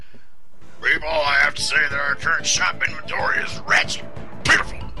have to say that our current shop inventory is wretched,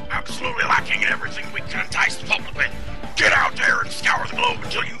 pitiful, absolutely lacking in everything we can entice the public with. Get out there and scour the globe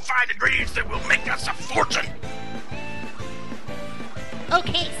until you find ingredients that will make us a fortune.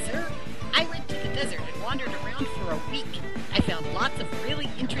 Okay, sir. I went to the desert and wandered around for a week. I found lots of really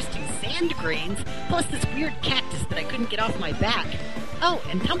interesting sand grains, plus this weird cactus that I couldn't get off my back. Oh,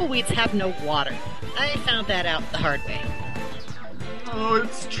 and tumbleweeds have no water. I found that out the hard way. Oh,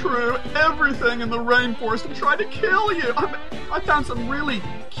 it's true. Everything in the rainforest will try to kill you. I found some really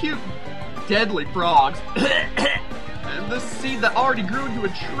cute, deadly frogs. And this seed that already grew into a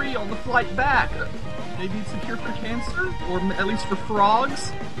tree on the flight back. Maybe it's a cure for cancer? Or at least for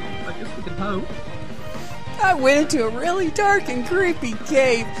frogs? I guess we can hope. I went into a really dark and creepy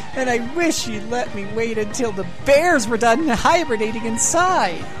cave, and I wish you'd let me wait until the bears were done hibernating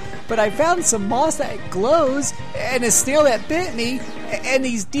inside. But I found some moss that glows, and a snail that bit me, and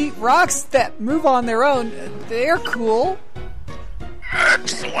these deep rocks that move on their own. They're cool.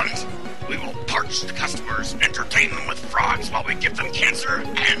 Excellent. We will parch the customers, entertain them with frogs while we give them cancer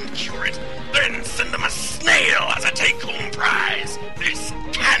and cure it. Then send them a snail as a take-home prize. This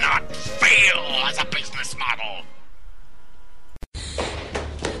cannot fail as a business model.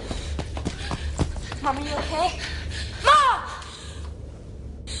 Mom, are you okay? Mom!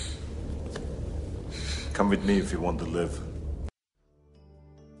 Come with me if you want to live.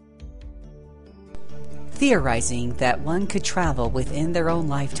 Theorizing that one could travel within their own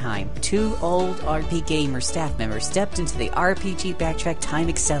lifetime, two old RP Gamer staff members stepped into the RPG Backtrack Time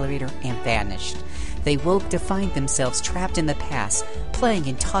Accelerator and vanished. They woke to find themselves trapped in the past, playing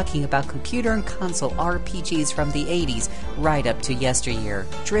and talking about computer and console RPGs from the 80s right up to yesteryear,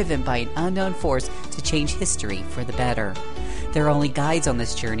 driven by an unknown force to change history for the better. Their only guides on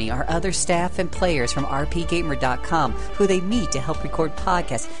this journey are other staff and players from rpgamer.com who they meet to help record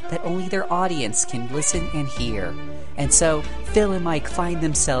podcasts that only their audience can listen and hear. And so, Phil and Mike find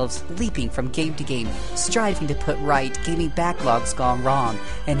themselves leaping from game to game, striving to put right gaming backlogs gone wrong,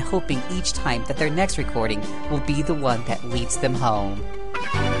 and hoping each time that their next recording will be the one that leads them home.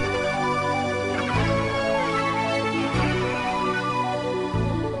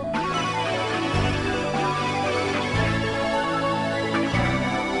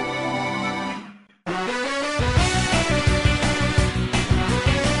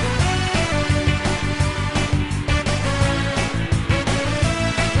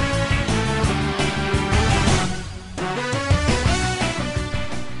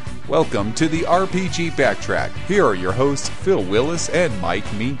 Welcome to the RPG Backtrack. Here are your hosts, Phil Willis and Mike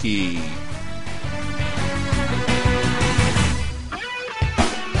Minky.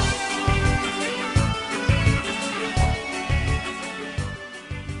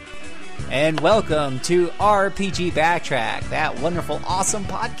 And welcome to RPG Backtrack, that wonderful, awesome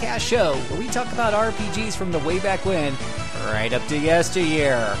podcast show where we talk about RPGs from the way back when, right up to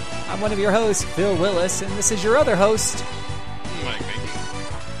yesteryear. I'm one of your hosts, Phil Willis, and this is your other host, Mike Minky.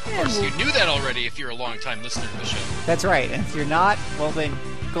 Of course, you knew that already if you're a long-time listener to the show. That's right, and if you're not, well then,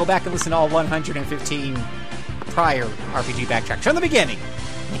 go back and listen to all 115 prior RPG Backtracks from the beginning.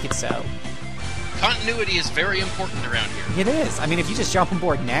 Make it so. Continuity is very important around here. It is. I mean, if you just jump on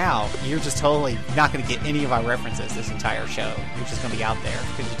board now, you're just totally not going to get any of our references this entire show. You're just going to be out there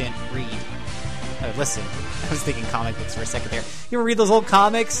because you didn't read. Listen, I was thinking comic books for a second there. You ever read those old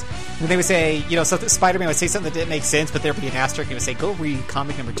comics? And they would say, you know, something, Spider-Man would say something that didn't make sense, but there'd be an asterisk and it would say, go read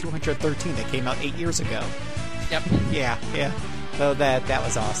comic number 213 that came out 8 years ago. Yep. Yeah. So that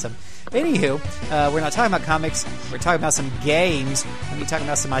was awesome. But anywho, we're not talking about comics. We're talking about some games. And we're talking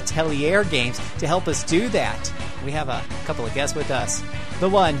about some Atelier games. To help us do that, we have a couple of guests with us. The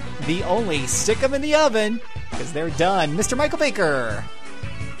one, the only, stick them in the oven, because they're done. Mr. Michael Baker.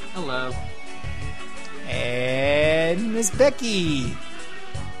 Hello. And Miss Becky.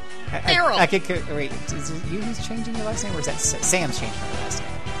 Daryl. Wait, is it you who's changing your last name, or is that Sam's changing her last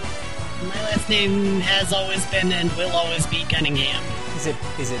name? My last name has always been and will always be Cunningham. Is it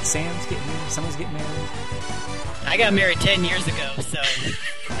Sam's getting married? Someone's getting married? I got married 10 years ago, so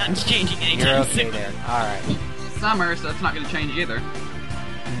not changing anytime You're okay soon. there. All right. Summer, so that's not going to change either.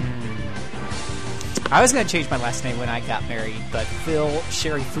 I was going to change my last name when I got married, but Phil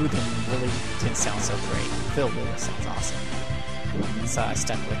Sherry Foodham really didn't sound so great. Phil Willis sounds awesome. So I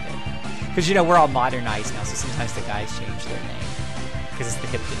stuck with it. Because, you know, we're all modernized now, so sometimes the guys change their name. Because it's the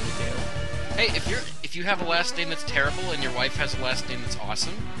hip thing to do. Hey, if you have a last name that's terrible and your wife has a last name that's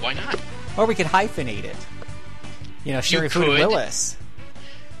awesome, why not? Or we could hyphenate it. You know, Sherry Foodham Willis.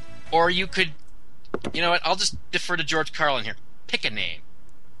 Or you could, you know what, I'll just defer to George Carlin here. Pick a name.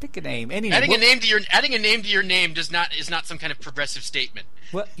 Pick a name. Any Adding name. a name to your name is not some kind of progressive statement.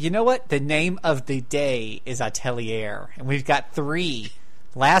 Well, you know what? The name of the day is Atelier, and we've got 3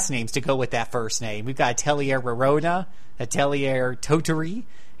 last names to go with that first name. We've got Atelier Rorona, Atelier Totori,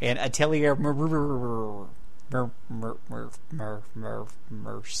 and Atelier Murph.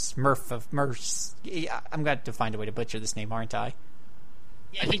 Yeah, I'm going to find a way to butcher this name, aren't I?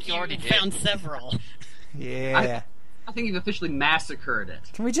 Yeah, I think you already found several. Yeah. I think you've officially massacred it.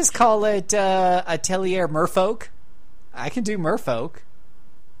 Can we just call it Atelier Merfolk? I can do Merfolk.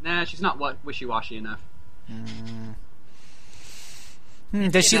 Nah, she's not wishy-washy enough.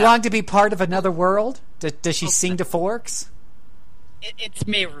 Does she long to be part of another world? Does she sing to forks? It's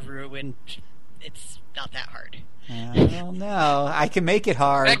Meru, and it's not that hard. I don't know. I can make it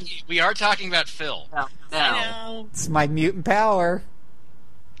hard. Becky, we are talking about Phil. I know. It's my mutant power.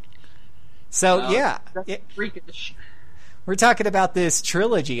 So, Freakish. we're talking about this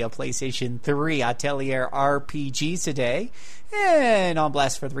trilogy of PlayStation 3 Atelier RPGs today. And on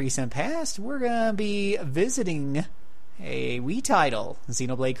Blast for the Recent Past, we're going to be visiting a Wii title,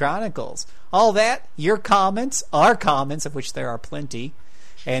 Xenoblade Chronicles. All that, your comments, our comments, of which there are plenty,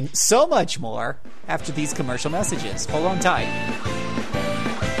 and so much more after these commercial messages. Hold on tight.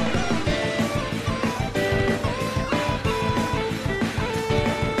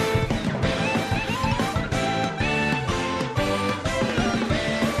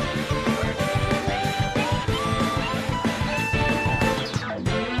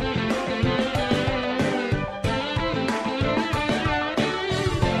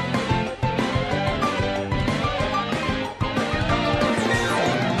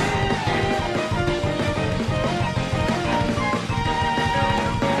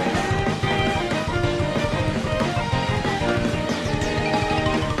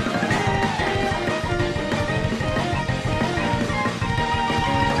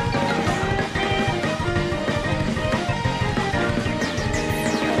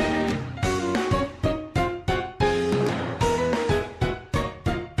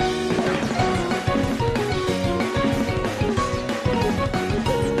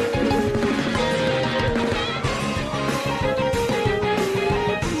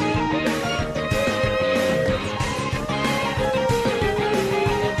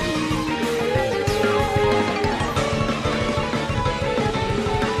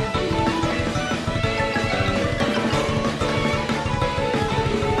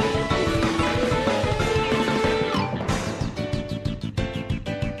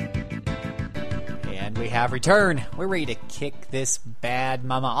 Have returned. We're ready to kick this bad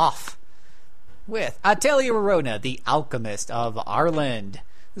mama off with Atelier Rorona, the Alchemist of Arland.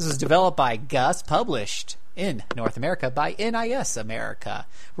 This was developed by Gus, published in North America by NIS America,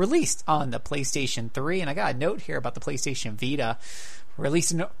 released on the PlayStation 3, and I got a note here about the PlayStation Vita.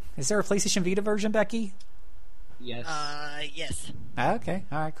 Is there a PlayStation Vita version, Becky? Yes. Yes. Okay,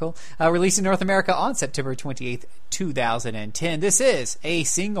 alright, cool. Released in North America on September 28th, 2010. This is a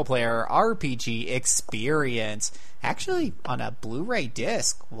single-player RPG experience. Actually, on a Blu-ray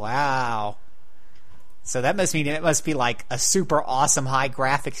disc. Wow. So that must mean it must be like a super awesome high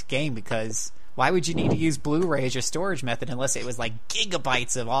graphics game, because why would you need to use Blu-ray as your storage method unless it was like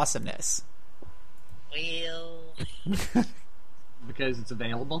gigabytes of awesomeness? Well... Because it's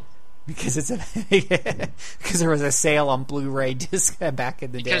available? Because because there was a sale on Blu-ray disc back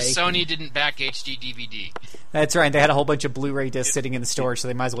in the day. Because Sony didn't back HD DVD. That's right. They had a whole bunch of Blu-ray discs sitting in the storage, so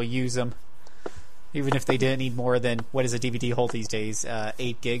they might as well use them, even if they didn't need more than, what does a DVD hold these days?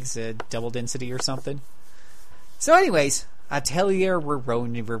 8 gigs, double density or something. So, anyways, Atelier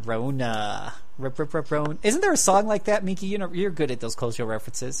Rorona. Isn't there a song like that, Miki? You're good at those cultural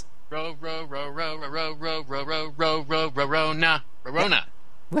references. Rorona.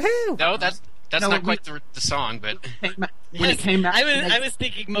 Woohoo! No, that's not quite the song, but When it came out, I was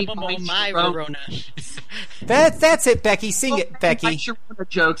thinking my Rorona. That's it, Becky. Sing it, Becky. I sure want the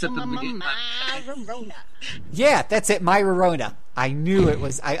jokes at the beginning. My Rorona. Yeah, that's it. My Rorona. I knew it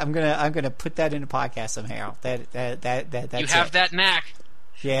was. I'm gonna put that in a podcast somehow. That's you have it. that knack.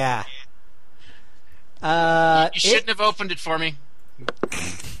 Yeah. You shouldn't have opened it for me.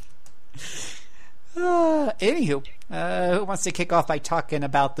 Anywho, who wants to kick off by talking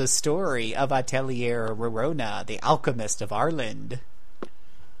about the story of Atelier Rorona, the Alchemist of Arland?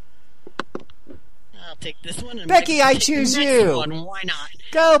 I'll take this one. And Becky, I choose you. One. Why not?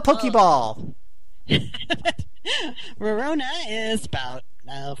 Go, Pokeball. Rorona is about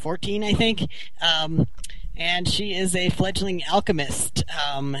 14, I think. And she is a fledgling alchemist.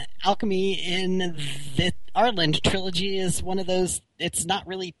 Alchemy in the Arland trilogy is one of those, it's not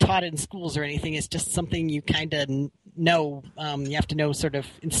really taught in schools or anything, it's just something you kind of know. You have to know sort of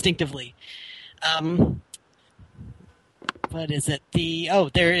instinctively. What is it?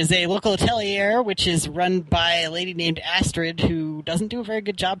 There is a local atelier which is run by a lady named Astrid who doesn't do a very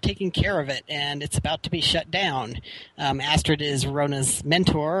good job taking care of it, and it's about to be shut down. Astrid is Rona's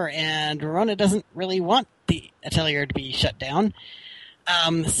mentor, and Rona doesn't really want the atelier to be shut down.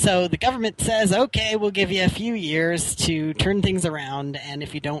 So the government says, okay, we'll give you a few years to turn things around, and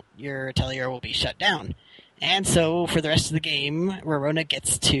if you don't, your atelier will be shut down. And so, for the rest of the game, Rorona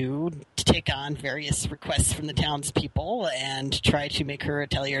gets to take on various requests from the townspeople and try to make her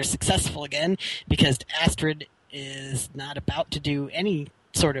atelier successful again, because Astrid is not about to do any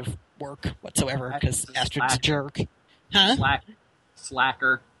sort of work whatsoever, because Astrid's a jerk. Huh?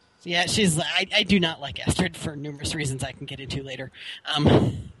 Slacker. Yeah, I do not like Astrid for numerous reasons I can get into later.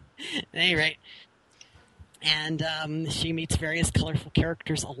 At any rate. And she meets various colorful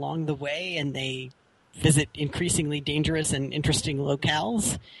characters along the way, and they visit increasingly dangerous and interesting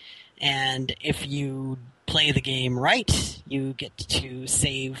locales. And if you play the game right, you get to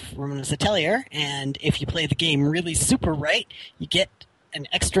save Rona's atelier. And if you play the game really super right, you get an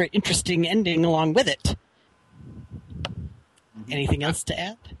extra interesting ending along with it. Anything else to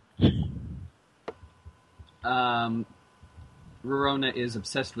add? Rorona is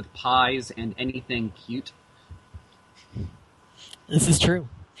obsessed with pies and anything cute. This is true.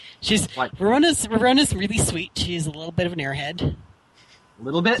 Rona's really sweet. She's a little bit of an airhead. A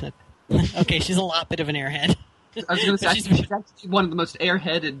little bit? Okay, she's a lot bit of an airhead. I was going to say, she's actually one of the most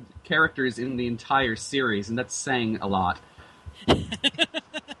airheaded characters in the entire series, and that's saying a lot.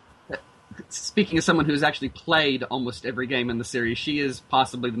 Speaking as someone who's actually played almost every game in the series, she is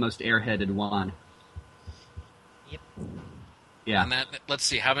possibly the most airheaded one. Yep. Yeah. And let's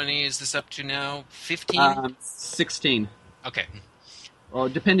see, how many is this up to now? 15? 16. Okay. Well,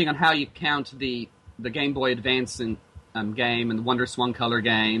 depending on how you count the Game Boy Advance game and the Wonder Swan Color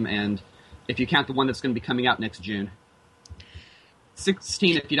game, and if you count the one that's going to be coming out next June.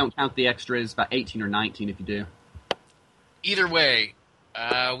 16 if you don't count the extras, about 18 or 19 if you do. Either way,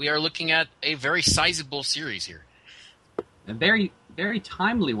 we are looking at a very sizable series here. A very, very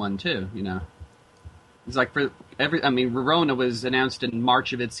timely one, too, you know. It's like Rorona was announced in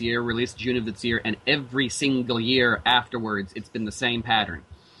March of its year, released June of its year, and every single year afterwards, it's been the same pattern.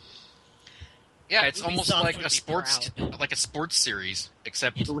 Yeah, it's almost like a sports series,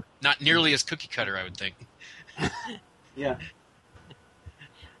 except not nearly as cookie cutter, I would think. Yeah.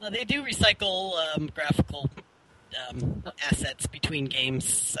 Well, they do recycle graphical assets between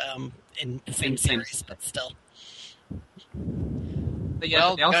games in the same series, but still. But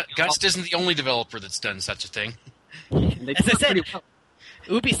yeah, well, Gust isn't the only developer that's done such a thing. As I said,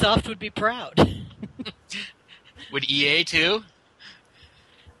 Ubisoft would be proud. Would EA too?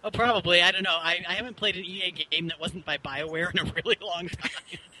 Oh, probably. I don't know. I haven't played an EA game that wasn't by BioWare in a really long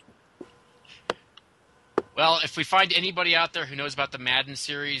time. Well, if we find anybody out there who knows about the Madden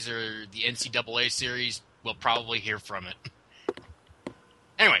series or the NCAA series, we'll probably hear from it.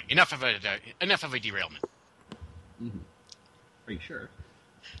 Anyway, enough of a derailment. Mm-hmm. Pretty sure.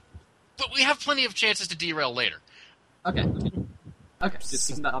 But we have plenty of chances to derail later. Okay, just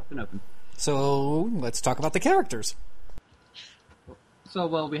keeping that up and open. So, let's talk about the characters. So,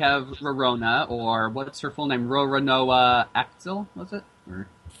 well, we have Rorona, or what's her full name? Roronoa Axel, was it? Or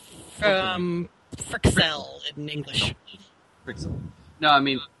Frixel in English. Frixel. No, I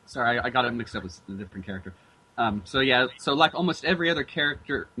mean, sorry, I got it mixed up with a different character. So like almost every other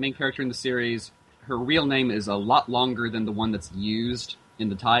main character in the series, her real name is a lot longer than the one that's used in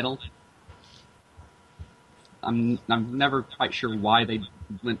the title. I'm never quite sure why they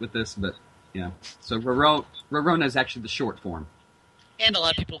went with this, but yeah. So Rorona is actually the short form. And a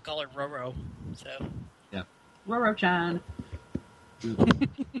lot of people call her Roro. So. Yeah. Roro-chan.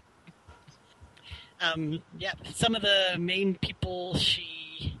 Some of the main people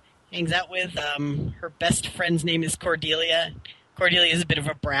she hangs out with, her best friend's name is Cordelia. Cordelia is a bit of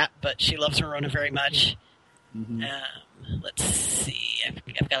a brat, but she loves Rorona very much. Mm-hmm. Let's see.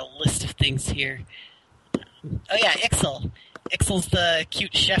 I've got a list of things here. Ixel. Ixel's the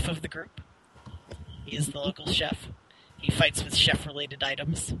cute chef of the group. He is the local chef. He fights with chef-related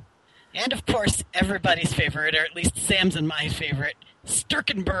items. And, of course, everybody's favorite, or at least Sam's and my favorite,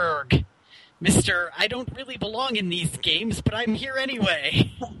 Sturkenberg. Mr. I don't really belong in these games, but I'm here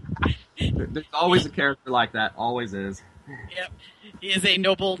anyway. There's always a character like that. Always is. Yep. He is a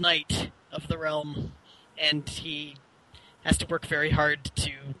noble knight of the realm, and he has to work very hard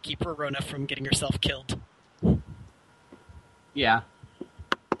to keep Rorona from getting herself killed. Yeah.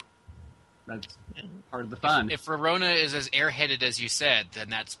 That's part of the fun. If Rorona is as airheaded as you said, then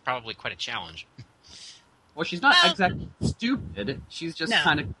that's probably quite a challenge. Well, she's not Well- exactly stupid. She's just No.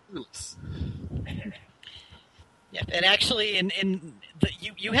 kind of clueless. Yeah, and actually,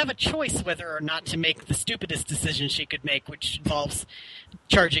 you have a choice whether or not to make the stupidest decision she could make, which involves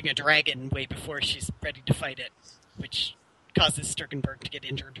charging a dragon way before she's ready to fight it, which causes Sturkenberg to get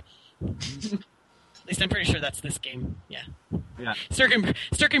injured. At least I'm pretty sure that's this game. Yeah. Yeah.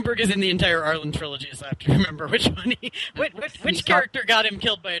 Sturkenberg is in the entire Arlen trilogy, so I have to remember which one which character got him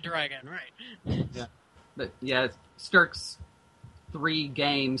killed by a dragon, right? Yeah. But yeah, Sturk's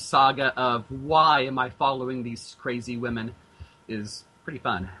 3-game saga of why am I following these crazy women is pretty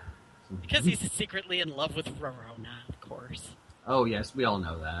fun. Because he's secretly in love with Rorona, of course. Oh yes, we all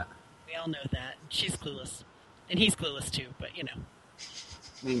know that. We all know that. She's clueless. And he's clueless too, but you know.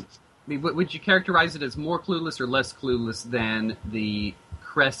 I mean, would you characterize it as more clueless or less clueless than the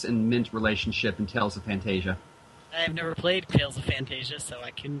Cress and Mint relationship in Tales of Fantasia? I've never played Tales of Fantasia, so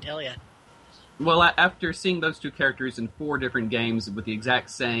I couldn't tell you. Well, after seeing those two characters in 4 different games with the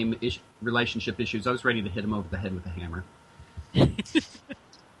exact same relationship issues, I was ready to hit them over the head with a hammer.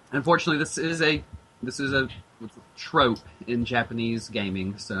 Unfortunately, this is a trope in Japanese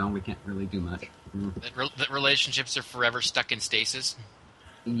gaming, so we can't really do much. That relationships are forever stuck in stasis.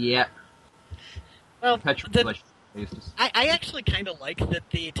 Yeah. Well, Perpetual I actually kind of like that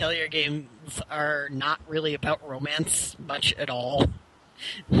the Atelier games are not really about romance much at all.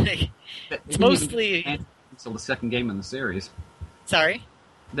 It's mostly until the second game in the series. Sorry?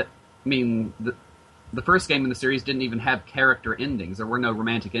 The first game in the series didn't even have character endings. There were no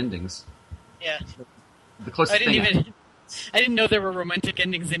romantic endings. Yeah. The closest I didn't know there were romantic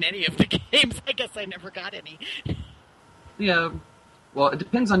endings in any of the games. I guess I never got any. Yeah. Well, it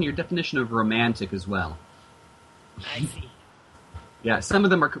depends on your definition of romantic as well. I see. Yeah, some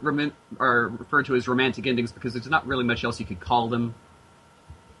of them are referred to as romantic endings because there's not really much else you could call them.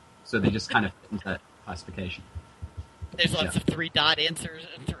 So they just kind of fit into that classification. There's lots of 3-dot answers,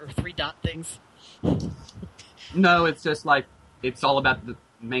 or 3-dot things. No, it's just like, it's all about the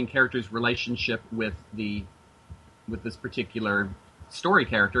main character's relationship with this particular story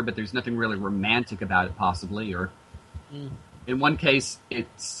character, but there's nothing really romantic about it, possibly, or... In one case, it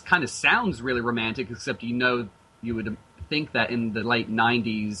kind of sounds really romantic, except you would think that in the late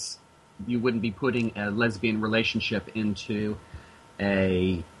 90s, you wouldn't be putting a lesbian relationship into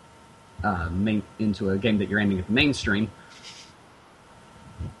a game that you're aiming at the mainstream.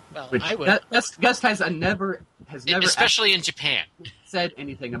 Well, Which I would. Gust has never especially in Japan, said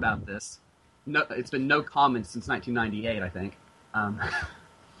anything about this. No, it's been no comments since 1998, I think.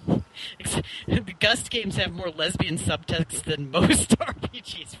 The Gust games have more lesbian subtext than most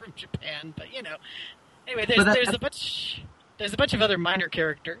RPGs from Japan, but you know. Anyway, there's a bunch of other minor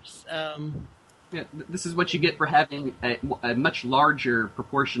characters. Yeah, this is what you get for having a much larger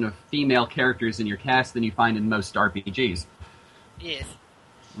proportion of female characters in your cast than you find in most RPGs. Yes.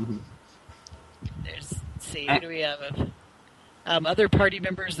 Mm-hmm. Let's see, who do we have? Other party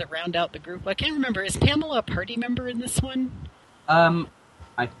members that round out the group. I can't remember. Is Pamela a party member in this one?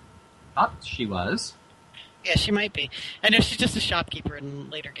 I thought she was. Yeah, she might be. I know she's just a shopkeeper in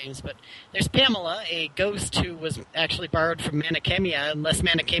later games, but there's Pamela, a ghost who was actually borrowed from Manakemia, unless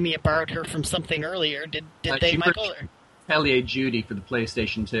Manakemia borrowed her from something earlier. Did they, Michael? Or? Atelier Judy for the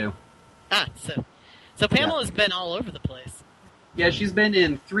PlayStation 2. Ah, so Pamela's been all over the place. Yeah, she's been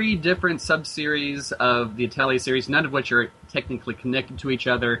in 3 different sub-series of the Atelier series, none of which are technically connected to each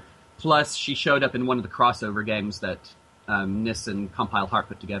other. Plus, she showed up in one of the crossover games that Nis and Compile Heart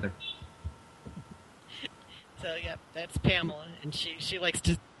put together. So, yeah, that's Pamela, and she likes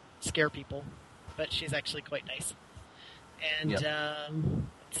to scare people, but she's actually quite nice. And,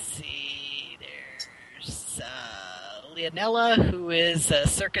 let's see, there's Leonella, who is a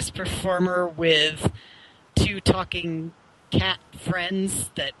circus performer with 2 talking cat friends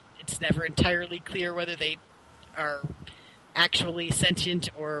that it's never entirely clear whether they are actually sentient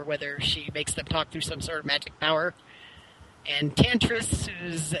or whether she makes them talk through some sort of magic power. And Tantris,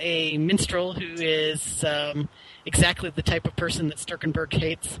 who's a minstrel who is exactly the type of person that Sturkenberg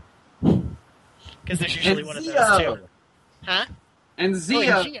hates. Because there's usually one of those too. Huh? And Zio!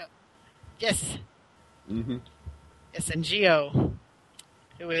 Oh, and Gio. Yes. Mm-hmm. Yes, and Gio,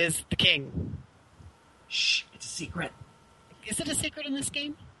 who is the king. Shh, it's a secret. Is it a secret in this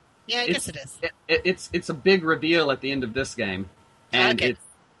game? Yeah, I guess it is. It's a big reveal at the end of this game. And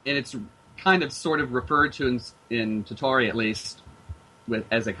it's kind of sort of referred to in Totori, at least,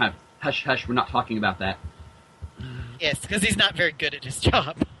 as a kind of hush-hush, we're not talking about that. Yes, because he's not very good at his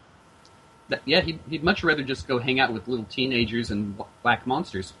job. Yeah, he'd much rather just go hang out with little teenagers and whack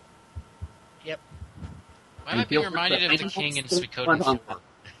monsters. Yep. Why am I being reminded of the king in Suikoden 4?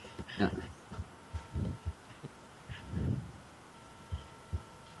 Yeah.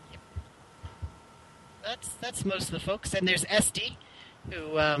 that's most of the folks. And there's Esty,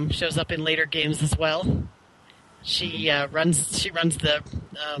 who shows up in later games as well. She runs the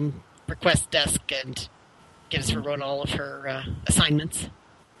request desk and gives Verona all of her assignments.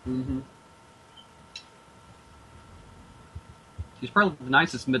 Mm-hmm. She's probably the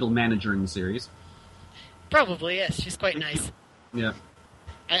nicest middle manager in the series. Probably, yes. She's quite nice. Yeah.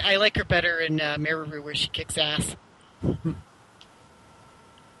 I like her better in Meru, where she kicks ass. Well,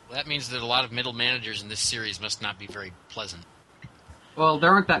 that means that a lot of middle managers in this series must not be very pleasant. Well,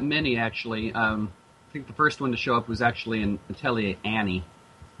 there aren't that many, actually. I think the first one to show up was actually in Atelier Annie.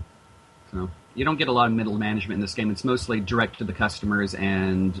 So, you don't get a lot of middle management in this game. It's mostly direct to the customers,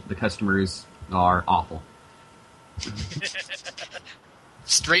 and the customers are awful.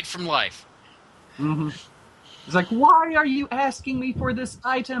 Straight from life. Mm-hmm. It's like, why are you asking me for this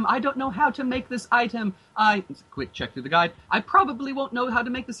item? I don't know how to make this item. Quick check through the guide. I probably won't know how to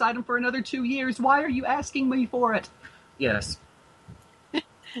make this item for another 2 years. Why are you asking me for it? Yes.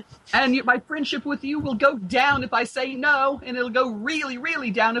 And my friendship with you will go down if I say no, and it'll go really, really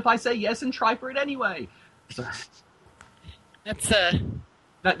down if I say yes and try for it anyway. So, That's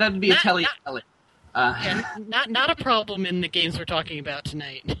that'd be a telly. not a problem in the games we're talking about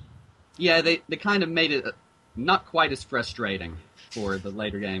tonight. Yeah, they kind of made it not quite as frustrating for the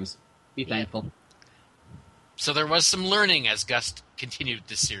later games. Be thankful. So there was some learning as Gus continued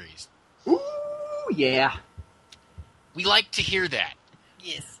this series. Ooh, yeah. We like to hear that.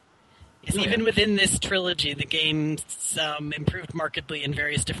 Yes. Even within this trilogy, the game's improved markedly in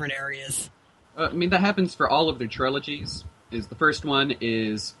various different areas. I mean, that happens for all of their trilogies. The first one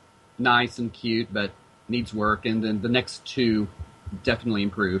is nice and cute, but needs work, and then the next two definitely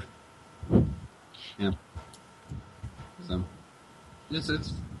improve. Yeah. So,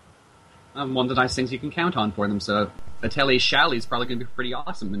 it's one of the nice things you can count on for them. So, Atelier Shally is probably going to be pretty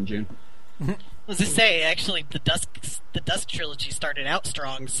awesome in June. I was to say, actually, the Dusk trilogy started out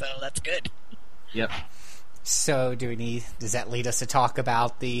strong, so that's good. Yep. So, does that lead us to talk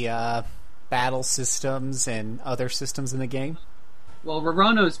about the battle systems and other systems in the game? Well,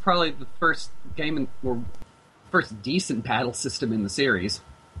 Verona is probably the first first decent battle system in the series,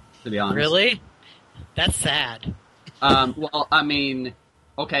 to be honest. Really? That's sad. Well, I mean,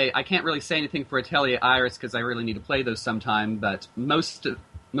 okay, I can't really say anything for Atelier Iris because I really need to play those sometime, but most of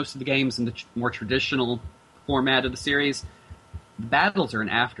the games in the more traditional format of the series, battles are an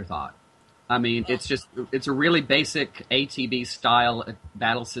afterthought. I mean, it's a really basic ATB style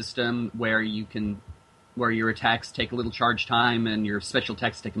battle system where your attacks take a little charge time and your special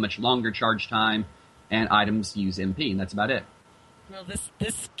attacks take a much longer charge time, and items use MP, and that's about it. Well,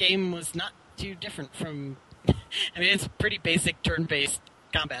 this game was not too different from... I mean, it's a pretty basic turn-based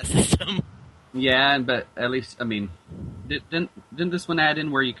combat system. Yeah, but at least, I mean, didn't this one add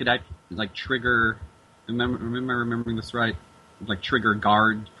in where you could like trigger? Remembering this right? Like trigger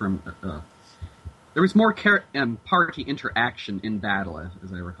guard from. There was more party interaction in battle,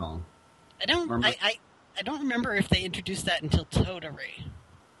 as I recall. I don't remember if they introduced that until Totally.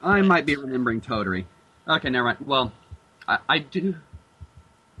 I might be remembering Totally. Okay, never mind. Well, I do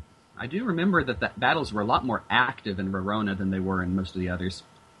remember that battles were a lot more active in Verona than they were in most of the others.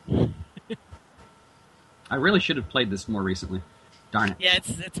 I really should have played this more recently. Darn it. Yeah,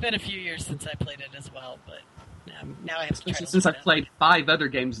 it's been a few years since I played it as well, but now I have to try to since I've played 5 other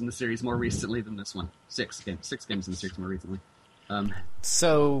games in the series more recently than this one. 6 games in the series more recently.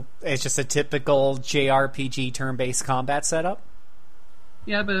 So it's just a typical JRPG turn-based combat setup?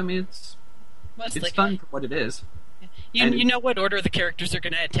 Yeah, but I mean, it's fun for what it is. You know what order the characters are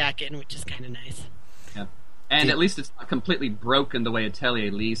going to attack in, which is kind of nice. Yeah. And at least it's not completely broken the way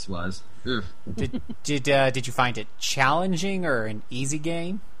Atelier Lys was. Ugh. Did you find it challenging or an easy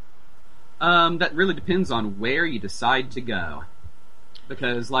game? That really depends on where you decide to go.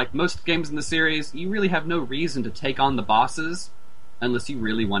 Because, like most games in the series, you really have no reason to take on the bosses unless you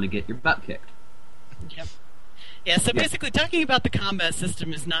really want to get your butt kicked. Yep. Yeah, so basically talking about the combat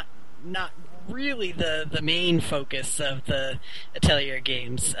system is not really the main focus of the Atelier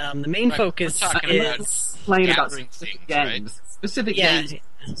games. The main focus is playing about specific games. Right? Specific games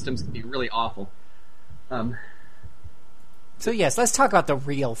systems can be really awful. So yes, let's talk about the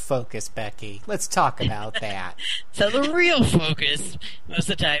real focus, Becky. Let's talk about that. So the real focus, most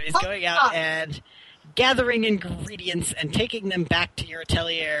of the time, is going out and gathering ingredients and taking them back to your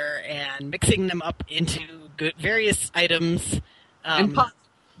atelier and mixing them up into various items. And pie.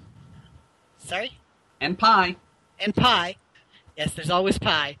 Sorry? And pie. And pie. Yes, there's always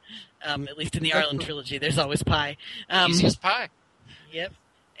pie. At least in the Ireland trilogy, there's always pie. Easiest pie. Yep.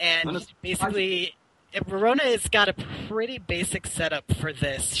 And basically, Verona has got a pretty basic setup for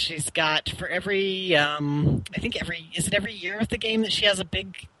this. She's got, for every, is it every year of the game that she has a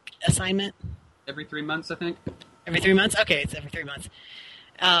big assignment? Every 3 months, I think. Every 3 months? Okay, it's every 3 months.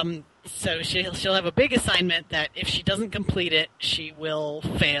 So she'll have a big assignment that if she doesn't complete it, she will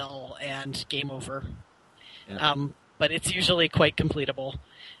fail and game over. Yeah. But it's usually quite completable.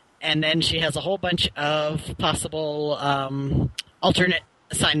 And then she has a whole bunch of possible alternate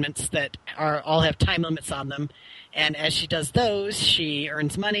assignments that all have time limits on them. And as she does those, she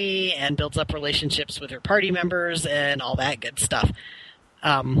earns money and builds up relationships with her party members and all that good stuff.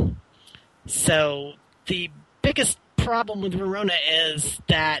 So the biggest problem with Verona is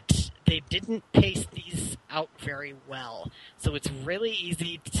that they didn't pace these out very well. So it's really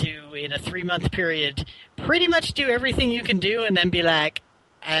easy to, in a 3-month period, pretty much do everything you can do and then be like,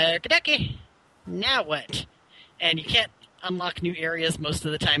 okey-dokey, now what? And you can't unlock new areas most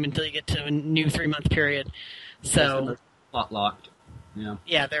of the time until you get to a new 3-month period. So plot locked. Yeah.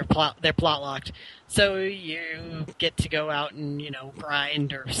 Yeah, they're plot locked. So you get to go out and,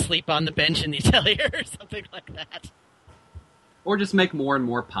 grind or sleep on the bench in the atelier or something like that. Or just make more and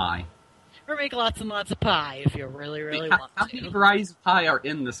more pie. Or make lots and lots of pie if you really, really want to. How many varieties of pie are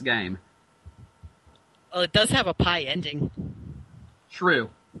in this game? Well, it does have a pie ending. True.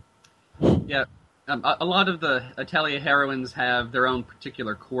 Yeah. A lot of the Atelier heroines have their own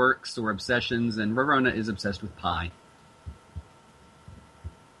particular quirks or obsessions, and Verona is obsessed with pie.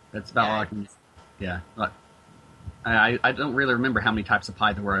 That's about all I can... Yeah. But I don't really remember how many types of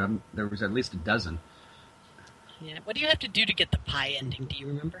pie there were. There was at least a dozen. Yeah. What do you have to do to get the pie ending? Do you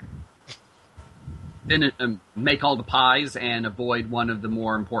remember? Then make all the pies and avoid one of the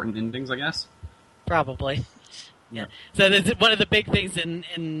more important endings, I guess. Probably. Yeah. So this is one of the big things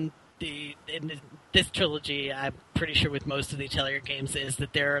in this trilogy. I'm pretty sure with most of the Atelier games is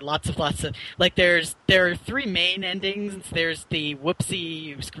that there are lots of like there are 3 main endings. There's the whoopsie,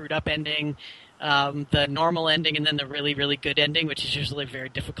 you screwed up ending, the normal ending, and then the really, really good ending, which is usually very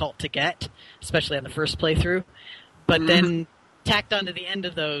difficult to get, especially on the first playthrough. But then tacked onto the end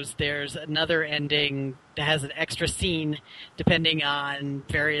of those, there's another ending that has an extra scene depending on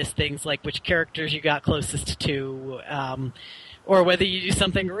various things like which characters you got closest to, or whether you do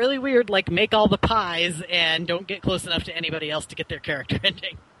something really weird like make all the pies and don't get close enough to anybody else to get their character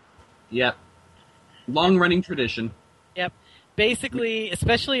ending. Yep. Long-running tradition. Yep. Basically,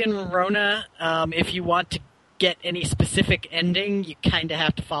 especially in Verona, if you want to get any specific ending, you kind of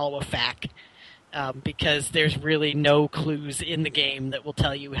have to follow a FAQ. Because there's really no clues in the game that will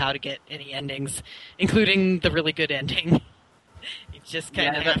tell you how to get any endings, including the really good ending. You just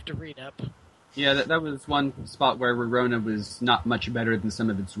kind of have to read up. Yeah, that was one spot where Verona was not much better than some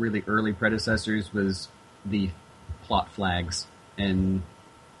of its really early predecessors, was the plot flags. And,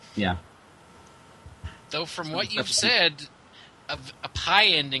 yeah. Though from what you've said, a pie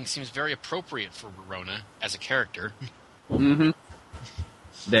ending seems very appropriate for Verona as a character. Mm-hmm.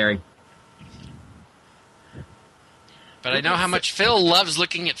 Very. But I know how much Phil loves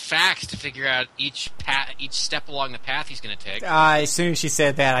looking at facts to figure out each step along the path he's going to take. As soon as she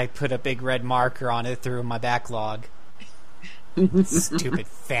said that, I put a big red marker on it through my backlog. Stupid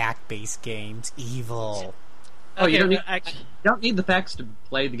fact-based games. Evil. Oh, you don't need the facts to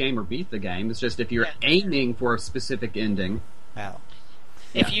play the game or beat the game. It's just if you're aiming for a specific ending. Oh.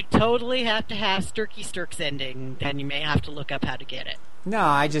 If you totally have to have Sturkey Sturk's ending, then you may have to look up how to get it. No,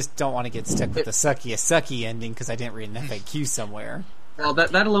 I just don't want to get stuck with the sucky ending because I didn't read an FAQ somewhere. Well,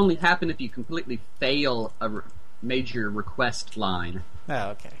 that'll only happen if you completely fail a major request line. Oh,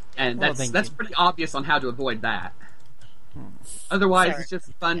 okay. And that's pretty obvious on how to avoid that. Otherwise, it's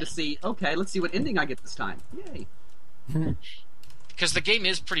just fun to see, okay, let's see what ending I get this time. Yay. Because the game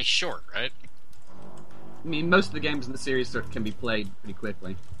is pretty short, right? I mean, most of the games in the series can be played pretty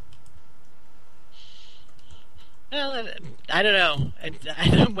quickly. Well, I don't know.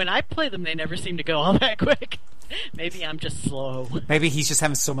 When I play them, they never seem to go all that quick. Maybe I'm just slow. Maybe he's just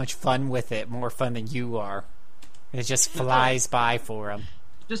having so much fun with it, more fun than you are. It just flies by for him.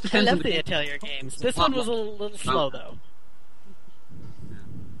 Just depends I love the Atelier games. This one was a little slow, though.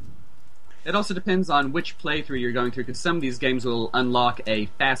 It also depends on which playthrough you're going through, because some of these games will unlock a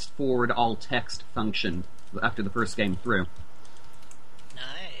fast-forward all-text function after the first game through.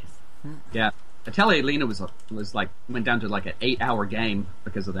 Nice. Yeah. Atelier Lena went down to like an 8-hour game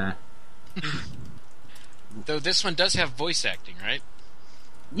because of that. Though this one does have voice acting, right?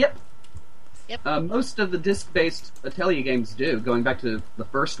 Yep. Yep. Most of the disc-based Atelier games do, going back to the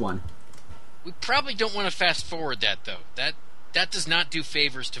first one. We probably don't want to fast forward that, though. That does not do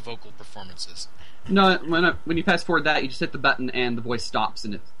favors to vocal performances. No, when you fast forward that, you just hit the button and the voice stops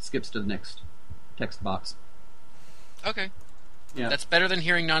and it skips to the next text box. Okay. Yeah. That's better than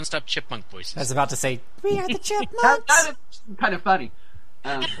hearing nonstop chipmunk voices. I was about to say, we are the chipmunks. That's kind of funny.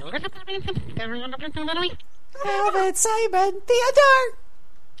 Alvin, Simon, Theodore.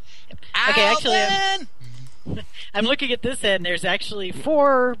 Okay, actually, I'm looking at this, and there's actually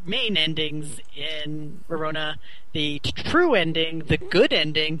 4 main endings in Rorona. The true ending, the good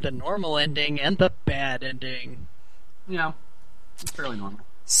ending, the normal ending, and the bad ending. Yeah, it's fairly normal.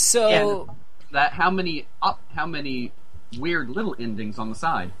 So That how many weird little endings on the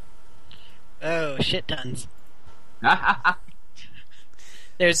side? Oh, shit tons.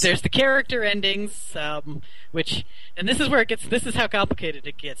 There's the character endings, which, and this is where it gets. This is how complicated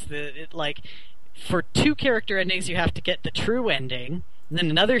it gets. For 2 character endings, you have to get the true ending, and then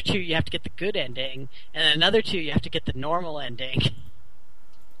another 2 you have to get the good ending, and then another 2 you have to get the normal ending.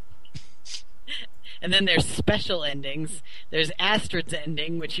 And then there's special endings. There's Astrid's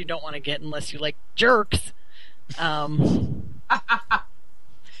ending, which you don't want to get unless you like jerks. But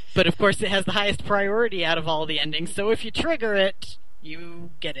of course, it has the highest priority out of all the endings. So if you trigger it,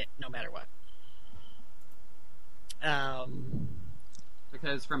 you get it no matter what.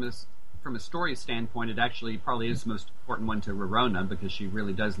 Because from a story standpoint, it actually probably is the most important one to Rorona, because she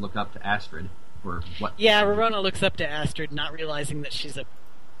really does look up to Astrid for what. Yeah, Rorona looks up to Astrid, not realizing that she's a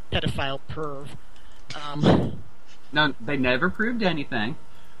pedophile perv. No, they never proved anything.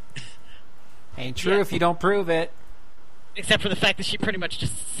 ain't true if you don't prove it. Except for the fact that she pretty much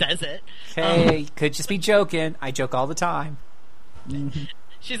just says it. Hey, could just be joking. I joke all the time.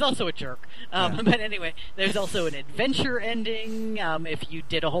 She's also a jerk. But anyway, there's also an adventure ending. If you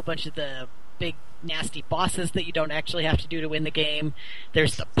did a whole bunch of the big nasty bosses that you don't actually have to do to win the game.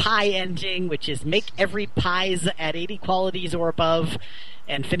 There's the pie ending, which is make every pies at 80 qualities or above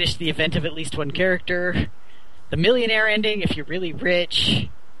and finish the event of at least one character. The millionaire ending, if you're really rich.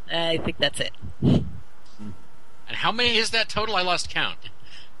 I think that's it. And how many is that total? I lost count.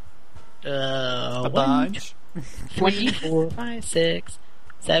 A bunch. 3, 4, 5, 6,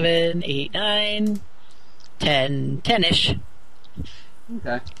 7, 8, 9, 10, 10-ish.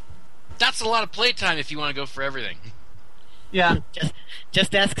 Okay. That's a lot of playtime if you want to go for everything. Yeah.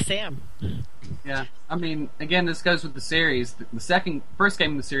 Just ask Sam. Yeah. I mean, again, this goes with the series. The first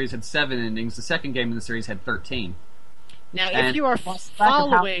game in the series had 7 endings. The second game in the series had 13. Now, And if you are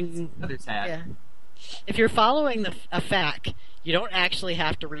following, others had. if you're following a FAQ, you don't actually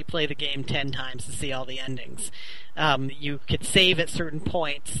have to replay the game 10 times to see all the endings. You could save at certain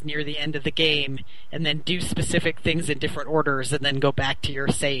points near the end of the game, and then do specific things in different orders, and then go back to your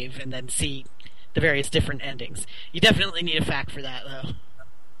save, and then see the various different endings. You definitely need a FAQ for that, though.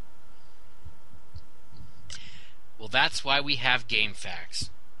 Well, that's why we have Game Facts.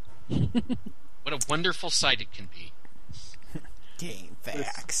 What a wonderful sight it can be. Game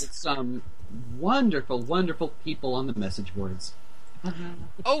Facts. With some wonderful, wonderful people on the message boards.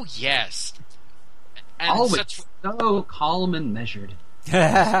 Oh, yes. And Always so calm and measured.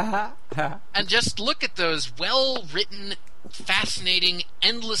 And just look at those well-written, fascinating,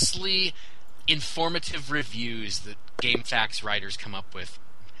 endlessly informative reviews that Game Facts writers come up with.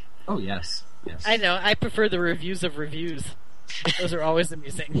 Oh, yes. Yes. I know. I prefer the reviews of reviews. Those are always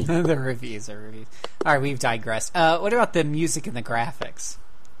amusing. The reviews are reviews. All right, we've digressed. What about the music and the graphics?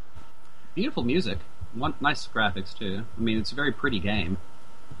 Beautiful music. Nice graphics, too. I mean, it's a very pretty game.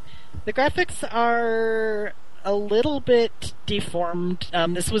 The graphics are a little bit deformed.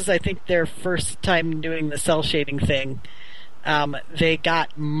 This was, I think, their first time doing the cell shading thing. They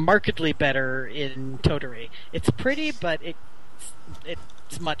got markedly better in Totally. It's pretty, but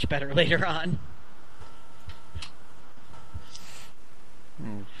it's much better later on.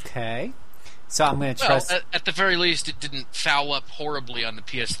 Okay. So I'm going to trust... Well, at the very least, it didn't foul up horribly on the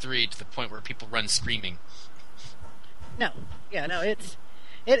PS3 to the point where people run screaming. No. Yeah, no, it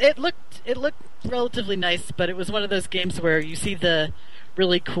looked relatively nice, but it was one of those games where you see the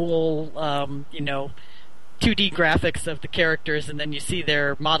really cool, 2D graphics of the characters, and then you see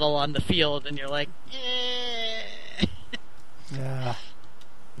their model on the field, and you're like, eh. Yeah.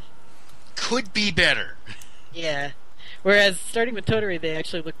 Could be better. Yeah. Whereas, starting with Totally, they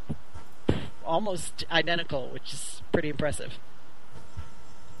actually look almost identical, which is pretty impressive.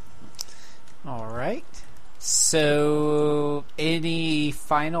 All right. So, any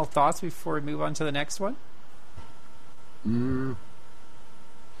final thoughts before we move on to the next one?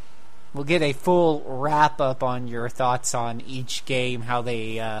 We'll get a full wrap-up on your thoughts on each game, how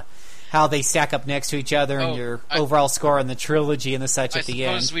they stack up next to each other, and your overall score on the trilogy and the such at the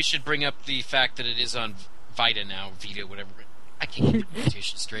end. I suppose we should bring up the fact that it is on Vita now, Vita, whatever. I can't get the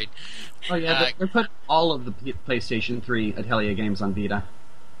rotation straight. Oh yeah, they put all of the PlayStation 3 Atelier games on Vita.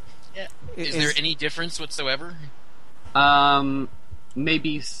 Is there any difference whatsoever?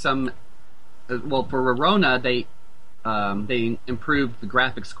 Maybe some. Well, for Rorona, they improved the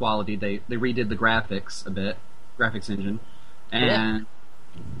graphics quality. They redid the graphics a bit, graphics engine, and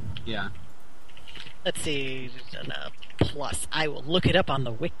yeah. Let's see. Plus, I will look it up on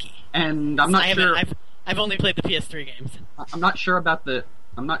the wiki. And I'm not sure. I've only played the PS3 games. I'm not sure about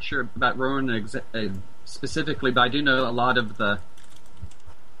Rorona specifically, but I do know a lot of the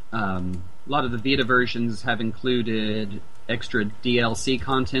Vita versions have included extra DLC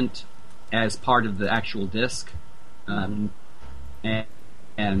content as part of the actual disc, and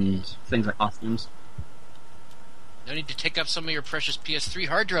things like costumes. No need to take up some of your precious PS3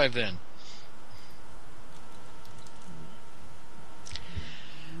 hard drive then.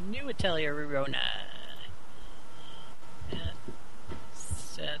 New Atelier Rorona.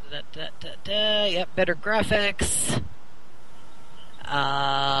 Yep, better graphics.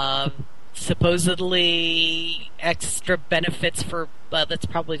 Supposedly extra benefits for. That's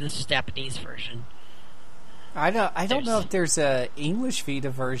probably the Japanese version. I don't know if there's a English Vita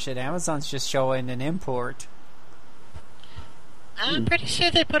version. Amazon's just showing an import. I'm pretty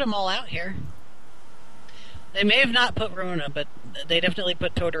sure they put them all out here. They may have not put Rona, but they definitely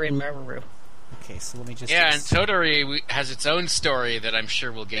put Tottori and Mamoru. Okay, so let me just... Yeah, and Tottori has its own story that I'm sure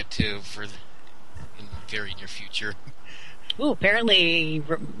we'll get to in the very near future. Ooh, apparently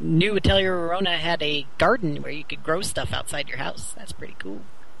New Atelier Rorona had a garden where you could grow stuff outside your house. That's pretty cool.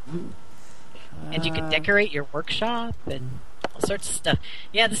 And you could decorate your workshop and all sorts of stuff.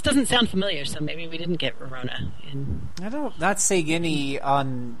 Yeah, this doesn't sound familiar, so maybe we didn't get Rorona. Not seeing any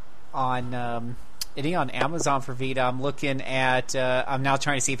on Amazon for Vita. I'm looking at. I'm now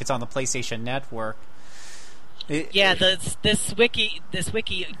trying to see if it's on the PlayStation Network. This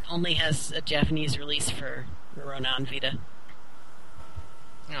wiki only has a Japanese release for Rorona on Vita.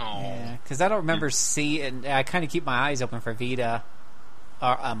 Yeah, because I don't remember seeing. I kind of keep my eyes open for Vita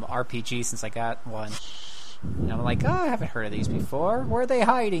RPG since I got one. And I'm like, I haven't heard of these before. Where are they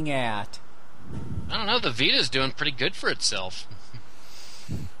hiding at? I don't know. The Vita's doing pretty good for itself.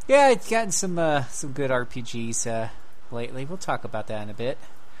 Yeah, it's gotten some good RPGs lately. We'll talk about that in a bit.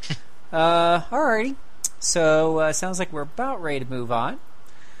 Alrighty. So, sounds like we're about ready to move on.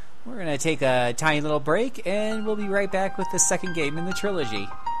 We're going to take a tiny little break, and we'll be right back with the second game in the trilogy.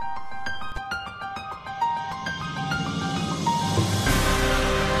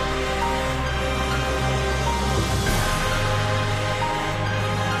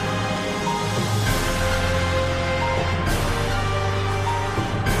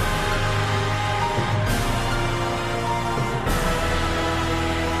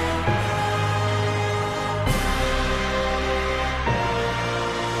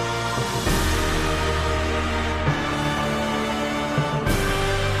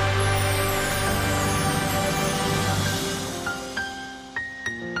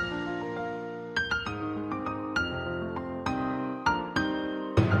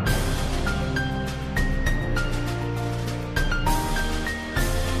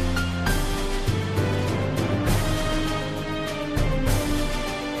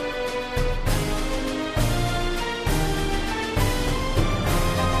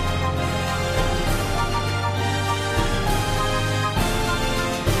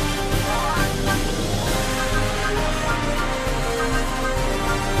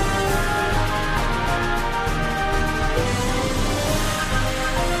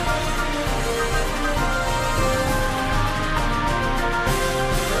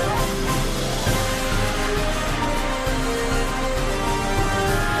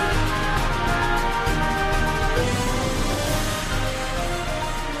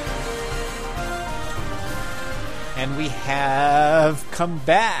 And we have come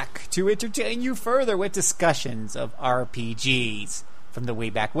back to entertain you further with discussions of RPGs from the way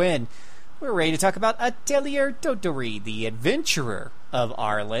back when. We're ready to talk about Atelier Tottori, the Adventurer of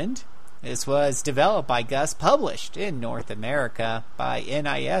Arland. This was developed by Gus, published in North America by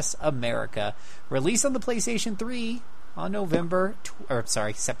NIS America, released on the PlayStation 3 on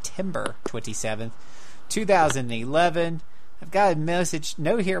September 27th, 2011. I've got a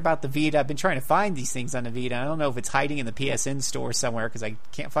note here about the Vita. I've been trying to find these things on the Vita. I don't know if it's hiding in the PSN store somewhere because I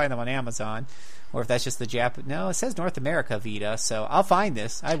can't find them on Amazon, or if that's just the Jap. No, it says North America Vita, so I'll find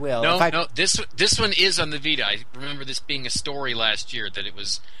this. I will. No, this one is on the Vita. I remember this being a story last year that it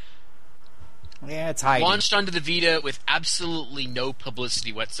was. Yeah, it's hiding. Launched onto the Vita with absolutely no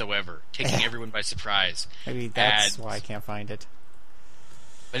publicity whatsoever, taking everyone by surprise. Maybe that's why I can't find it.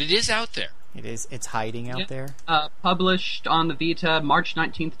 But it is out there. It is. It's hiding out there. Published on the Vita, March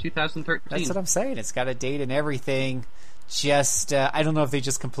 19th, 2013. That's what I'm saying. It's got a date and everything. just I don't know if they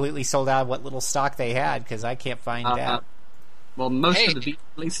just completely sold out what little stock they had, because I can't find that. Well, most of the Vita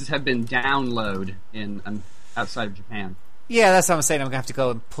releases have been download in outside of Japan. Yeah, that's what I'm saying. I'm going to have to go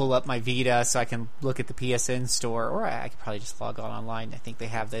and pull up my Vita so I can look at the PSN store, or I could probably just log on online. I think they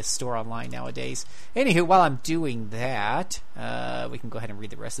have this store online nowadays. Anywho, while I'm doing that, we can go ahead and read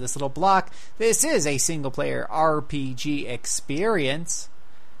the rest of this little block. This is a single-player RPG experience,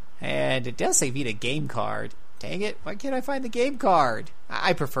 and it does say Vita game card. Dang it, why can't I find the game card?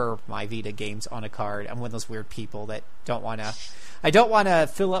 I prefer my Vita games on a card. I'm one of those weird people that don't want to... I don't want to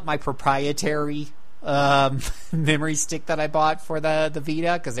fill up my proprietary memory stick that I bought for the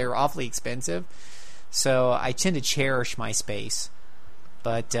Vita, because they were awfully expensive. So I tend to cherish my space.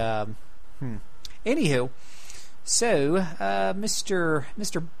 But, anywho, so,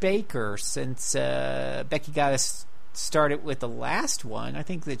 Mr. Baker, since Becky got us started with the last one, I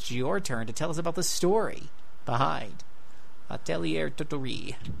think it's your turn to tell us about the story behind Atelier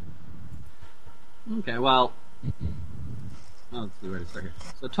Totori. Okay, well, let's see where to start here.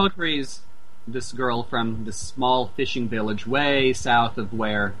 So Totori's this girl from this small fishing village way south of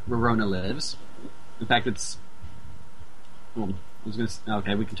where Rorona lives. In fact, it's... Well,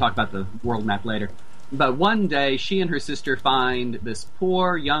 okay, we can talk about the world map later. But one day, she and her sister find this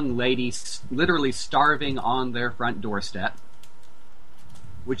poor young lady literally starving on their front doorstep,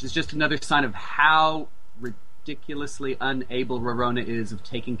 which is just another sign of how ridiculously unable Rorona is of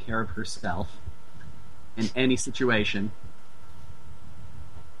taking care of herself in any situation.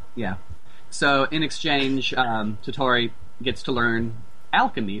 Yeah. So, in exchange, Totori gets to learn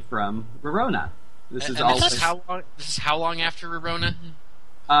alchemy from Rorona. This is how long after Rorona?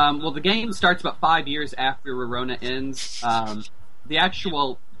 Well, the game starts about 5 years after Rorona ends. The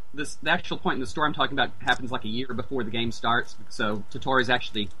actual point in the story I'm talking about happens like a year before the game starts. So Totori's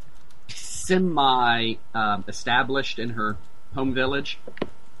actually established in her home village.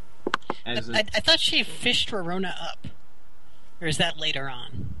 I thought she fished Rorona up, or is that later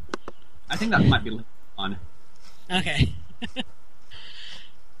on? I think that might be later on. Okay.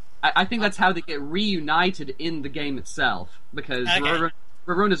 I think that's how they get reunited in the game itself, because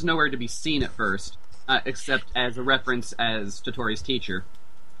Rorona's nowhere to be seen at first, except as a reference as Totori's teacher.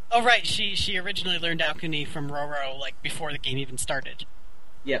 Oh, right. She originally learned alchemy from Roro, like, before the game even started.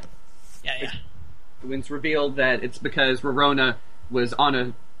 Yep. Yeah. When it's revealed that it's because Rorona was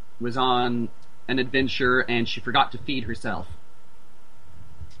on an adventure and she forgot to feed herself.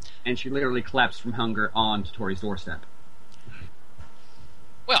 And she literally collapsed from hunger on Totori's doorstep.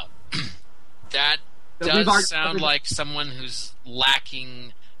 Well, that does sound like someone who's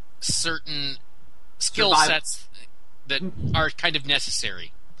lacking certain skill sets that are kind of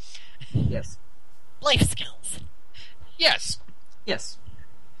necessary. Yes. Life skills. Yes. Yes.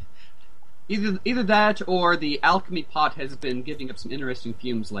 Either that or the alchemy pot has been giving up some interesting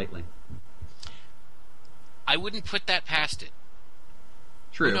fumes lately. I wouldn't put that past it.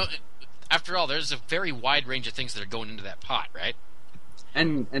 True. You know, after all, there's a very wide range of things that are going into that pot, right?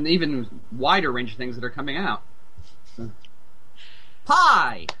 And even wider range of things that are coming out.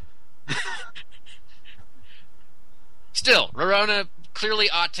 Pie! Still, Rorona clearly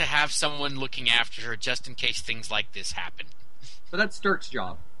ought to have someone looking after her just in case things like this happen. But that's Sturk's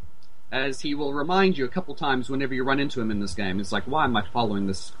job. As he will remind you a couple times whenever you run into him in this game. It's like, why am I following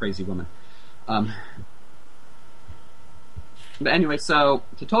this crazy woman? But anyway, so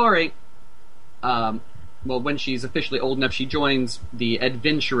Totori, when she's officially old enough, she joins the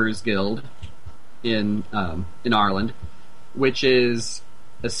Adventurers Guild in Ireland, which is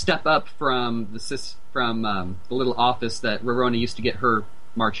a step up from the little office that Rorona used to get her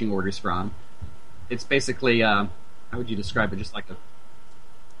marching orders from. It's basically, how would you describe it? Just like a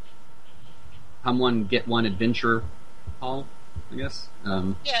come one, get one adventure hall, I guess.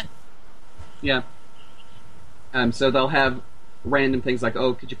 Yeah. So they'll have random things like,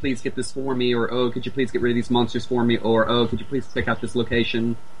 oh, could you please get this for me? Or, oh, could you please get rid of these monsters for me? Or, oh, could you please check out this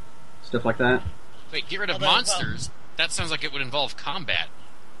location? Stuff like that. Wait, get rid of monsters? That sounds like it would involve combat.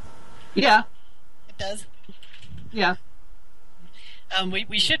 Yeah. It does. Yeah.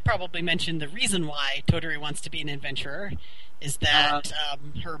 We should probably mention the reason why Totori wants to be an adventurer is that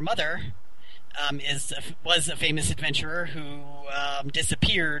her mother was a famous adventurer who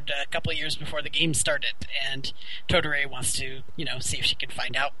disappeared a couple of years before the game started, and Totori wants to, see if she can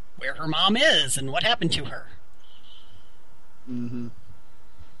find out where her mom is and what happened to her. Mm-hmm.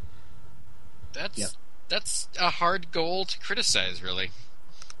 That's a hard goal to criticize, really.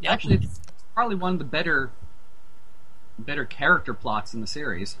 Yep. Actually, it's probably one of the better character plots in the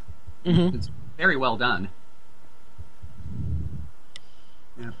series. Mm-hmm. It's very well done.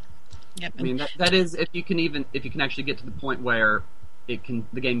 Yeah. Yep. I mean, that is if you can actually get to the point where the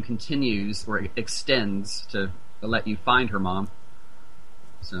game continues or it extends to let you find her mom.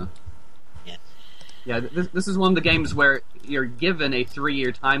 So. Yeah, this is one of the games where you're given a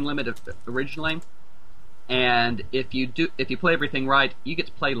 3-year time limit originally, and if you play everything right, you get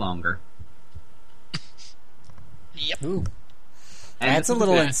to play longer. Yep. Ooh. That's a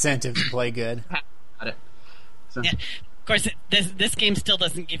little incentive to play good. Got it. So. Yeah. Of course, this game still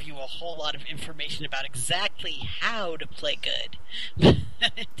doesn't give you a whole lot of information about exactly how to play good.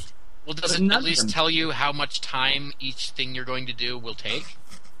 Well, does it at least tell you how much time each thing you're going to do will take?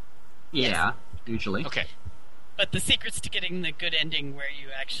 Yeah. Yes. Usually. Okay. But the secrets to getting the good ending where you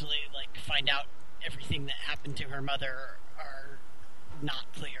actually find out everything that happened to her mother are not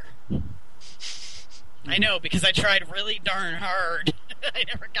clear. I know, because I tried really darn hard. I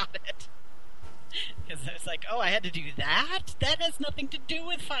never got it. Because I was like, oh, I had to do that? That has nothing to do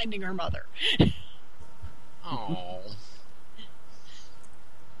with finding her mother. Oh.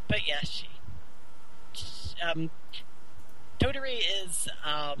 But yeah, Toturi is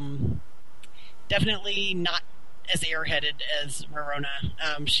definitely not as airheaded as Rorona.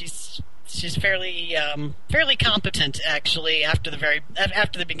 She's fairly competent, actually. After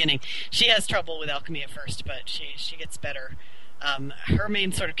the beginning, she has trouble with alchemy at first, but she gets better. Her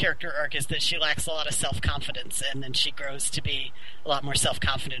main sort of character arc is that she lacks a lot of self-confidence, and then she grows to be a lot more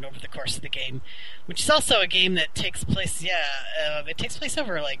self-confident over the course of the game, which is also a game that takes place. It takes place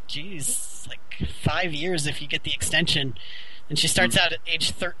over 5 years if you get the extension, and she starts out at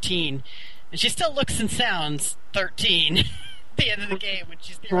age 13. And she still looks and sounds 13 at the end of the game when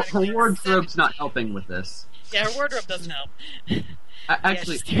she's theoretically her wardrobe's not helping with this. Yeah, her wardrobe doesn't help.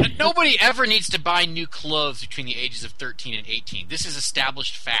 Actually, nobody ever needs to buy new clothes between the ages of 13 and 18. This is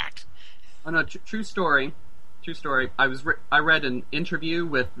established fact. Oh no, true story. True story. I read an interview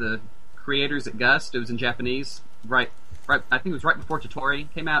with the creators at Gust. It was in Japanese. Right. I think it was right before Totori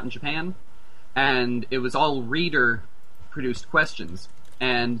came out in Japan, and it was all reader-produced questions.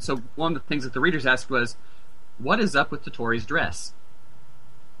 And so one of the things that the readers asked was, what is up with Totori's dress?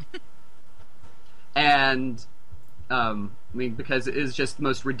 And, because it is just the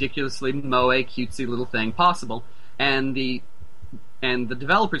most ridiculously moe, cutesy little thing possible. And the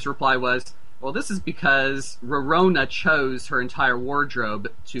developer's reply was, well, this is because Rorona chose her entire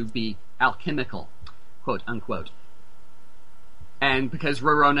wardrobe to be alchemical, quote unquote. And because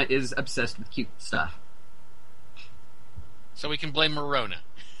Rorona is obsessed with cute stuff. So we can blame Rorona.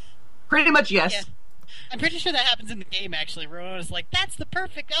 Pretty much, yes. Yeah. I'm pretty sure that happens in the game, actually. Rorona's like, that's the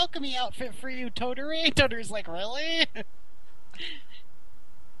perfect alchemy outfit for you, Toturi. Totori's like, really?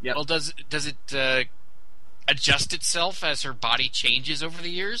 Yep. Well, does it adjust itself as her body changes over the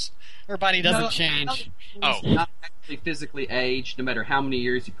years? Her body doesn't change. Oh. Not actually physically aged, no matter how many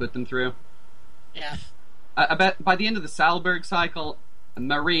years you put them through. Yeah. I bet by the end of the Salberg cycle,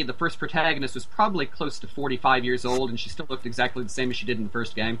 Marie, the first protagonist, was probably close to 45 years old, and she still looked exactly the same as she did in the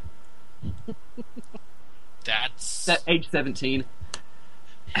first game. That's... At age 17.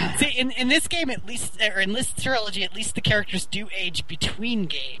 See, in this game, at least, or in this trilogy, at least the characters do age between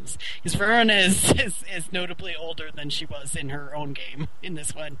games. Because Verona is notably older than she was in her own game in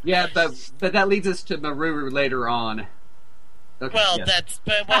this one. Yeah, but that leads us to Maruru later on. Okay, well, yes.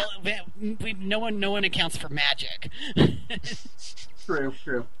 no one accounts for magic. True.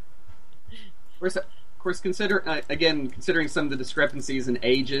 Of course, considering some of the discrepancies in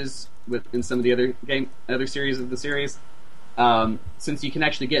ages in some of the other series of the series, since you can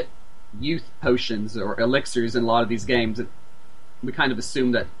actually get youth potions or elixirs in a lot of these games, we kind of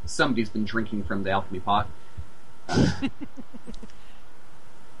assume that somebody's been drinking from the alchemy pot. And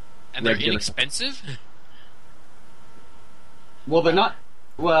they're inexpensive? Well, they're not.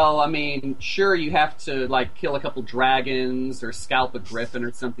 Well, I mean, sure, you have to kill a couple dragons or scalp a griffin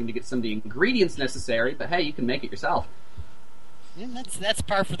or something to get some of the ingredients necessary. But hey, you can make it yourself. Yeah, that's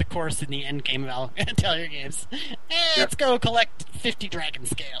par for the course in the end game of Atelier games. Let's go collect 50 dragon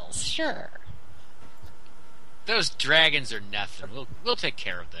scales. Sure. Those dragons are nothing. We'll take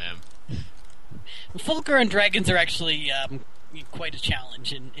care of them. Full-grown dragons are actually quite a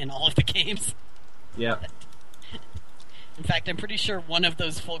challenge in all of the games. Yeah. In fact, I'm pretty sure one of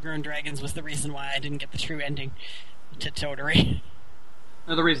those full-grown dragons was the reason why I didn't get the true ending to Toturi.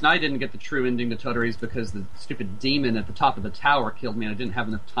 No, the reason I didn't get the true ending to Toturi is because the stupid demon at the top of the tower killed me, and I didn't have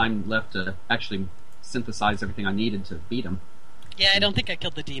enough time left to actually synthesize everything I needed to beat him. Yeah, I don't think I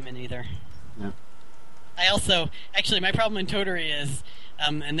killed the demon either. Yeah. I also my problem in Toturi is,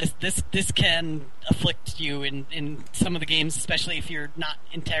 and this can afflict you in some of the games, especially if you're not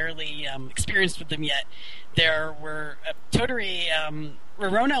entirely experienced with them yet. There were Toturi.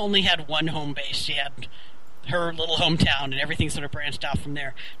 Rorona only had one home base. She had her little hometown, and everything sort of branched off from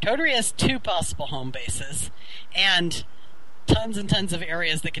there. Toturi has 2 possible home bases, and tons and tons of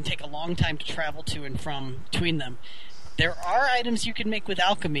areas that can take a long time to travel to and from between them. There are items you can make with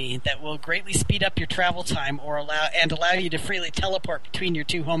alchemy that will greatly speed up your travel time or allow you to freely teleport between your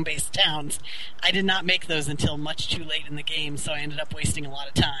 2 home-based towns. I did not make those until much too late in the game, so I ended up wasting a lot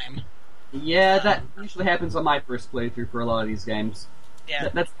of time. Yeah, that usually happens on my first playthrough for a lot of these games. Yeah.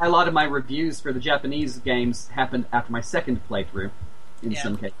 That's a lot of my reviews for the Japanese games happened after my second playthrough, in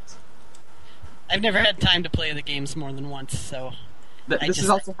some cases. I've never had time to play the games more than once, so... This is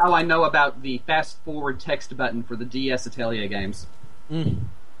also how I know about the fast-forward text button for the DS Atelier games.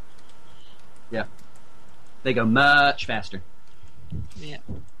 Yeah. They go much faster. Yeah.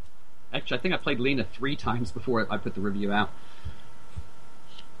 Actually, I think I played Lena 3 times before I put the review out.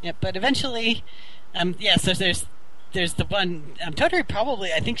 Yeah, but eventually... so there's the one... Toturi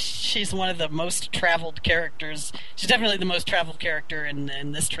probably... I think she's one of the most traveled characters. She's definitely the most traveled character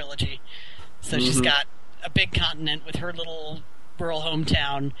in this trilogy. So she's got a big continent with her little rural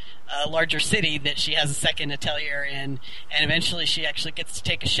hometown, a larger city that she has a second atelier in, and eventually she actually gets to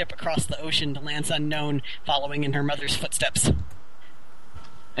take a ship across the ocean to lands unknown, following in her mother's footsteps.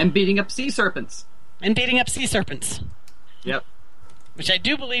 And beating up sea serpents. Yep. Which I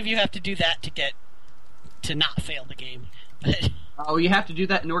do believe you have to do that to not fail the game. Oh, you have to do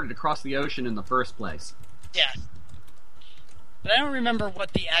that in order to cross the ocean in the first place. Yeah. But I don't remember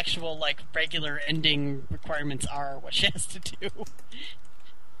what the actual, regular ending requirements are, or what she has to do.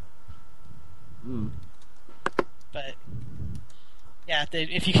 But, yeah,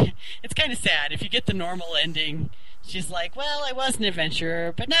 it's kind of sad. If you get the normal ending, she's like, well, I was an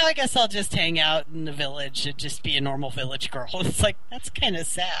adventurer, but now I guess I'll just hang out in the village and just be a normal village girl. It's like, that's kind of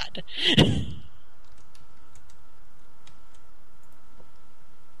sad.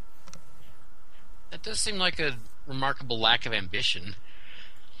 That does seem like a remarkable lack of ambition.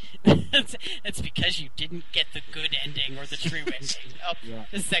 It's because you didn't get the good ending or the true ending. Oh, yeah.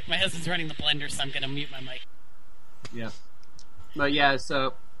 This is my husband's running the blender, so I'm going to mute my mic. Yeah. But yeah,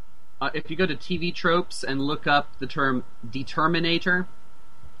 so if you go to TV Tropes and look up the term Determinator,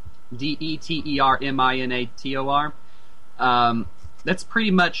 Determinator, that's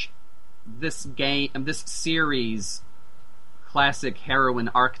pretty much this series' classic heroine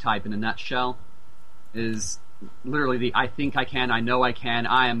archetype in a nutshell. Is literally the I think I can, I know I can,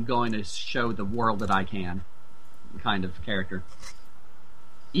 I am going to show the world that I can kind of character.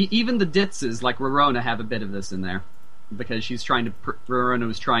 Even the ditzes, like Rorona, have a bit of this in there. Because Rorona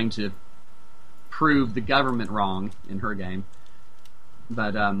was trying to prove the government wrong in her game.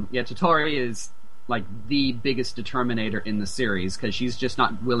 But, Toturi is, the biggest determinator in the series, because she's just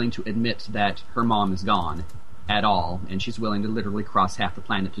not willing to admit that her mom is gone at all, and she's willing to literally cross half the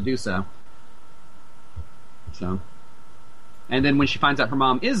planet to do so. So, and then when she finds out her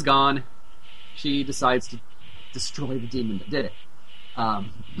mom is gone, she decides to destroy the demon that did it.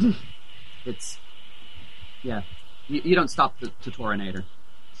 It's, yeah, you don't stop the Totorinator.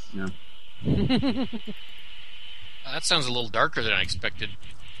 No. That sounds a little darker than I expected.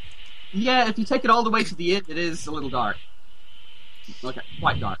 Yeah, if you take it all the way to the end, it is a little dark. Okay,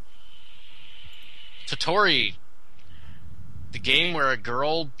 quite dark. Totori. The game where a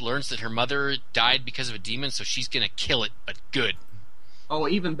girl learns that her mother died because of a demon, so she's gonna kill it, but good. Oh,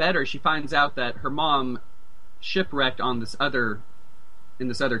 even better, she finds out that her mom shipwrecked in this other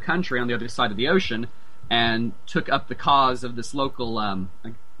country on the other side of the ocean, and took up the cause of this local,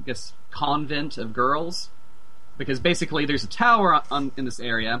 convent of girls. Because basically there's a tower in this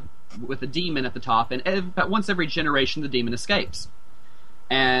area with a demon at the top, and about once every generation the demon escapes.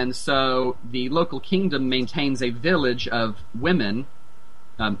 And so the local kingdom maintains a village of women,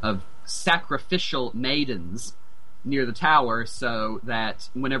 of sacrificial maidens, near the tower, so that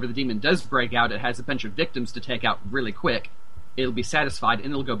whenever the demon does break out, it has a bunch of victims to take out really quick. It'll be satisfied,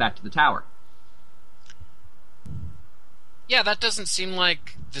 and it'll go back to the tower. Yeah, that doesn't seem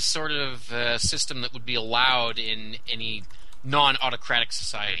like the sort of system that would be allowed in any non-autocratic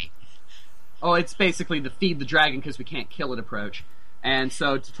society. Oh, it's basically the feed the dragon because we can't kill it approach. And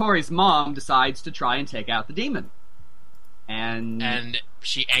so Totori's mom decides to try and take out the demon. And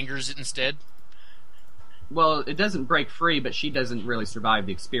she angers it instead? Well, it doesn't break free, but she doesn't really survive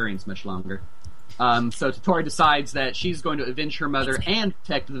the experience much longer. So Totori decides that she's going to avenge her mother and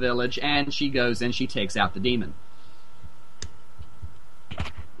protect the village, and she goes and she takes out the demon.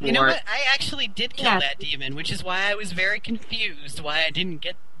 You know what? I actually did kill that demon, which is why I was very confused why I didn't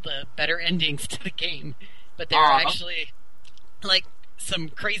get the better endings to the game. But there are actually, like, some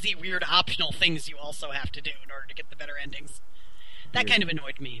crazy, weird optional things you also have to do in order to get the better endings. That kind of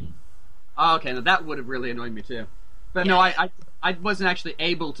annoyed me. Oh, okay, now that would have really annoyed me too. But no, I wasn't actually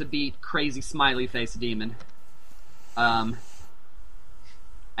able to beat Crazy Smiley Face Demon. And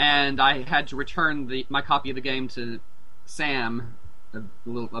I had to return my copy of the game to Sam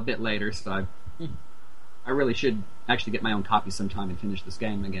a bit later, so I really should actually get my own copy sometime and finish this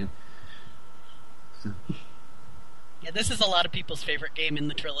game again. So. Yeah, this is a lot of people's favorite game in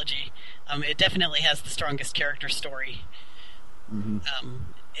the trilogy. It definitely has the strongest character story. Mm-hmm.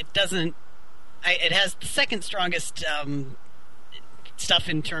 It has the second strongest stuff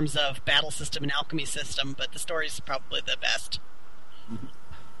in terms of battle system and alchemy system, but the story's probably the best. Mm-hmm.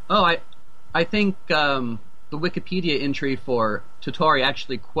 Oh, I think the Wikipedia entry for Totori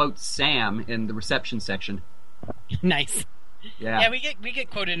actually quotes Sam in the reception section. Nice. Yeah, we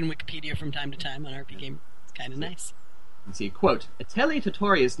get quoted in Wikipedia from time to time on RP Game. It's kind of nice. Let's see, quote, Atelier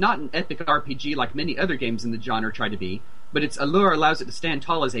Totori is not an epic RPG like many other games in the genre try to be, but its allure allows it to stand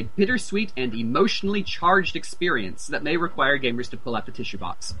tall as a bittersweet and emotionally charged experience that may require gamers to pull out the tissue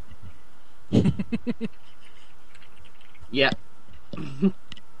box. Yeah.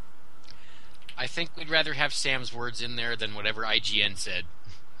 I think we'd rather have Sam's words in there than whatever IGN said.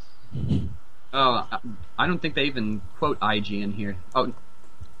 Oh, I don't think they even quote IGN here. Oh,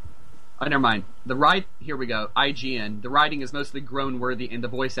 never mind. Here we go. IGN. The writing is mostly groan-worthy, and the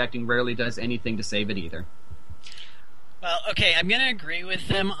voice acting rarely does anything to save it either. Well, okay, I'm going to agree with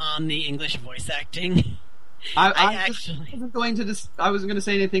them on the English voice acting. I wasn't going to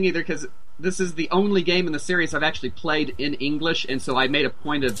say anything either, because this is the only game in the series I've actually played in English, and so I made a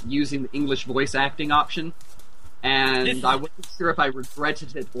point of using the English voice acting option, and I wasn't sure if I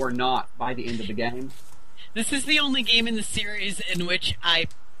regretted it or not by the end of the game. This is the only game in the series in which I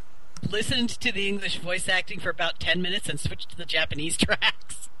listened to the English voice acting for about 10 minutes and switched to the Japanese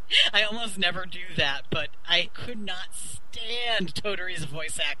tracks. I almost never do that, but I could not stand Totori's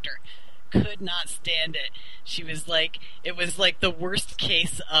voice actor. Could not stand it. It was like the worst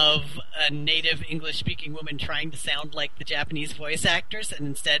case of a native English-speaking woman trying to sound like the Japanese voice actors and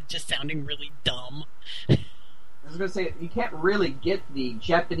instead just sounding really dumb. I was going to say, you can't really get the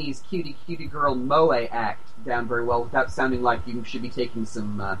Japanese cutie girl moe act down very well without sounding like you should be taking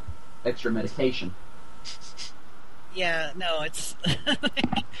some extra medication. Yeah, no, it's...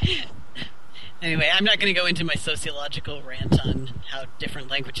 Anyway, I'm not going to go into my sociological rant on how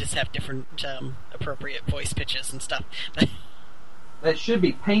different languages have different appropriate voice pitches and stuff. That should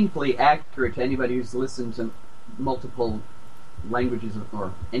be painfully accurate to anybody who's listened to multiple languages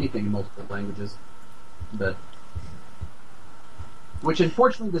or anything in multiple languages. But which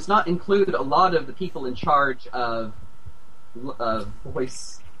unfortunately does not include a lot of the people in charge of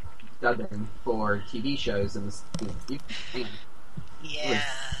voice dubbing for TV shows in this. Yeah.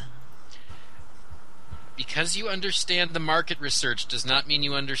 Because you understand the market research does not mean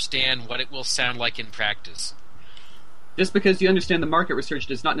you understand what it will sound like in practice. Just because you understand the market research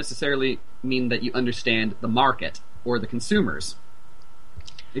does not necessarily mean that you understand the market or the consumers.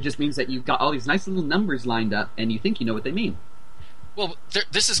 It just means that you've got all these nice little numbers lined up and you think you know what they mean. Well,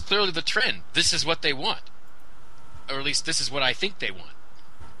 this is clearly the trend. This is what they want. Or at least this is what I think they want.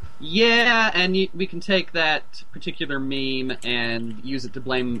 Yeah, and we can take that particular meme and use it to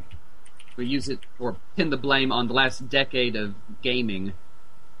blame... or pin the blame on the last decade of gaming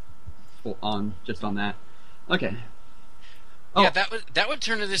on that. Okay. Yeah, that would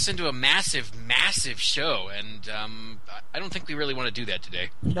turn this into a massive show, and I don't think we really want to do that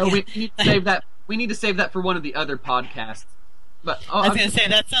today. No, we need to save that. We need to save that for one of the other podcasts. But I was going to say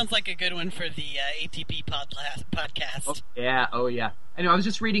that sounds like a good one for the ATP podcast. Oh yeah. Anyway, I was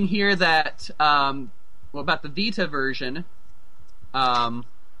just reading here that about the Vita version.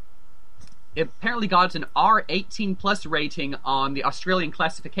 It apparently got an R18 plus rating on the Australian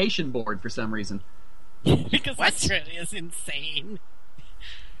Classification Board for some reason. Because Australia is insane.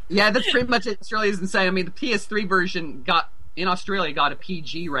 Yeah, that's pretty much it. Australia is insane. I mean, the PS3 version in Australia got a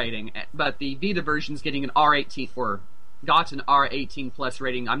PG rating, but the Vita version's getting an R18 or got an R18 plus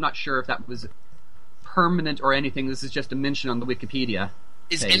rating. I'm not sure if that was permanent or anything. This is just a mention on the Wikipedia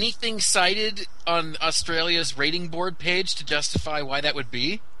Is page. anything cited on Australia's rating board page to justify why that would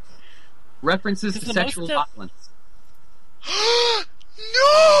be? References to sexual violence.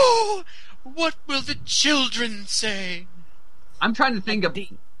 No! What will the children say? I'm trying to think of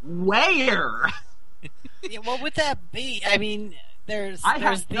where. Yeah, what would that be? I mean, I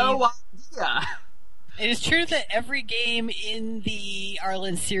have no idea. It is true that every game in the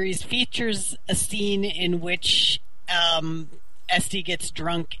Arlen series features a scene in which Esty gets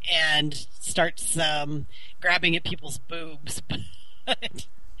drunk and starts grabbing at people's boobs. But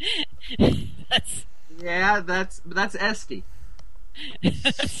that's Esty.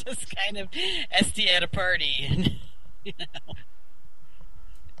 It's just kind of Esty at a party. You know.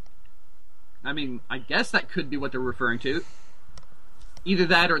 I mean, I guess that could be what they're referring to. Either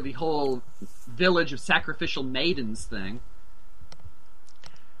that or the whole village of sacrificial maidens thing.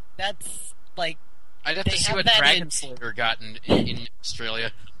 That's like... I'd have to see what Dragon Slayer got in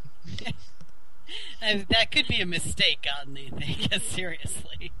Australia. And that could be a mistake on the thing,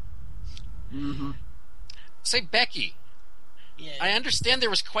 seriously. Mm-hmm. Say, Becky, yeah. I understand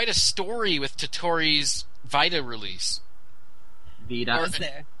there was quite a story with Totori's Vita release. Vita? Was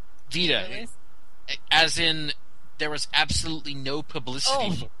there? Vita. As in, there was absolutely no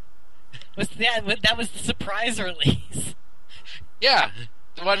publicity. Oh. That was the surprise release. Yeah.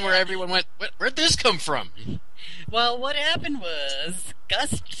 The one where everyone went, where'd this come from? Well, what happened was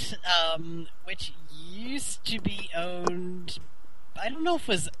Gust, which used to be owned... I don't know if it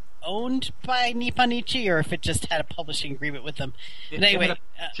was owned by Nipponichi or if it just had a publishing agreement with them. But anyway, had a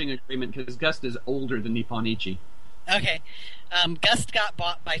publishing agreement because Gust is older than Nipponichi. Okay. Gust got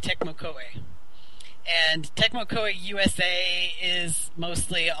bought by Tecmo Koei. And Tecmo Koei USA is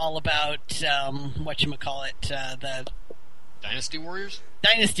mostly all about, the... Dynasty Warriors?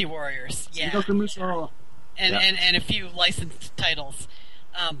 Dynasty Warriors, yeah. And a few licensed titles.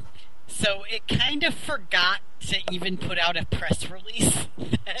 So it kind of forgot to even put out a press release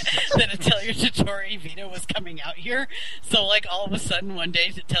that Atelier Totori Vita was coming out here. So, like, all of a sudden, one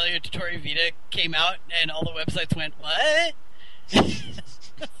day, Atelier Totori Vita came out, and all the websites went, what?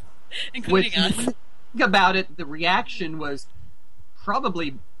 Including us. Think about it, the reaction was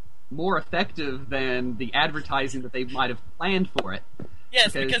probably more effective than the advertising that they might have planned for it.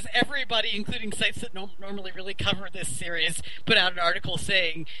 Yes, because everybody, including sites that normally really cover this series, put out an article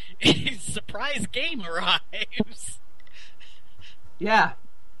saying, a surprise game arrives. Yeah.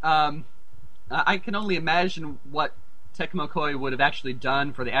 I can only imagine what Tecmo Koei would have actually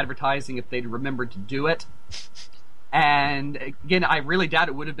done for the advertising if they'd remembered to do it. And, again, I really doubt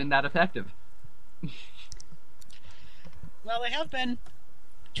it would have been that effective. Well, they have been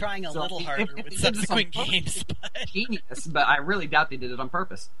trying a little harder with subsequent games. Genius, but I really doubt they did it on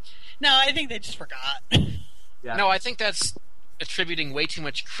purpose. No, I think they just forgot. Yeah. No, I think that's attributing way too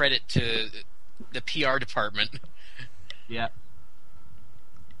much credit to the PR department. Yeah.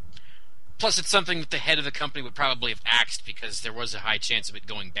 Plus, it's something that the head of the company would probably have axed because there was a high chance of it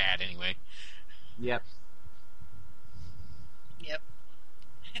going bad anyway. Yep.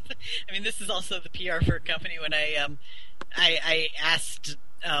 I mean, this is also the PR for a company. When I asked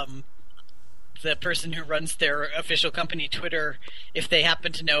the person who runs their official company Twitter if they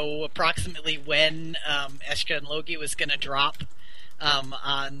happen to know approximately when Eshka and Logi was going to drop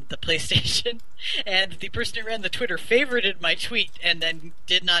on the PlayStation, and the person who ran the Twitter favorited my tweet and then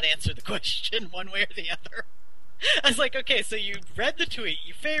did not answer the question one way or the other. I was like, okay, so you read the tweet,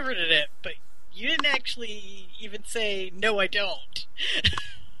 you favorited it, but you didn't actually even say, no, I don't.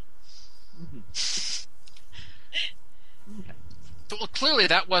 Okay. Well, clearly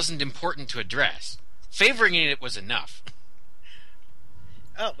that wasn't important to address. Favoring it was enough.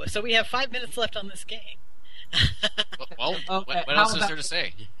 Oh, so we have 5 minutes left on this game. Well, okay, what else is there to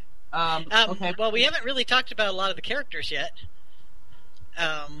say? Okay. Well, we haven't really talked about a lot of the characters yet.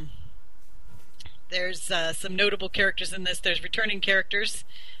 There's some notable characters in this. There's returning characters.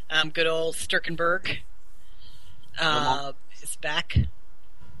 Good old Sturkenberg is back.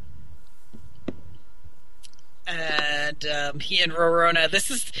 And he and Rorona.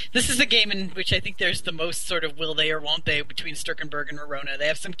 This is a game in which I think there's the most sort of will they or won't they between Sturkenberg and Rorona. They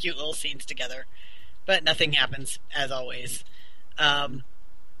have some cute little scenes together, but nothing happens as always.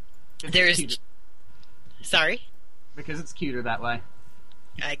 There's cuter. Sorry, because it's cuter that way,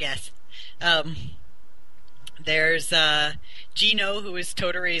 I guess. There's Gino, who is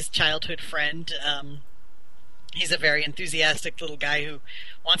Totori's childhood friend. He's a very enthusiastic little guy who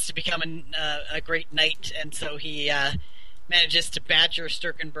wants to become a great knight, and so he manages to badger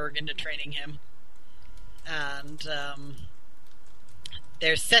Sturkenberg into training him. And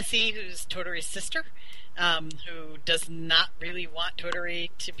there's Ceci, who's Totori's sister, who does not really want Totori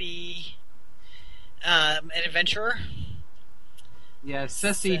to be an adventurer. Yeah,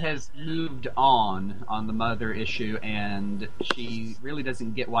 Ceci has moved on the mother issue, and she really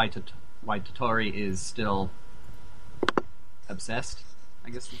doesn't get why Totori is still obsessed, I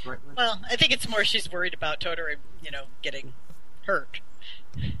guess is the right word. Well, I think it's more she's worried about Totori, getting hurt.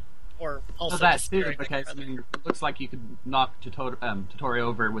 or also So that's too, despairing like because her brother. it looks like you could knock Tottori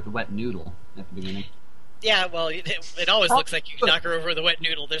over with a wet noodle at the beginning. Yeah, well, it always looks like you can knock her over with a wet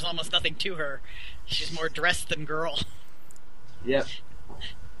noodle. There's almost nothing to her. She's more dressed than girl. Yep.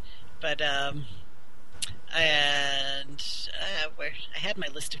 But, where I had my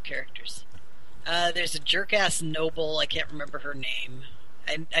list of characters. There's a jerk-ass noble, I can't remember her name.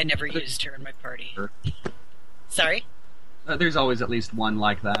 I never used her in my party. Sorry? There's always at least one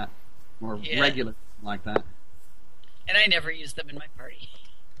like that. Or Yeah. regular like that. And I never used them in my party.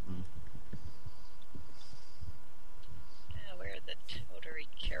 Where are the Tottori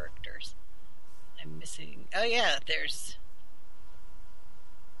characters? I'm missing... Oh yeah, there's...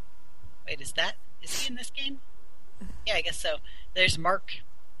 Wait, is he in this game? Yeah, I guess so. There's Mark.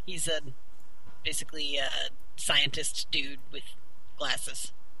 He's basically a scientist dude with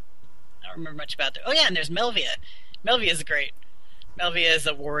glasses. I don't remember much about that. Oh yeah, and there's Melvia. Melvia's great. Melvia is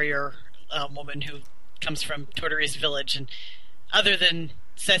a warrior woman who comes from Tottori's village, and other than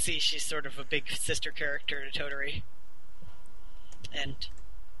Ceci, she's sort of a big sister character to Tottori. And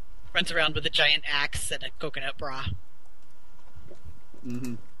runs around with a giant axe and a coconut bra.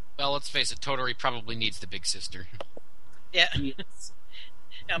 Mm-hmm. Well, let's face it, Tottori probably needs the big sister. Yeah. Yes.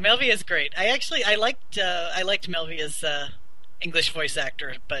 Now, Melvia is great. I liked Melvia's English voice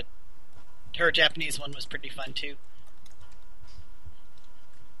actor, but her Japanese one was pretty fun too.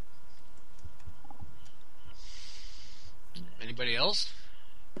 Anybody else?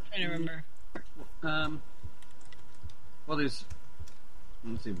 I don't remember. Well, let's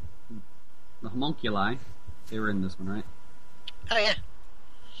see, the homunculi. They were in this one, right? Oh yeah,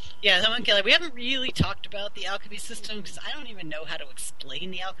 yeah. The homunculi. We haven't really talked about the alchemy system because I don't even know how to explain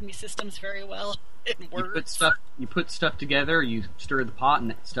the alchemy systems very well in words. You put stuff together. You stir the pot,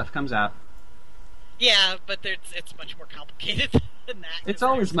 and stuff comes out. Yeah, but it's much more complicated than that. It's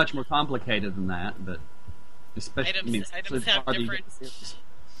always much more complicated than that, but especially items have different.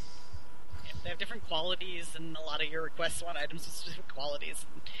 They have different qualities, and a lot of your requests want items with specific qualities.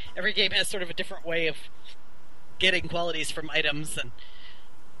 And every game has sort of a different way of getting qualities from items, and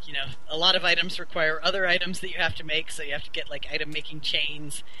a lot of items require other items that you have to make, so you have to get like item making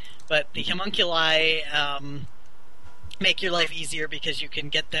chains. But the homunculi make your life easier because you can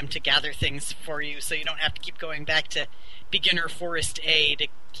get them to gather things for you, so you don't have to keep going back to beginner forest A to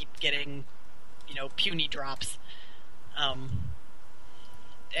keep getting puny drops.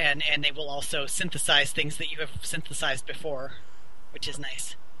 And they will also synthesize things that you have synthesized before, which is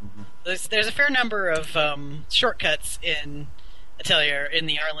nice. Mm-hmm. There's a fair number of shortcuts in Atelier, in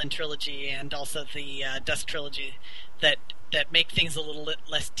the Arlen trilogy, and also the Dusk trilogy that make things a little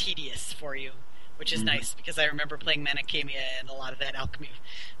less tedious for you, which is nice, because I remember playing Manakemia, and a lot of that alchemy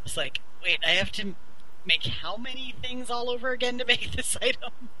was like, wait, I have to make how many things all over again to make this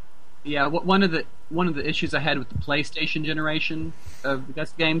item? Yeah, one of the issues I had with the PlayStation generation of the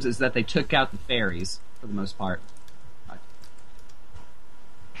Dusk games is that they took out the fairies for the most part. I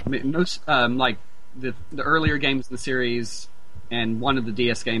mean, most like the earlier games in the series, and one of the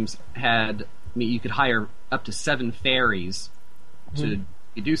DS games had, you could hire up to 7 fairies to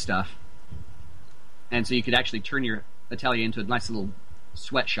do stuff, and so you could actually turn your atelier into a nice little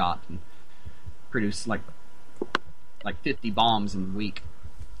sweatshop and produce like 50 bombs in a week.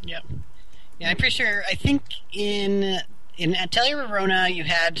 Yep. Yeah, I'm pretty sure. I think in Atelier Verona you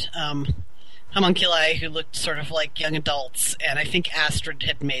had homunculi who looked sort of like young adults, and I think Astrid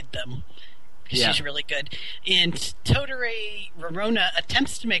had made them because she's really good. In Tottori, Verona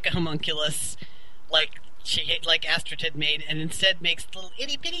attempts to make a homunculus like Astrid had made, and instead makes little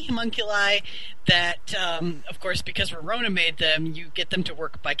itty bitty homunculi that, of course, because Verona made them, you get them to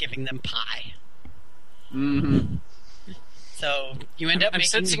work by giving them pie. Mm-hmm. So you end up I'm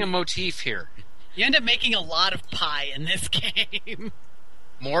sensing a motif here. You end up making a lot of pie in this game.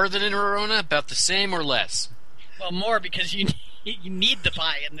 More than in Verona? About the same or less? Well, more, because you need the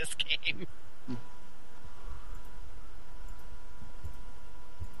pie in this game.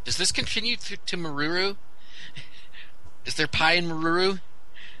 Does this continue to Maruru? Is there pie in Maruru?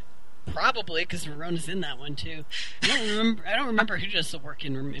 Probably, because Verona's in that one too. I don't remember who does the work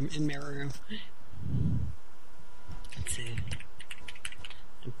in Maruru. Let's see.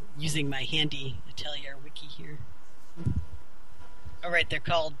 I'm using my handy Atelier wiki here. All right, they're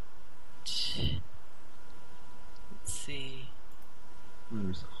called. Let's see.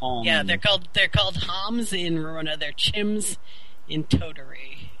 There's Homs. Yeah, they're called Homs in Verona. They're Chims in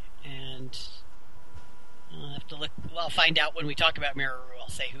Tottori, and I'll have to look. Well, I'll find out when we talk about Maruru. I'll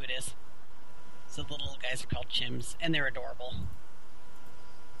say who it is. So the little guys are called Chims, and they're adorable.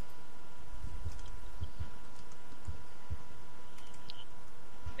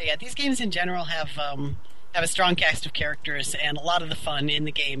 Yeah, these games in general have a strong cast of characters, and a lot of the fun in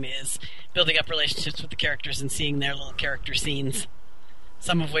the game is building up relationships with the characters and seeing their little character scenes.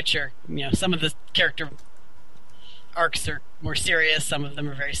 Some of which are, some of the character arcs are more serious, some of them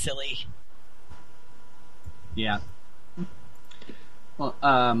are very silly. Yeah. Well,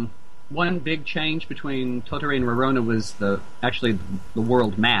 one big change between Toturi and Rorona was the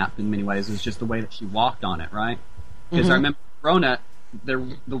world map in many ways. It was just the way that she walked on it, right? Because I remember Rorona,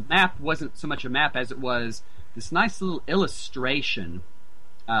 the map wasn't so much a map as it was this nice little illustration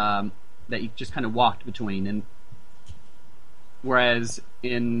that you just kind of walked between. And whereas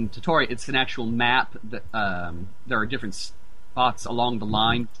in Toturi, it's an actual map that there are different spots along the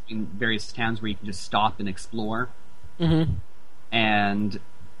line between various towns where you can just stop and explore. Mm-hmm. And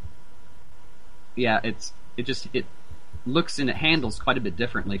yeah, it looks and it handles quite a bit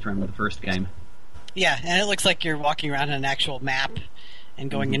differently from the first game. Yeah, and it looks like you're walking around on an actual map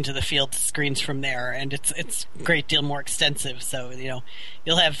and going into the field screens from there, and it's a great deal more extensive. So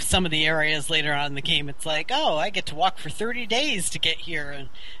you'll have some of the areas later on in the game. It's like, oh, I get to walk for 30 days to get here,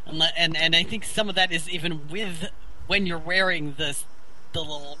 and I think some of that is even with when you're wearing the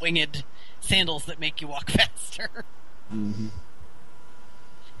little winged sandals that make you walk faster. Mm-hmm.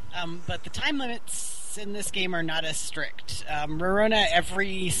 But the time limits in this game are not as strict. Rorona,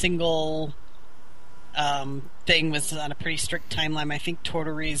 every single thing was on a pretty strict timeline. I think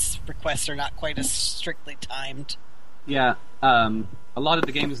Toturi's requests are not quite as strictly timed. Yeah, a lot of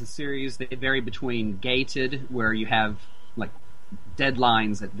the games in the series, they vary between gated, where you have like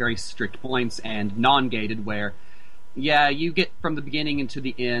deadlines at very strict points, and non-gated, where you get from the beginning into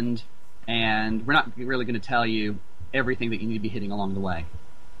the end, and we're not really going to tell you everything that you need to be hitting along the way.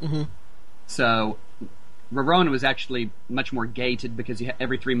 Mm-hmm. So Rorona was actually much more gated because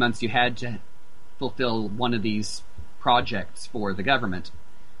every 3 months you had to fulfill one of these projects for the government.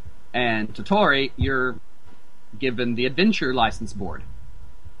 And Toturi, you're given the adventure license board.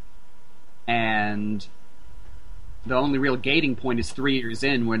 And the only real gating point is 3 years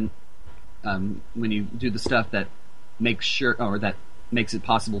in when you do the stuff that makes it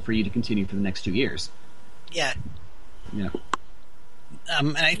possible for you to continue for the next 2 years. Yeah. Yeah.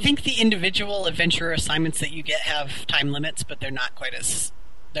 And I think the individual adventure assignments that you get have time limits, but they're not quite as...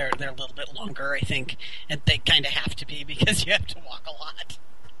 They're a little bit longer, I think. And they kind of have to be because you have to walk a lot.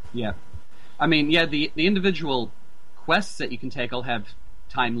 Yeah. I mean, the individual quests that you can take all have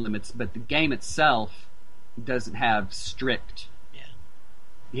time limits, but the game itself doesn't have strict... Yeah.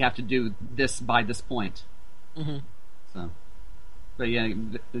 You have to do this by this point. Mm-hmm. So... But yeah,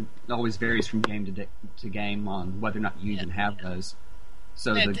 it always varies from game to game on whether or not you even have those.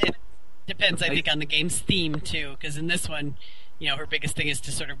 So it depends, I think, on the game's theme too. Because in this one, her biggest thing is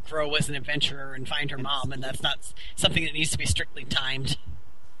to sort of grow as an adventurer and find her mom, and that's not something that needs to be strictly timed.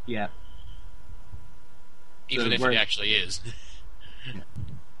 Yeah. Even if it actually is.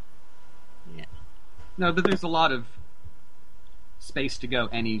 Yeah. No, but there's a lot of space to go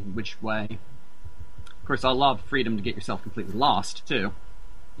any which way. Of course, I love freedom to get yourself completely lost, too.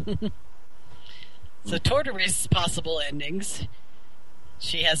 So Toturi's possible endings.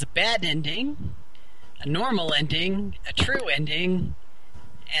 She has a bad ending, a normal ending, a true ending,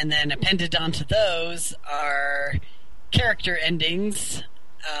 and then appended onto those are character endings,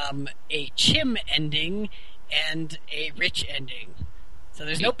 a chim ending, and a rich ending. So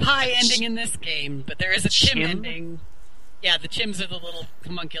there's no pie ending in this game, but there is a chim ending. Yeah, the chims are the little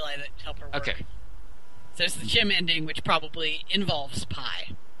homunculi that help her work. Okay. So there's the chim ending, which probably involves pie.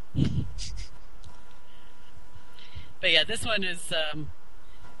 But yeah, this one is,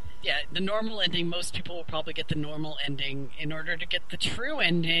 the normal ending. Most people will probably get the normal ending. In order to get the true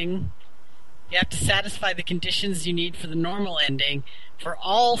ending, you have to satisfy the conditions you need for the normal ending for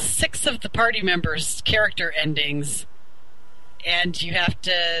all 6 of the party members' character endings. And you have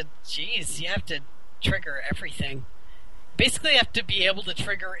to trigger everything. Basically, you have to be able to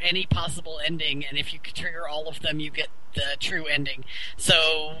trigger any possible ending, and if you could trigger all of them, you get the true ending.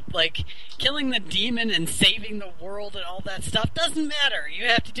 So, killing the demon and saving the world and all that stuff doesn't matter. You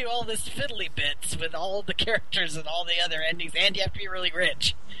have to do all this fiddly bits with all the characters and all the other endings, and you have to be really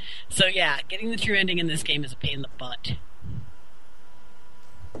rich. So, yeah, getting the true ending in this game is a pain in the butt.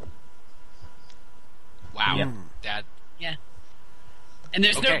 Wow. Yeah. And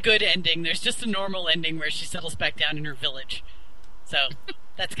there's no good ending. There's just a normal ending where she settles back down in her village. So,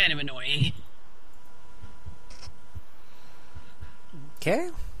 that's kind of annoying. Okay.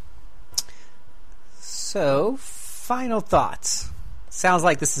 So, final thoughts. Sounds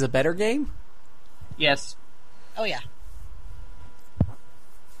like this is a better game? Yes. Oh, yeah.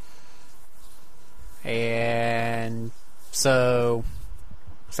 And so,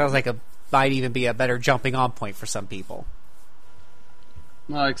 Sounds like might even be a better jumping on point for some people.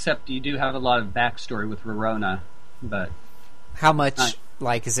 Well, except you do have a lot of backstory with Rorona, but how much?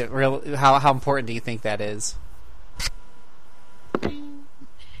 Is it real? How important do you think that is?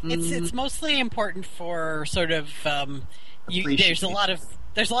 It's mostly important for sort of there's a lot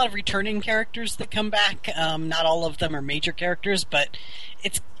of returning characters that come back. Not all of them are major characters, but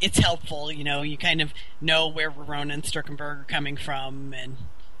it's helpful. You kind of know where Rorona and Sturkenberg are coming from and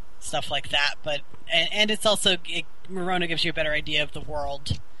stuff like that. But and it's also Rorona gives you a better idea of the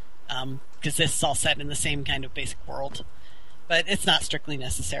world because this is all set in the same kind of basic world. But it's not strictly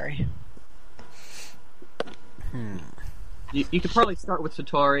necessary. You could probably start with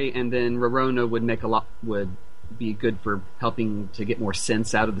Satori, and then Rorona would be good for helping to get more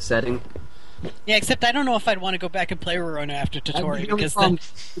sense out of the setting. Yeah, except I don't know if I'd want to go back and play Rorona after Totori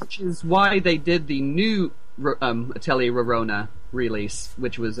which is why they did the new Atelier Rorona release,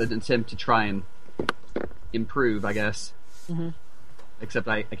 which was an attempt to try and improve, I guess. Mm-hmm. Except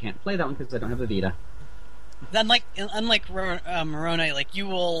I can't play that one because I don't have a Vita. Unlike Rorona, you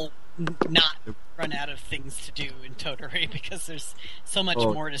will not run out of things to do in Totori because there's so much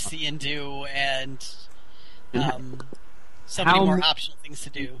more to see and do, and so many more optional things to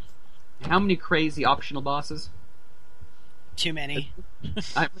do. How many crazy optional bosses? Too many.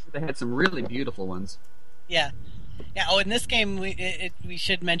 I remember they had some really beautiful ones. Yeah. Oh, in this game, we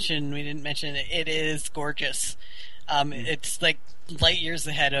should mention, we didn't mention it, it is gorgeous. It's like light years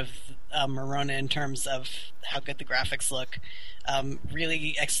ahead of Rorona in terms of how good the graphics look.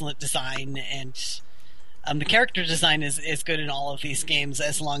 Really excellent design, and the character design is good in all of these games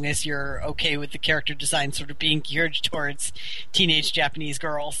as long as you're okay with the character design sort of being geared towards teenage Japanese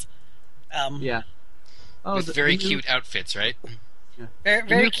girls. Yeah. With very cute outfits, right? Yeah.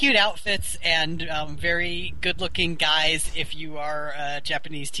 Very cute outfits and very good-looking guys if you are a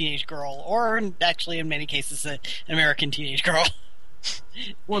Japanese teenage girl, or actually in many cases an American teenage girl.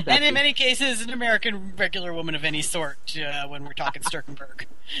 And in many cases an American regular woman of any sort when we're talking Sturkenberg.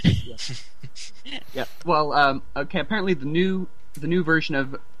 Yeah. Well, okay. Apparently, the new version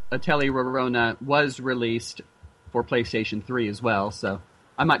of Atelier Rorona was released for PlayStation 3 as well, so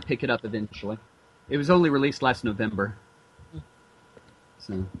I might pick it up eventually. It was only released last November.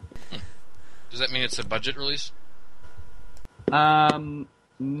 So. Does that mean it's a budget release? No.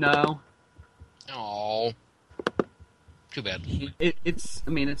 Oh, too bad. It's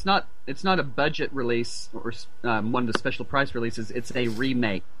not a budget release or one of the special price releases. It's a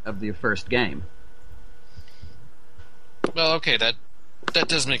remake of the first game. Well, okay, that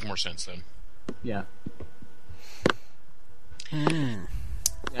does make more sense then. Yeah.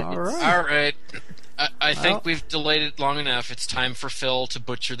 All right. I think we've delayed it long enough. It's time for Phil to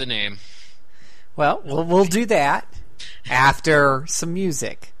butcher the name. Well, we'll do that after some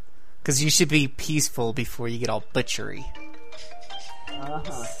music, because you should be peaceful before you get all butchery.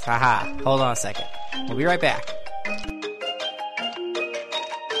 Haha. Hold on a second. We'll be right back.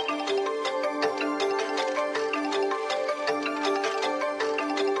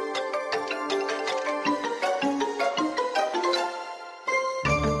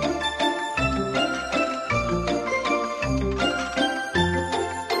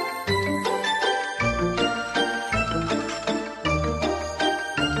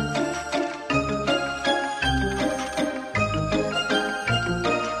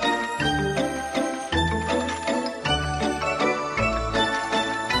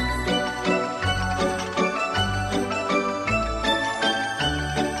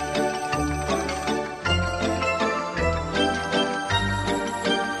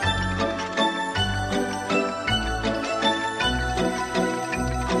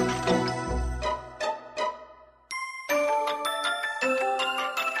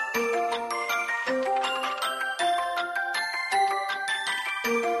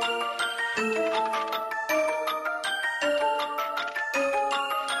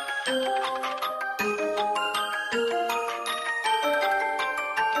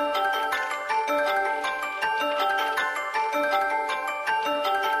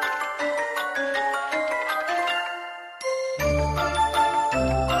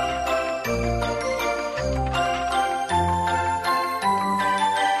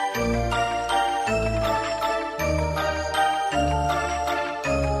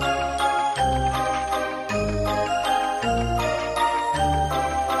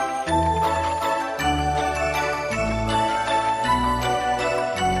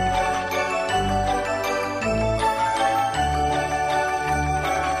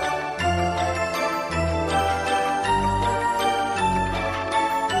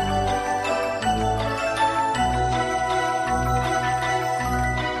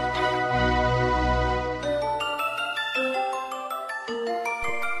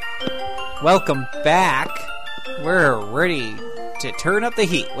 Welcome back. We're ready to turn up the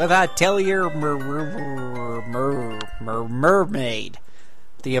heat with Atelier Mermaid,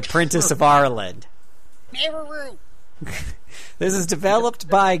 the Apprentice of Ireland. Meraroo. This is developed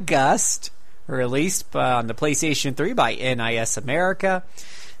by Gust, released on the PlayStation 3 by NIS America.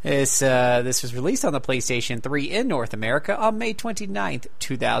 This was released on the PlayStation 3 in North America on May 29th,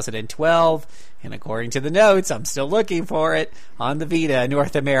 2012. And according to the notes, I'm still looking for it, on the Vita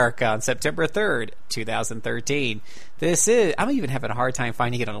North America on September 3rd, 2013. I'm even having a hard time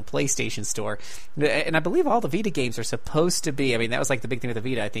finding it on a PlayStation Store. And I believe all the Vita games are supposed to be, that was like the big thing with the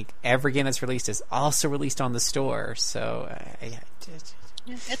Vita. I think every game that's released is also released on the store. So,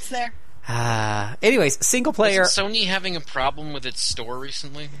 It's there. Anyways, single player. Is Sony having a problem with its store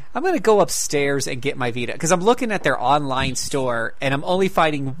recently? I'm going to go upstairs and get my Vita, because I'm looking at their online store, and I'm only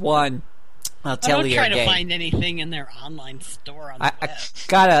finding one Atelier I don't try game. to find anything in their online store on the web.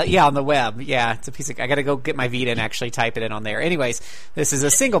 On the web. Yeah, it's a piece of. I gotta go get my Vita and actually type it in on there. Anyways, this is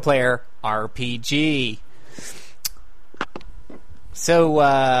a single player RPG. So,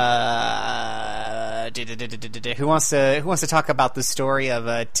 who wants to talk about the story of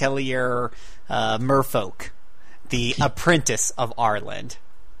Atelier Merfolk, the Apprentice of Ireland?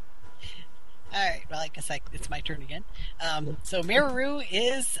 All right, well, I guess it's my turn again. So Meraroo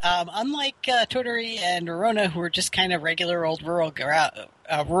is, unlike Toturi and Arona, who are just kind of regular old rural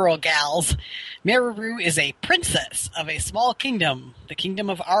gals, Meraroo is a princess of a small kingdom, the Kingdom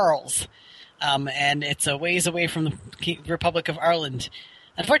of Arles, and it's a ways away from the Republic of Ireland.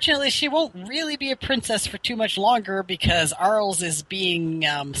 Unfortunately, she won't really be a princess for too much longer because Arles is being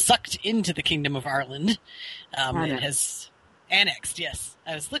sucked into the Kingdom of Ireland. It has annexed, yes.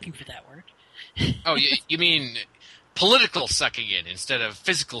 I was looking for that word. Oh, you mean political sucking in instead of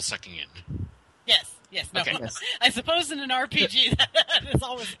physical sucking in? Yes. No, okay. I suppose in an RPG that is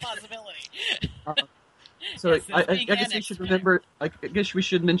always a possibility. So Yes, I guess we should remember. I guess we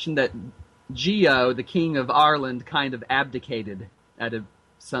should mention that Geo, the King of Ireland, kind of abdicated at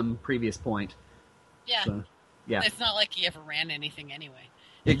some previous point. Yeah. So, yeah. It's not like he ever ran anything anyway.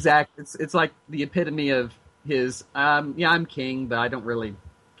 Exactly. It's like the epitome of his. I'm king, but I don't really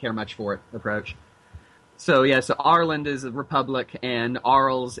care much for it approach. So Ireland is a republic, and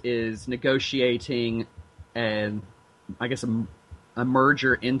Arles is negotiating, and I guess a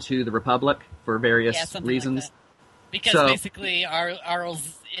merger into the republic for various reasons. Like because basically,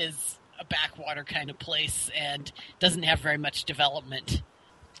 Arles is a backwater kind of place and doesn't have very much development.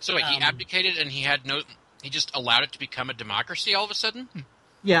 So wait, he abdicated, and he just allowed it to become a democracy all of a sudden?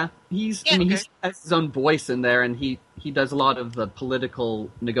 Yeah, he has his own voice in there, and he does a lot of the political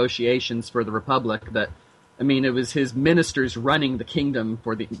negotiations for the Republic. But it was his ministers running the kingdom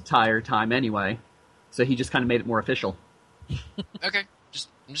for the entire time anyway, so he just kind of made it more official. Okay,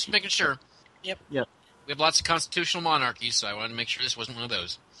 I'm just making sure. Yep. We have lots of constitutional monarchies, so I wanted to make sure this wasn't one of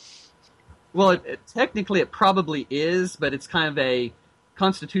those. Well, technically it probably is, but it's kind of a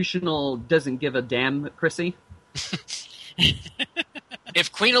constitutional doesn't give a damn, Chrissy. If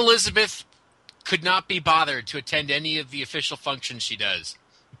Queen Elizabeth could not be bothered to attend any of the official functions she does.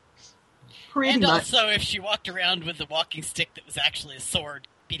 And also if she walked around with a walking stick that was actually a sword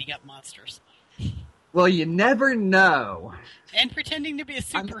beating up monsters. Well, you never know. And pretending to be a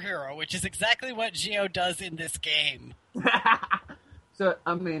superhero, which is exactly what Geo does in this game. So,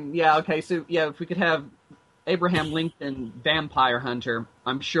 if we could have Abraham Lincoln Vampire Hunter,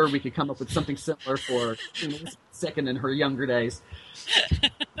 I'm sure we could come up with something similar for Queen Elizabeth II in her younger days.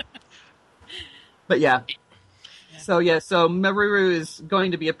 But So Meraroo is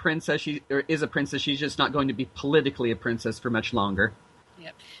going to be a princess. She is a princess. She's just not going to be politically a princess for much longer.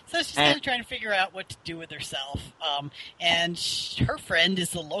 Yep. So she's kind of trying to figure out what to do with herself. And her friend is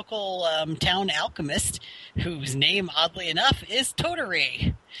the local town alchemist, whose name, oddly enough, is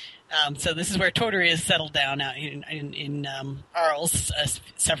Toturi. So this is where Toturi is settled down out in Arles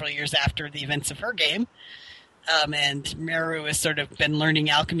several years after the events of her game. And Meraroo has sort of been learning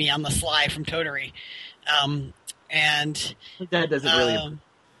alchemy on the sly from Toturi. And her dad doesn't really.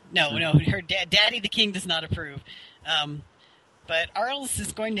 No, her daddy, the king, does not approve. But Arles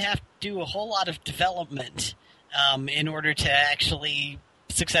is going to have to do a whole lot of development in order to actually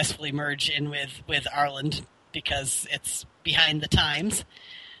successfully merge in with Ireland because it's behind the times.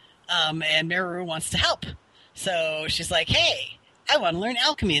 And Meraroo wants to help. So she's like, hey, I want to learn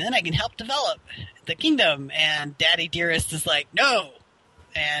alchemy, then I can help develop the kingdom. And Daddy Dearest is like, no.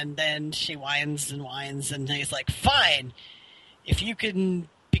 And then she whines, and he's like, fine. If you can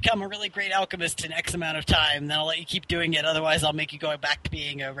become a really great alchemist in X amount of time, then I'll let you keep doing it. Otherwise, I'll make you go back to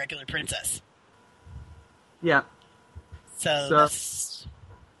being a regular princess. Yeah. So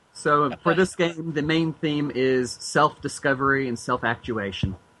So for this game, the main theme is self-discovery and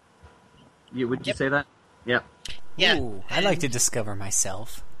self-actuation. Would you say that? Yep. Yeah. Ooh, I like to discover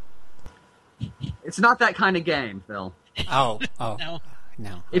myself. It's not that kind of game, Phil. Oh.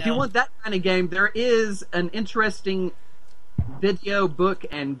 No. If you want that kind of game, there is an interesting video, book,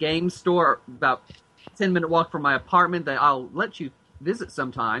 and game store about a 10-minute walk from my apartment that I'll let you visit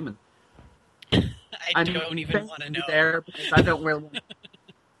sometime. And I don't even want to know. There because I don't really.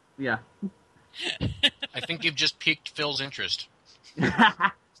 Yeah. I think you've just piqued Phil's interest.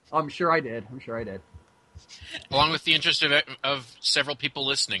 I'm sure I did. Along with the interest of several people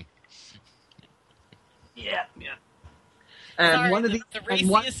listening. Yeah. And Sorry, one of the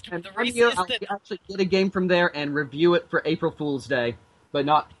one raciest year I'll that- actually get a game from there and review it for April Fool's Day, but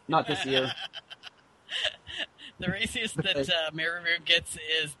not this year. The raciest that Maru gets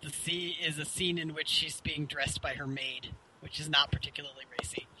is a scene in which she's being dressed by her maid, which is not particularly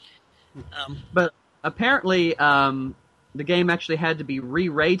racy. But apparently, the game actually had to be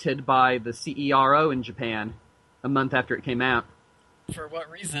re-rated by the CERO in Japan a month after it came out. For what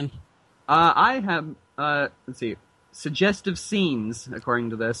reason? I have, let's see, suggestive scenes,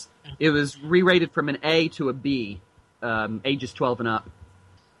 according to this. It was re-rated from an A to a B, ages 12 and up.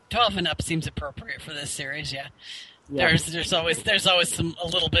 12 and up seems appropriate for this series, yeah. There's always a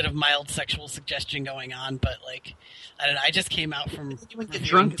little bit of mild sexual suggestion going on, but like I don't know. I just came out from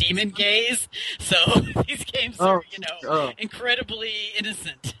reviewing Demon Gaze, so these games are incredibly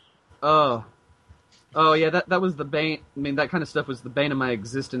innocent. Oh yeah, that was the bane. I mean, that kind of stuff was the bane of my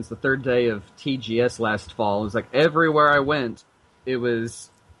existence. The third day of TGS last fall, it was like everywhere I went,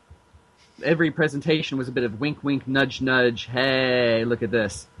 every presentation was a bit of wink, wink, nudge, nudge. Hey, look at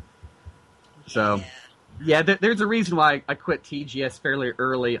this. So. Yeah, there's a reason why I quit TGS fairly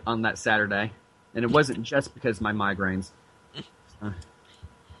early on that Saturday, and it wasn't just because of my migraines. But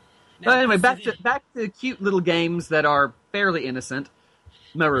anyway, back to cute little games that are fairly innocent.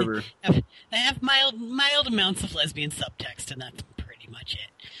 Maru. They have mild amounts of lesbian subtext, and that's pretty much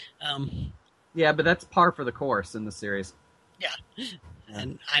it. Yeah, but that's par for the course in the series. Yeah,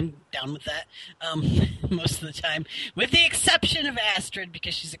 and I'm down with that most of the time, with the exception of Astrid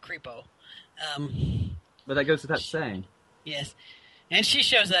because she's a creepo. But that goes without saying. Yes, and she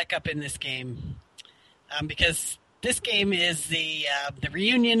shows back up in this game because this game is the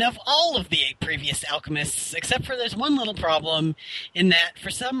reunion of all of the 8 previous alchemists, except for there's one little problem in that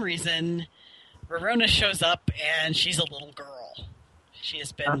for some reason Rorona shows up and she's a little girl. She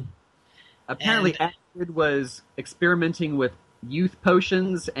has been apparently Astrid was experimenting with youth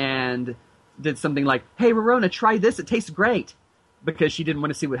potions and did something like, "Hey, Rorona, try this. It tastes great." Because she didn't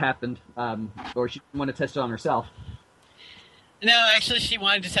want to see what happened, or she didn't want to test it on herself. No, actually, she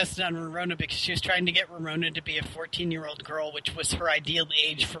wanted to test it on Rorona because she was trying to get Rorona to be a 14-year-old girl, which was her ideal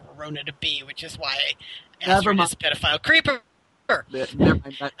age for Rorona to be, which is why Astrid is a pedophile creeper. Never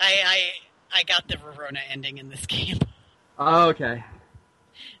mind that. I got the Rorona ending in this game. Oh, okay.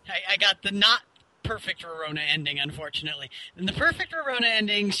 I got the not perfect Rorona ending, unfortunately. In the perfect Rorona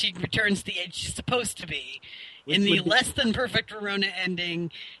ending, she returns the age she's supposed to be. In the less than perfect Rorona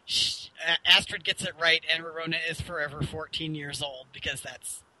ending, Astrid gets it right, and Rorona is forever 14 years old because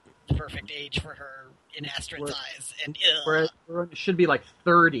that's the perfect age for her in Astrid's eyes. And Rorona should be like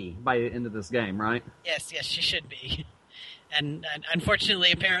 30 by the end of this game, right? Yes, she should be. And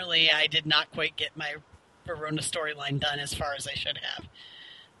unfortunately, apparently, I did not quite get my Rorona storyline done as far as I should have.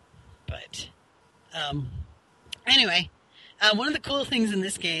 But anyway. One of the cool things in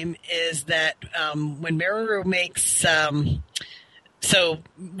this game is that when Maru makes... so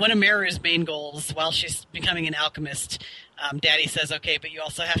one of Maru's main goals, while she's becoming an alchemist, Daddy says, okay, but you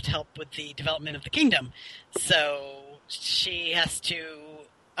also have to help with the development of the kingdom. So she has to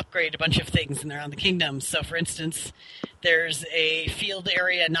upgrade a bunch of things in around the kingdom. So, for instance, there's a field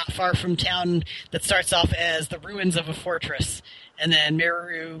area not far from town that starts off as the ruins of a fortress. And then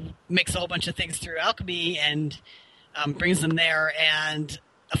Maru makes a whole bunch of things through alchemy and... brings them there, and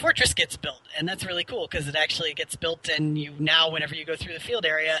a fortress gets built, and that's really cool because it actually gets built, and you now, whenever you go through the field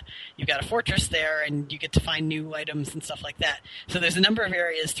area, you've got a fortress there, and you get to find new items and stuff like that. So there's a number of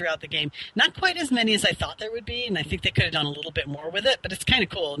areas throughout the game, not quite as many as I thought there would be, and I think they could have done a little bit more with it, but it's kind of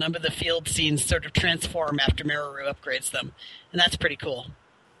cool. A number of the field scenes sort of transform after Maru upgrades them, and that's pretty cool.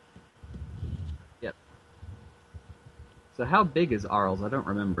 Yep. So how big is Arles? I don't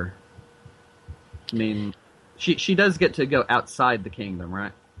remember. I mean... She does get to go outside the kingdom,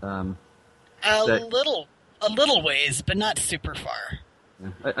 right? A little ways, but not super far.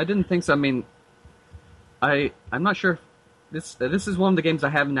 Yeah. I didn't think so. I mean, I'm not sure. This is one of the games I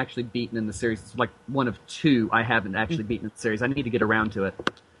haven't actually beaten in the series. It's like one of 2 I haven't actually beaten in the series. I need to get around to it.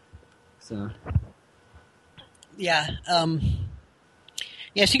 So Yeah.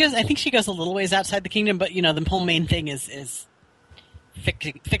 Yeah, she goes. I think she goes a little ways outside the kingdom, but the whole main thing is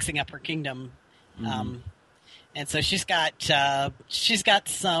fixing up her kingdom. And so she's got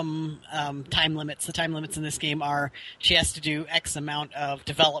some time limits. The time limits in this game are she has to do X amount of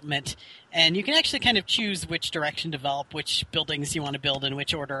development, and you can actually kind of choose which direction to develop, which buildings you want to build in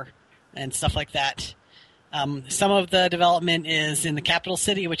which order, and stuff like that. Some of the development is in the capital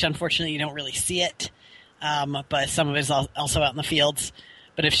city, which unfortunately you don't really see it, but some of it is also out in the fields.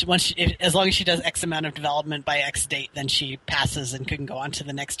 But as long as she does X amount of development by X date, then she passes and can go on to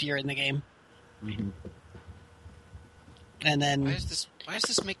the next year in the game. Mm-hmm. And then why is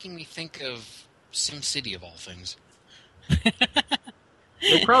this making me think of SimCity of all things?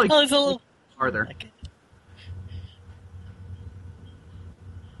 They probably it's a little farther. Like it.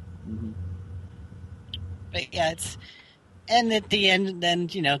 Mm-hmm. But yeah, and at the end, then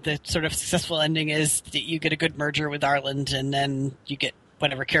the sort of successful ending is that you get a good merger with Ireland, and then you get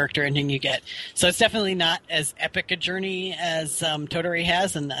whatever character ending you get. So it's definitely not as epic a journey as Toturi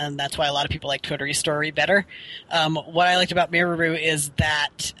has, and that's why a lot of people like Toturi's story better. What I liked about Miruru is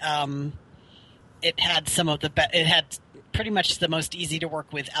that it had it had pretty much the most easy to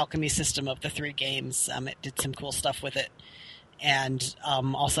work with alchemy system of the 3 games. It did some cool stuff with it, and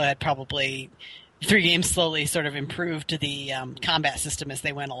also had probably 3 games slowly sort of improved the combat system as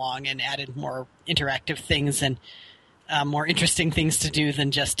they went along and added more interactive things and more interesting things to do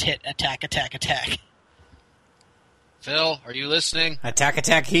than just hit, attack, attack, attack. Phil, are you listening? Attack,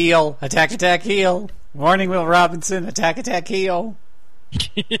 attack, heal. Attack, attack, heal. Warning, Will Robinson. Attack, attack, heal.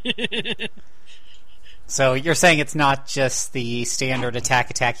 So you're saying it's not just the standard attack,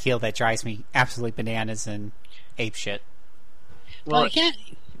 attack, heal that drives me absolutely bananas and ape shit. Well, you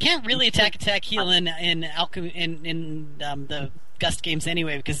can't really attack, heal in alchemy in the Gust games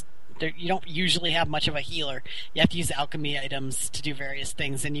anyway, because you don't usually have much of a healer. You have to use alchemy items to do various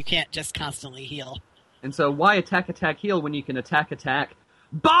things, and you can't just constantly heal. And so why attack, heal when you can attack,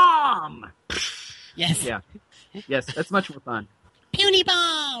 bomb? Yes. Yeah. Yes, that's much more fun. Puny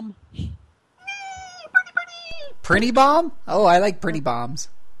bomb! Pretty bomb? Oh, I like pretty bombs.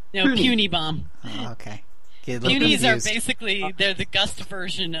 No, puny bomb. Oh, okay. Punies are basically, they're the Gust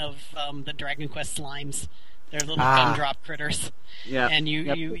version of the Dragon Quest slimes. They're little gumdrop critters. Yeah. And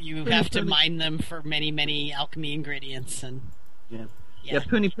you have to mine them for many, many alchemy ingredients. And Yeah,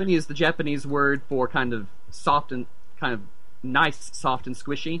 puni is the Japanese word for kind of soft and kind of nice, soft and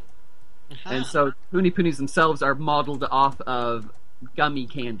squishy. Uh-huh. And so punis themselves are modeled off of gummy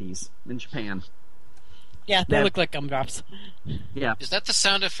candies in Japan. Yeah, they look like gumdrops. Yeah. Is that the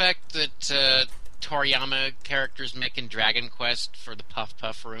sound effect that Toriyama characters make in Dragon Quest for the Puff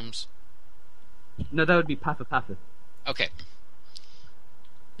Puff rooms? No, that would be Puffa Puffa. Okay.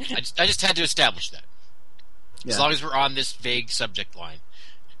 I just had to establish that. Yeah. As long as we're on this vague subject line.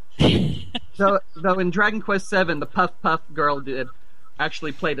 Though in Dragon Quest VII, the Puff Puff girl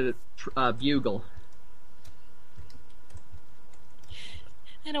actually played a bugle.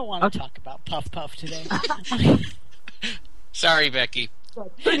 I don't want to talk about Puff Puff today. Sorry, Becky.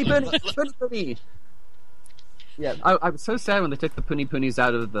 Puni. Yeah, I was so sad when they took the punis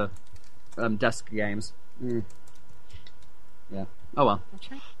out of the desk games. Mm. Yeah. Oh well.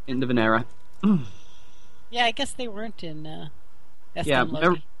 Right. End of an era. Yeah, I guess they weren't in Yeah,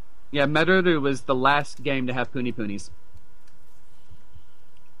 Meruru was the last game to have punis.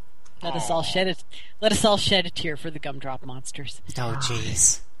 Let us all shed a tear for the gumdrop monsters. Oh,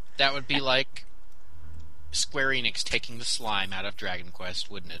 jeez. That would be like Square Enix taking the slime out of Dragon Quest,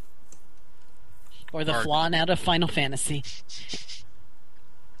 wouldn't it? Or the flan out of Final Fantasy.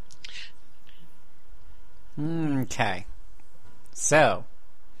 Okay. So.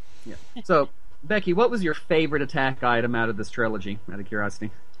 Yeah. So, Becky, what was your favorite attack item out of this trilogy, out of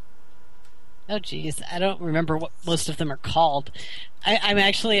curiosity? Oh, geez. I don't remember what most of them are called. I'm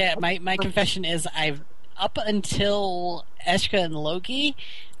actually, my confession is up until Eshka and Loki,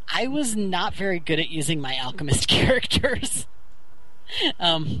 I was not very good at using my alchemist characters.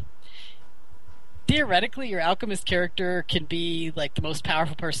 Theoretically, your alchemist character can be like the most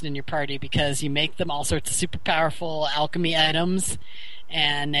powerful person in your party because you make them all sorts of super powerful alchemy items,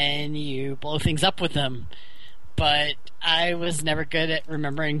 and then you blow things up with them. But I was never good at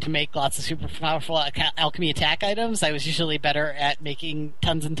remembering to make lots of super powerful alchemy attack items. I was usually better at making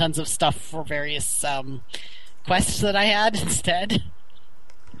tons and tons of stuff for various quests that I had instead.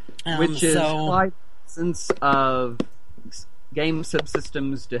 Which is why the essence of game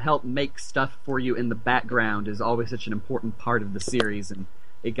subsystems to help make stuff for you in the background is always such an important part of the series, and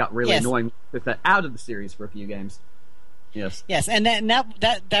it got really annoying to put that out of the series for a few games. Yes. Yes, and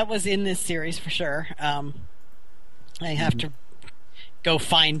that was in this series for sure. I have to go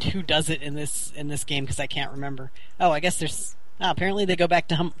find who does it in this game because I can't remember. Oh, I guess there's. Apparently they go back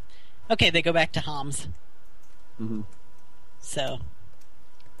to Okay, they go back to Homs. Mm-hmm. So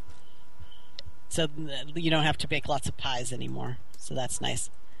you don't have to bake lots of pies anymore. So that's nice.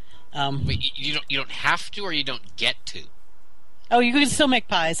 Wait, you don't have to, or you don't get to? Oh, you can still make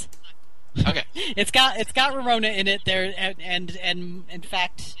pies. Okay. It's got Rorona in it there, and in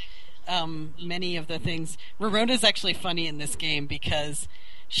fact, many of the things. Rorona's actually funny in this game because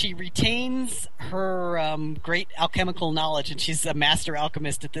she retains her great alchemical knowledge, and she's a master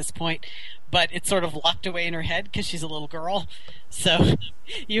alchemist at this point. But it's sort of locked away in her head because she's a little girl. So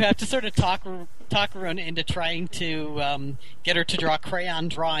you have to sort of talk Rorona into trying to get her to draw crayon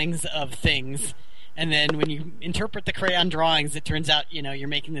drawings of things. And then when you interpret the crayon drawings, it turns out, you're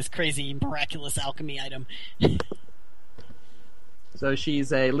making this crazy, miraculous alchemy item. So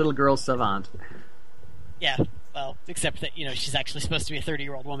she's a little girl savant. Yeah, well, except that, she's actually supposed to be a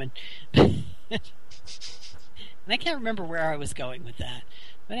 30-year-old woman. And I can't remember where I was going with that.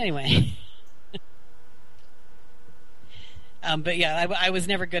 But anyway. But yeah, I was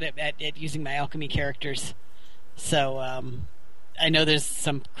never good at using my alchemy characters. So, I know there's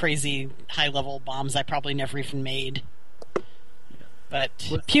some crazy high-level bombs I probably never even made. But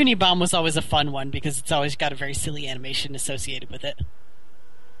Puny Bomb was always a fun one because it's always got a very silly animation associated with it.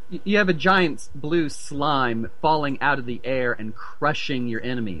 You have a giant blue slime falling out of the air and crushing your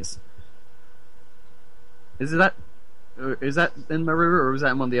enemies. Is that in Maru, or was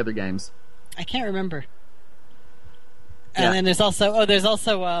that in one of the other games? I can't remember. Yeah. And then there's also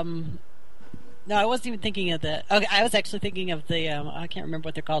no, I wasn't even thinking of the. Okay, I was actually thinking of the. I can't remember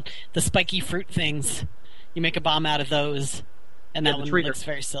what they're called. The spiky fruit things. You make a bomb out of those, and that one looks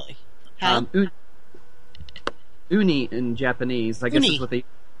very silly. Uni in Japanese, I guess is what they.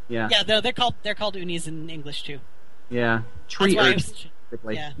 Yeah. Yeah, they're called unis in English too. Yeah, tree urchins.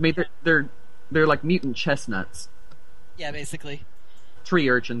 Yeah. I mean, they're like mutant chestnuts. Yeah, basically. Tree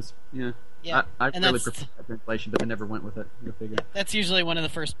urchins. Yeah. Yeah, I really prefer that translation, but I never went with it. Go figure. That's usually one of the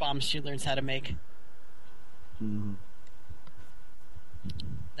first bombs she learns how to make. Mm-hmm.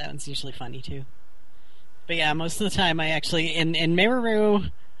 That one's usually funny too. But yeah, most of the time I actually in Meru,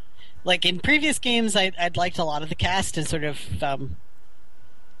 like in previous games, I'd liked a lot of the cast and sort of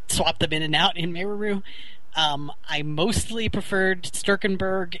swap them in and out. In Meru, I mostly preferred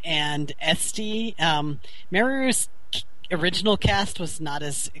Sturkenberg and Esti. Meru's original cast was not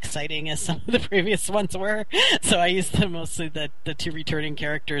as exciting as some of the previous ones were, so I used them mostly the two returning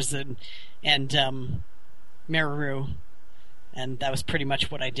characters and Meru, and that was pretty much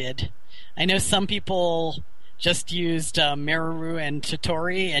what I did. I know some people just used Meru and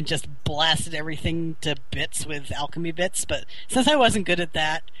Totori and just blasted everything to bits with alchemy bits, but since I wasn't good at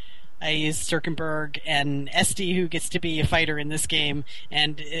that, I used Sturkenberg and Esti, who gets to be a fighter in this game,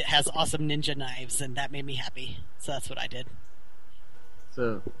 and it has awesome ninja knives, and that made me happy. So that's what I did.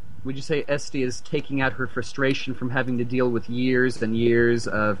 So, would you say Esti is taking out her frustration from having to deal with years and years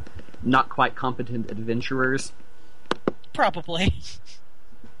of not quite competent adventurers? Probably.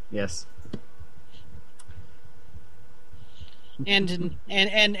 Yes. And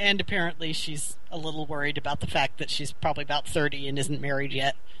apparently she's a little worried about the fact that she's probably about 30 and isn't married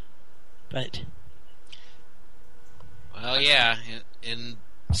yet. But well, yeah, in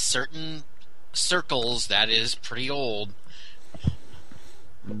certain circles that is pretty old.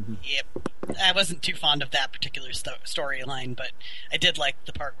 Mm-hmm. Yep. I wasn't too fond of that particular storyline, but I did like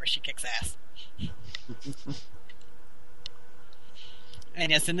the part where she kicks ass.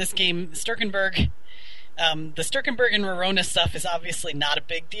 And yes, in this game, Sturkenberg, the Sturkenberg and Rorona stuff is obviously not a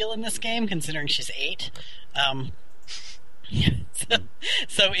big deal in this game, considering she's 8.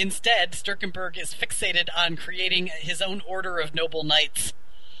 So instead, Sturkenberg is fixated on creating his own order of noble knights,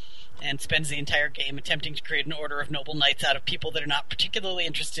 and spends the entire game attempting to create an order of noble knights out of people that are not particularly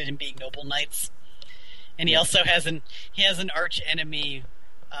interested in being noble knights. And he also has an arch enemy,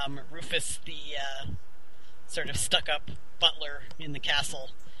 Rufus, the sort of stuck-up butler in the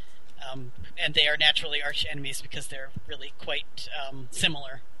castle, and they are naturally arch enemies because they're really quite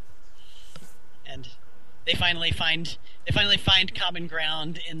similar. And they finally find common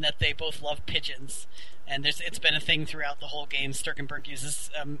ground in that they both love pigeons, and it's been a thing throughout the whole game. Sturkenberg uses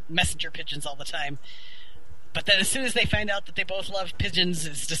messenger pigeons all the time, but then as soon as they find out that they both love pigeons,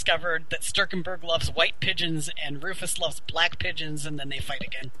 it's discovered that Sturkenberg loves white pigeons and Rufus loves black pigeons, and then they fight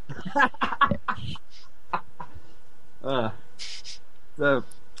again. So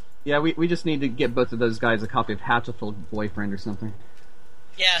yeah, we just need to get both of those guys a copy of Hatchel Boyfriend or something.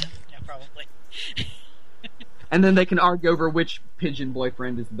 Yeah, probably. And then they can argue over which pigeon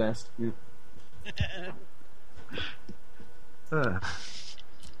boyfriend is the best. Yeah.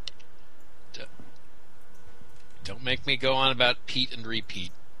 Don't make me go on about Pete and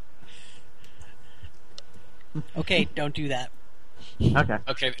repeat. Okay, don't do that. Okay.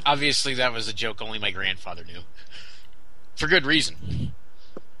 Okay, obviously that was a joke only my grandfather knew. For good reason.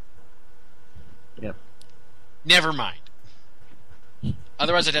 Yep. Never mind.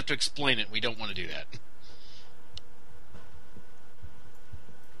 Otherwise I'd have to explain it. We don't want to do that.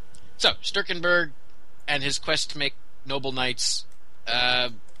 So, Sturkenberg and his quest to make noble knights.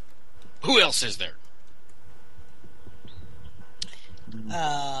 Who else is there?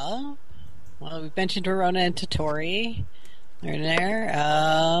 Well, we've mentioned Verona and Totori. They're there.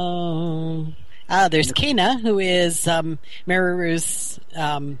 There's Kena, who is Maruru's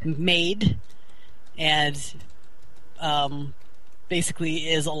maid, and basically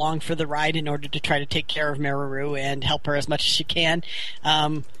is along for the ride in order to try to take care of Maruru and help her as much as she can.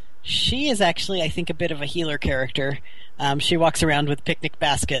 She is actually, I think, a bit of a healer character. She walks around with a picnic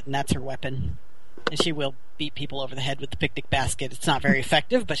basket, and that's her weapon. And she will beat people over the head with the picnic basket. It's not very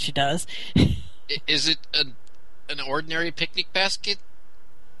effective, but she does. Is it an ordinary picnic basket?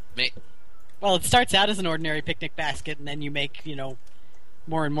 Well, it starts out as an ordinary picnic basket, and then you make,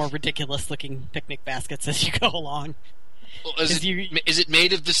 more and more ridiculous-looking picnic baskets as you go along. Well, is it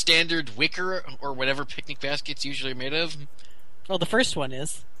made of the standard wicker or whatever picnic baskets usually are made of? Well, the first one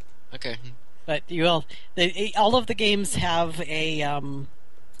is. Okay. But all of the games have an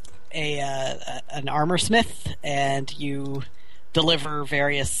armor smith, and you deliver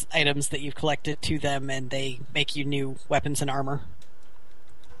various items that you've collected to them, and they make you new weapons and armor.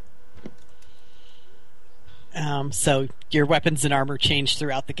 So your weapons and armor change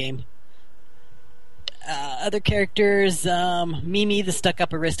throughout the game. Other characters, Mimi, the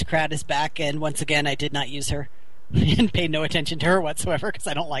stuck-up aristocrat, is back, and once again, I did not use her and paid no attention to her whatsoever because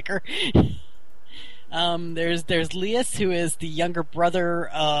I don't like her. There's Lias, who is the younger brother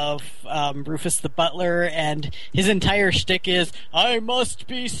of Rufus the butler, and his entire shtick is, I must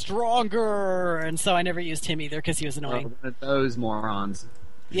be stronger! And so I never used him either because he was annoying. Oh, those morons.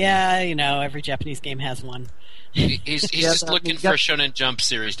 Yeah, every Japanese game has one. He's just looking for a Shonen Jump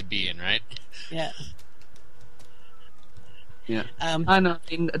series to be in, right? Yeah. Yeah. I know.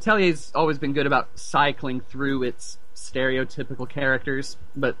 Atelier's always been good about cycling through its stereotypical characters,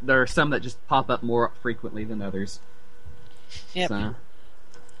 but there are some that just pop up more frequently than others. Yep. So.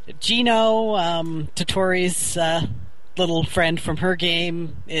 Gino, Totori's little friend from her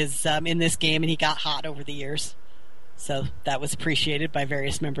game, is in this game, and he got hot over the years. So that was appreciated by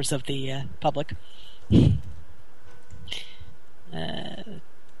various members of the public. Who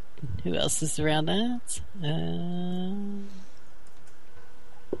else is around that?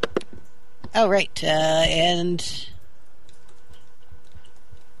 Right. And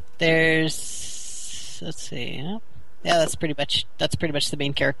there's, let's see. Yeah, that's pretty much the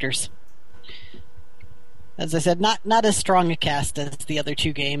main characters. As I said, not as strong a cast as the other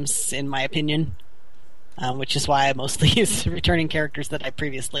two games, in my opinion. Which is why I mostly use returning characters that I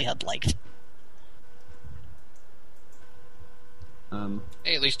previously had liked.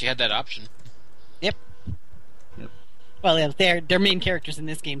 Hey, at least you had that option. Yep. Well, yeah, they're main characters in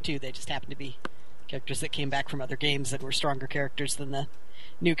this game too. They just happen to be characters that came back from other games that were stronger characters than the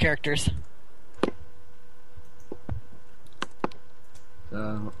new characters.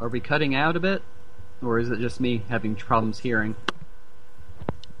 Are we cutting out a bit, or is it just me having problems hearing?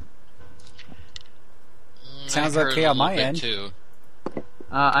 Sounds okay on my end. Too.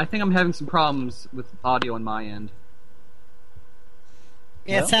 I think I'm having some problems with audio on my end.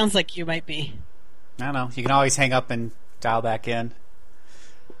 Yeah, well, it sounds like you might be. I don't know. You can always hang up and dial back in.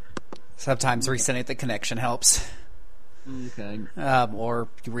 Sometimes resetting the connection helps. Okay. Or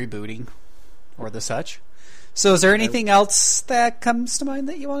rebooting, or the such. So is there anything else that comes to mind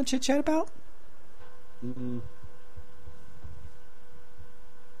that you want to chit-chat about?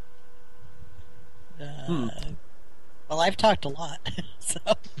 Well, I've talked a lot, so...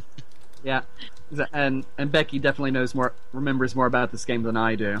 Yeah, and Becky definitely remembers more about this game than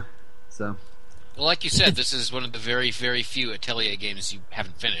I do. So, well, like you said, this is one of the very, very few Atelier games you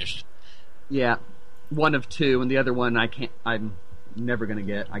haven't finished. Yeah, one of two, and the other one I'm never going to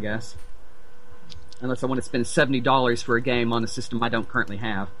get, I guess, unless I want to spend $70 for a game on a system I don't currently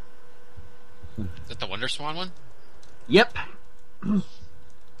have. Is that the Wonder Swan one? Yep.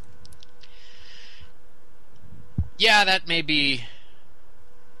 Yeah, that may be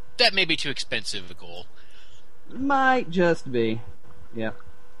too expensive a goal. Might just be. Yeah.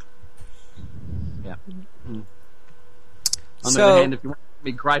 Yeah. On the other hand, if you want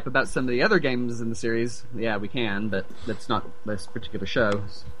we gripe about some of the other games in the series, yeah, we can, but that's not this particular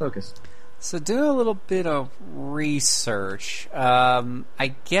show's focus. So do a little bit of research.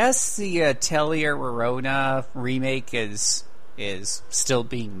 I guess the Atelier Rorona remake is still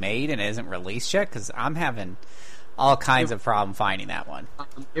being made and isn't released yet, because I'm having all kinds of problem finding that one.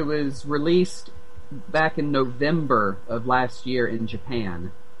 It was released back in November of last year in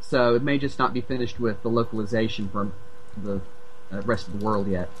Japan, so it may just not be finished with the localization from the rest of the world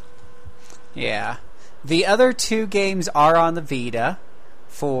yet. Yeah. The other two games are on the Vita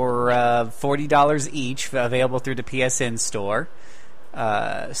for $40 each, available through the PSN store.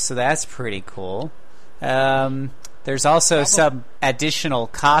 So that's pretty cool. There's also some additional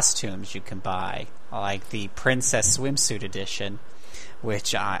costumes you can buy, like the Princess Swimsuit Edition,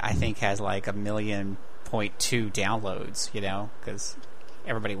 which I think has like 1.2 million downloads, because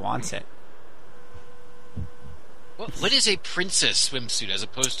everybody wants it. What is a princess swimsuit as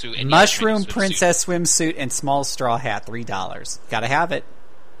opposed to any Mushroom kind of swimsuit? Princess Swimsuit and small straw hat, $3. Gotta have it.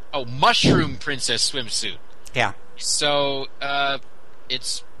 Oh, Mushroom Princess Swimsuit. Yeah. So,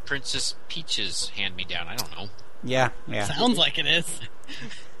 it's Princess Peach's hand-me-down. I don't know. Yeah. Sounds like it is.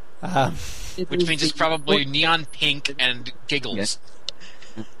 Which means it's probably neon pink and giggles.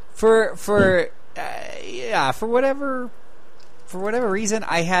 Yeah. For whatever reason,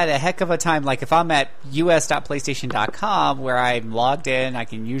 I had a heck of a time. Like, if I'm at us.playstation.com, where I'm logged in, I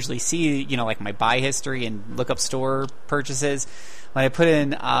can usually see, like my buy history and look up store purchases. When I put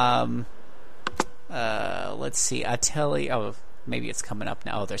in, let's see, Atelier. Oh, maybe it's coming up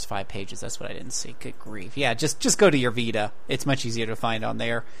now. Oh, there's 5 pages. That's what I didn't see. Good grief. Yeah, just go to your Vita. It's much easier to find on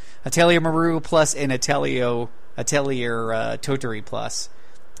there. Atelier Maru Plus and Atelier Toturi Plus.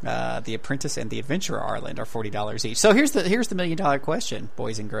 The Apprentice and the Adventurer Arland are $40 each. So here's the $1 million question,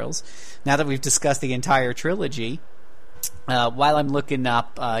 boys and girls. Now that we've discussed the entire trilogy, while I'm looking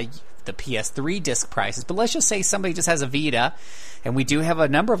up the PS3 disc prices, but let's just say somebody just has a Vita, and we do have a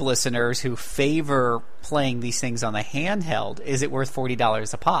number of listeners who favor playing these things on the handheld. Is it worth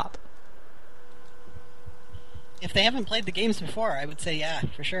 $40 a pop? If they haven't played the games before, I would say yeah,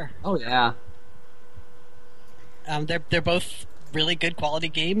 for sure. Oh yeah. They're both really good quality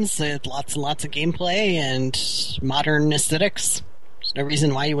games with lots and lots of gameplay and modern aesthetics. There's no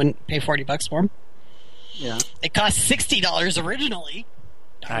reason why you wouldn't pay $40 for them. Yeah. It cost $60 originally.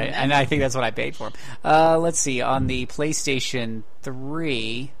 And I think that's what I paid for them. Let's see, on the PlayStation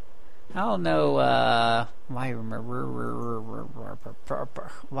 3, I don't know why I remember.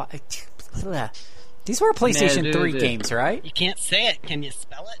 These were PlayStation 3 games, right? You can't say it. Can you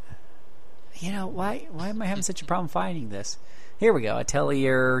spell it? Why am I having such a problem finding this? Here we go.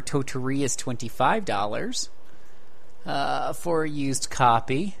 Atelier Toturi is $25 for a used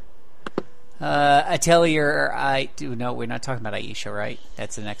copy. Atelier, we're not talking about Aisha, right?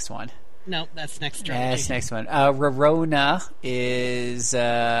 That's the next one. No, that's next trilogy. That's the next one. Rorona is,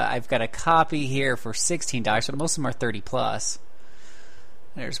 I've got a copy here for $16, so most of them are 30 plus.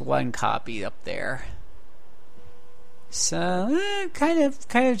 There's one copy up there. So, kind of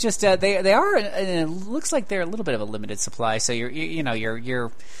just, they are, it looks like they're a little bit of a limited supply, so your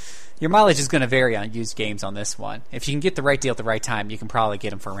mileage is going to vary on used games on this one. If you can get the right deal at the right time, you can probably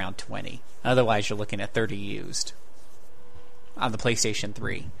get them for around 20. Otherwise, you're looking at 30 used on the PlayStation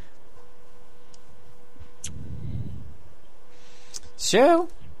 3. So,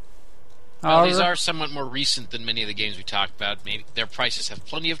 well, these are somewhat more recent than many of the games we talked about. Maybe their prices have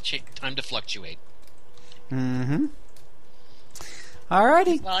plenty of time to fluctuate. Mm-hmm.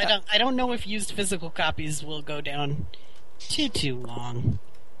 Alrighty. Well, I don't know if used physical copies will go down too long.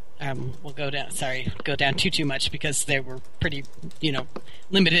 Will go down too much because they were pretty,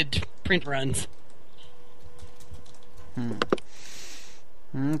 limited print runs.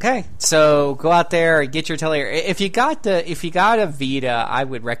 Okay, so go out there and get your Atelier. If you got a Vita, I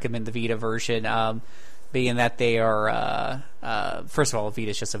would recommend the Vita version, being that they are first of all,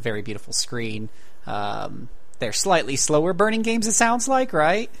 Vita is just a very beautiful screen. They're slightly slower burning games, it sounds like,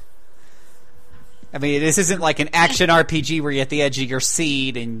 right? I mean, this isn't like an action RPG where you're at the edge of your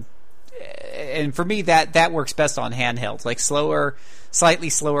seat, and for me, that works best on handhelds. Like slightly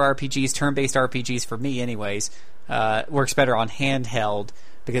slower RPGs, turn-based RPGs, for me anyways, works better on handheld,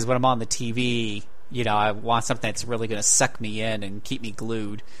 because when I'm on the TV, I want something that's really going to suck me in and keep me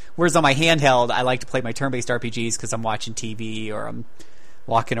glued. Whereas on my handheld, I like to play my turn-based RPGs because I'm watching TV or I'm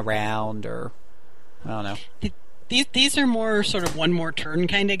walking around, or I don't know. These are more sort of one more turn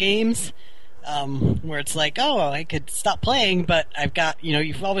kind of games, where it's like, I could stop playing, but I've got,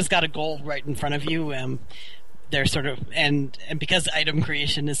 you've always got a goal right in front of you. they're sort of and because item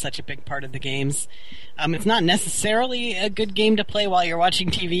creation is such a big part of the games, it's not necessarily a good game to play while you're watching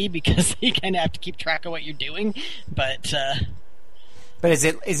TV because you kind of have to keep track of what you're doing. But is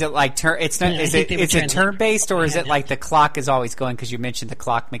it like turn? It's not. Is it turn based or is it like the clock is always going? Because you mentioned the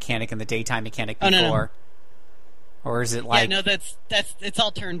clock mechanic and the daytime mechanic before. No. Or is it like? Yeah, no, that's it's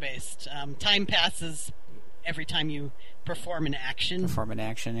all turn based. Time passes every time you perform an action.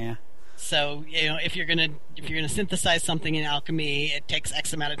 Yeah. So if you're gonna synthesize something in alchemy, it takes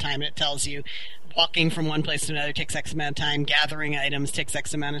X amount of time. And it tells you walking from one place to another takes X amount of time. Gathering items takes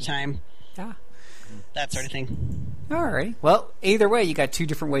X amount of time. Yeah. That sort of thing. All right. Well, either way, you got two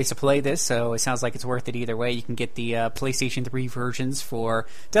different ways to play this, so it sounds like it's worth it either way. You can get the PlayStation 3 versions for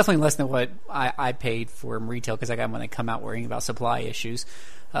definitely less than what I paid for them retail because I got them when they come out worrying about supply issues.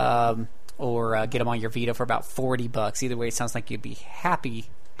 Or get them on your Vita for about $40. Either way, it sounds like you'd be happy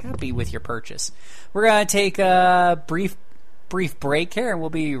with your purchase. We're going to take a brief break here, and we'll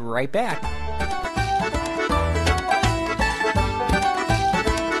be right back.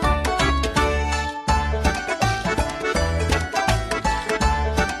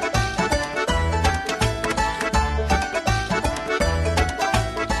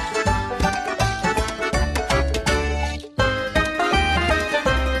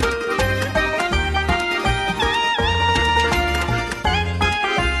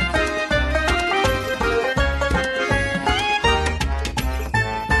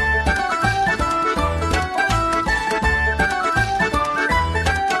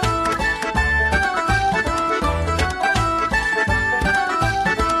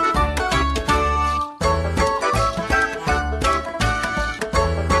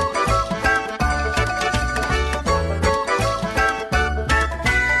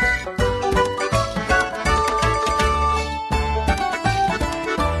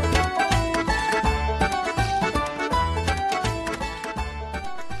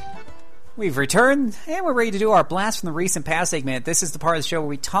 We've returned, and we're ready to do our Blast from the Recent Past segment. This is the part of the show where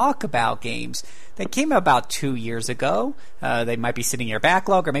we talk about games that came out about 2 years ago. They might be sitting in your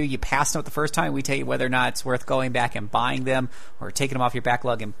backlog, or maybe you passed them the first time. We tell you whether or not it's worth going back and buying them, or taking them off your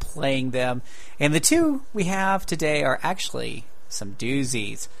backlog and playing them. And the two we have today are actually some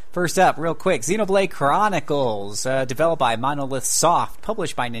doozies. First up, real quick, Xenoblade Chronicles, developed by Monolith Soft,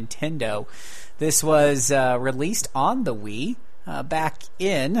 published by Nintendo. This was released on the Wii back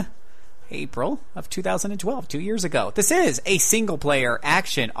in April of 2012, 2 years ago. This is a single-player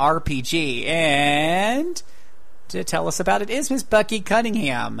action RPG, and to tell us about it is Miss Becky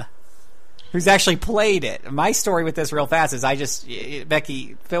Cunningham, who's actually played it. My story with this real fast is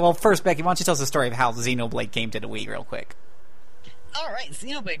Becky, why don't you tell us the story of how Xenoblade came to the Wii real quick? Alright,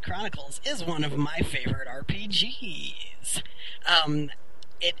 Xenoblade Chronicles is one of my favorite RPGs.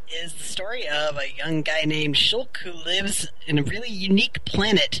 It is the story of a young guy named Shulk who lives in a really unique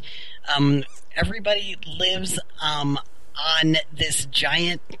planet. Everybody lives on this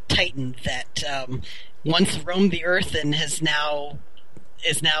giant titan that once roamed the earth and is now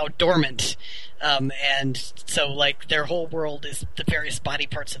dormant. And so, like, their whole world is the various body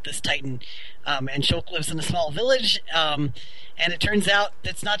parts of this titan. And Shulk lives in a small village, and it turns out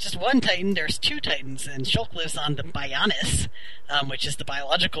it's not just one titan, there's two titans, and Shulk lives on the Bionis, which is the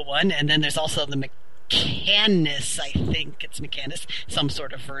biological one, and then there's also the Mechanus, I think it's Mechanus, some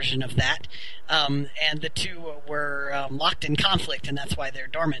sort of version of that. And the two were locked in conflict, and that's why they're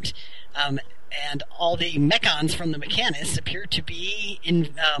dormant. And all the mechons from the Mechanus appear to be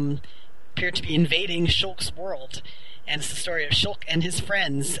invading Shulk's world. And it's the story of Shulk and his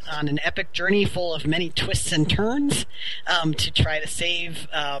friends on an epic journey full of many twists and turns to try to save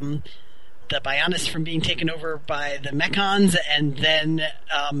the Bionis from being taken over by the Mechons, and then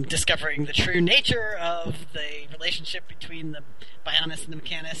discovering the true nature of the relationship between the Bionis and the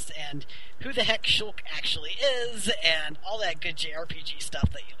Mechanus, and who the heck Shulk actually is, and all that good JRPG stuff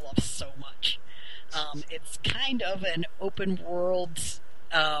that you love so much. It's kind of an open world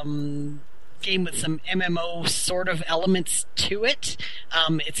game with some MMO sort of elements to it.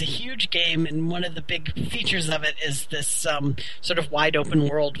 It's a huge game, and one of the big features of it is this sort of wide open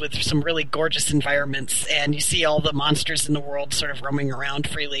world with some really gorgeous environments, and you see all the monsters in the world sort of roaming around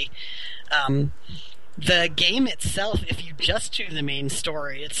freely. The game itself, if you just do the main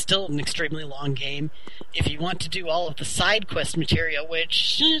story, it's still an extremely long game. If you want to do all of the side quest material,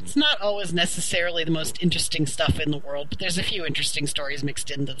 which it's not always necessarily the most interesting stuff in the world, but there's a few interesting stories mixed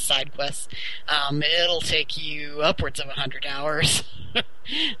into the side quests, it'll take you upwards of 100 hours.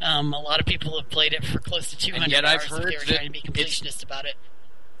 A lot of people have played it for close to 200 hours if they were trying to be completionist about it.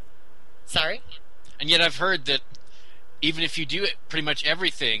 Sorry? And yet I've heard that even if you do it pretty much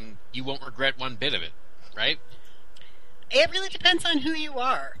everything, you won't regret one bit of it, right? It really depends on who you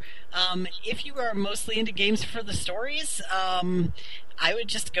are. If you are mostly into games for the stories, I would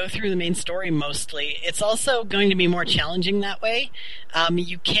just go through the main story mostly. It's also going to be more challenging that way.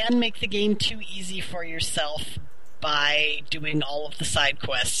 You can make the game too easy for yourself by doing all of the side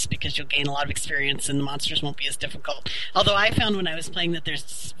quests because you'll gain a lot of experience and the monsters won't be as difficult. Although I found when I was playing that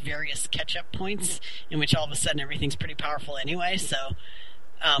there's various catch-up points in which all of a sudden everything's pretty powerful anyway, so...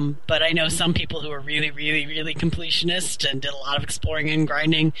 but I know some people who are really, really, really completionist and did a lot of exploring and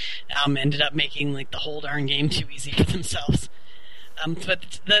grinding ended up making like the whole darn game too easy for themselves.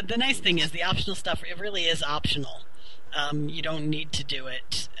 But the nice thing is the optional stuff, it really is optional. You don't need to do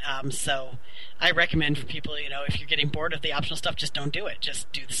it. So I recommend for people, if you're getting bored of the optional stuff, just don't do it.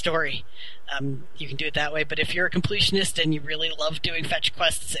 Just do the story. You can do it that way. But if you're a completionist and you really love doing fetch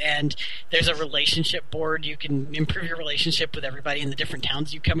quests and there's a relationship board, you can improve your relationship with everybody in the different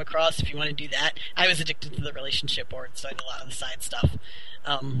towns you come across if you want to do that. I was addicted to the relationship board, so I did a lot of the side stuff.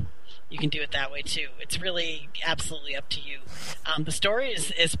 You can do it that way too. It's really absolutely up to you. The story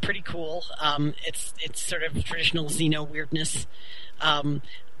is pretty cool. It's sort of traditional Xeno weirdness.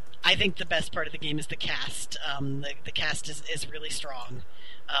 I think the best part of the game is the cast. The cast is really strong.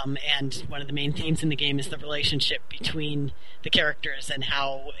 And one of the main themes in the game is the relationship between the characters and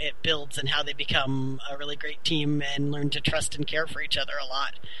how it builds and how they become a really great team and learn to trust and care for each other a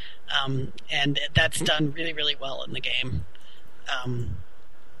lot. And that's done really, really well in the game.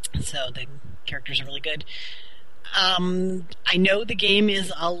 So the characters are really good. I know the game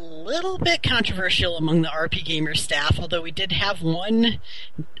is a little bit controversial among the RP Gamer staff, although we did have one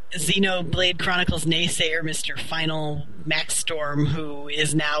Xenoblade Chronicles naysayer, Mr. Final Maxstorm, who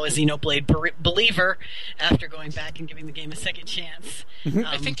is now a Xenoblade believer after going back and giving the game a second chance.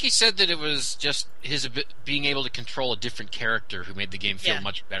 I think he said that it was just his being able to control a different character who made the game feel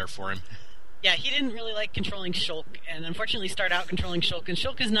much better for him. Yeah, he didn't really like controlling Shulk, and unfortunately started out controlling Shulk, and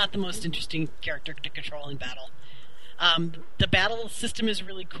Shulk is not the most interesting character to control in battle. The battle system is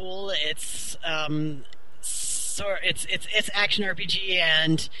really cool. It's action RPG,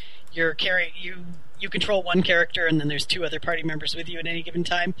 and you control one character, and then there's two other party members with you at any given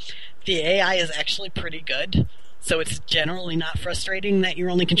time. The AI is actually pretty good. So it's generally not frustrating that you're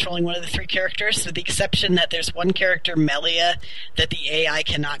only controlling one of the three characters, with the exception that there's one character, Melia, that the AI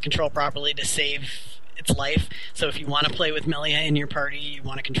cannot control properly to save its life. So if you want to play with Melia in your party, you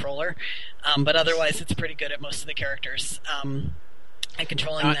want to control her. But otherwise, it's pretty good at most of the characters. And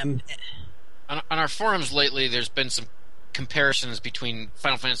controlling them... On our forums lately, there's been some comparisons between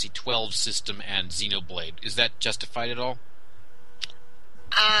Final Fantasy XII system and Xenoblade. Is that justified at all?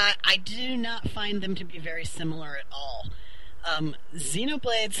 I do not find them to be very similar at all.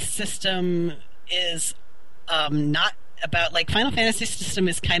 Xenoblade's system is not about... Like, Final Fantasy system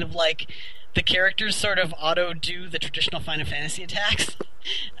is kind of like the characters sort of auto-do the traditional Final Fantasy attacks.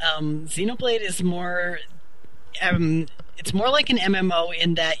 Xenoblade is more... it's more like an MMO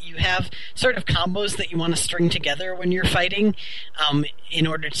in that you have sort of combos that you want to string together when you're fighting in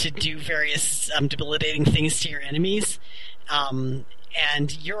order to do various debilitating things to your enemies.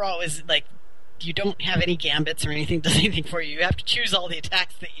 And you're always, like, you don't have any gambits or anything that does anything for you. You have to choose all the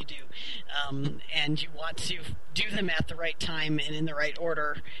attacks that you do. And you want to do them at the right time and in the right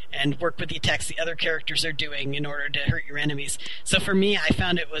order and work with the attacks the other characters are doing in order to hurt your enemies. So for me, I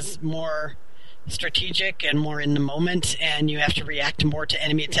found it was more strategic and more in the moment, and you have to react more to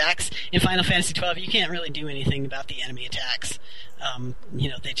enemy attacks. In Final Fantasy XII, you can't really do anything about the enemy attacks.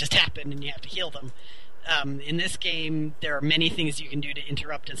 They just happen and you have to heal them. In this game, there are many things you can do to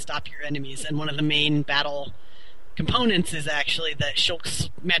interrupt and stop your enemies, and one of the main battle components is actually that Shulk's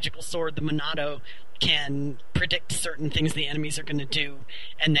magical sword, the Monado, can predict certain things the enemies are going to do,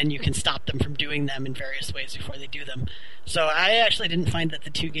 and then you can stop them from doing them in various ways before they do them. So I actually didn't find that the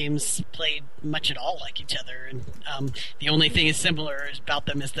two games played much at all like each other, and the only thing is similar about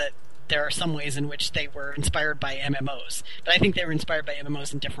them is that there are some ways in which they were inspired by MMOs, but I think they were inspired by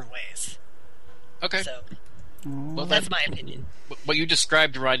MMOs in different ways. Okay. So, well, that's my opinion. What you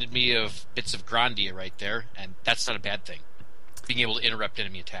described reminded me of Bits of Grandia right there, and that's not a bad thing. Being able to interrupt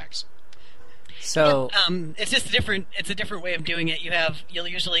enemy attacks. So it's just a different way of doing it. You have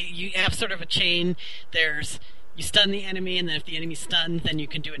sort of a chain. You stun the enemy, and then if the enemy's stunned, then you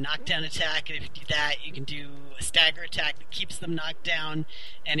can do a knockdown attack. And if you do that, you can do a stagger attack that keeps them knocked down.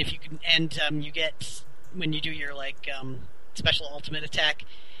 And if you can, you get, when you do your special ultimate attack,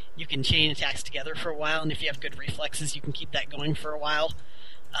 you can chain attacks together for a while, and if you have good reflexes, you can keep that going for a while.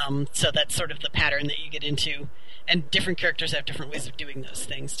 So that's sort of the pattern that you get into. And different characters have different ways of doing those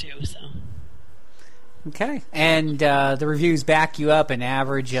things, too. So. Okay. And the reviews back you up an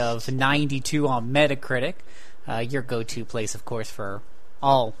average of 92 on Metacritic. your go-to place, of course, for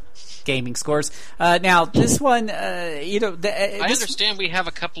all gaming scores. Now, this one, I understand we have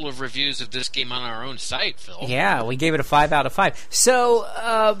a couple of reviews of this game on our own site, Phil. Yeah, we gave it a 5 out of 5. So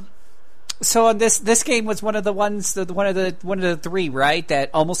on this game was one of the ones, one of the 3, right?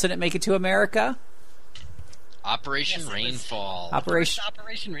 That almost didn't make it to America. Operation Rainfall.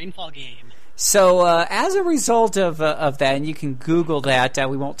 Operation Rainfall game. So as a result of that, and you can Google that.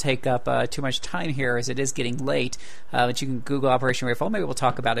 We won't take up too much time here as it is getting late. But you can Google Operation Rainfall. Maybe we'll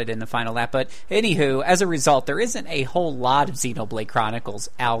talk about it in the final lap. But anywho, as a result, there isn't a whole lot of Xenoblade Chronicles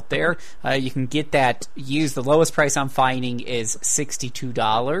out there. You can get that used. The lowest price I'm finding is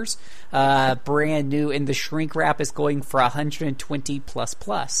 $62. Brand new, and the shrink wrap is going for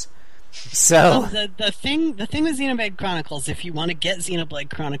 $120++. So the thing with Xenoblade Chronicles, if you want to get Xenoblade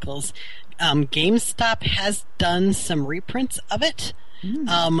Chronicles, GameStop has done some reprints of it.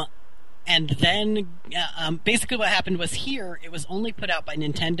 And then basically what happened was here it was only put out by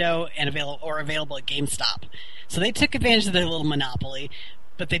Nintendo and available at GameStop. So they took advantage of their little monopoly,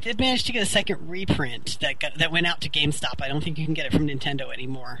 but they did manage to get a second reprint that went out to GameStop. I don't think you can get it from Nintendo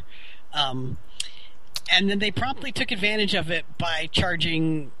anymore. And then they promptly took advantage of it by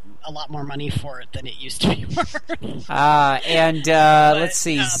charging a lot more money for it than it used to be worth. Let's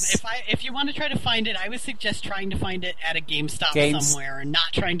see. If you want to try to find it, I would suggest trying to find it at a GameStop somewhere and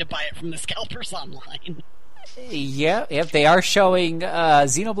not trying to buy it from the scalpers online. Yeah, they are showing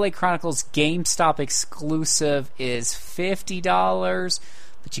Xenoblade Chronicles GameStop exclusive is $50.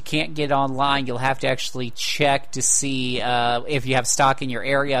 But you can't get it online. You'll have to actually check to see if you have stock in your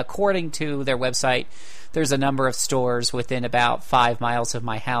area. According to their website, there's a number of stores within about 5 miles of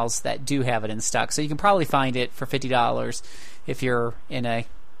my house that do have it in stock. So you can probably find it for $50 if you're in a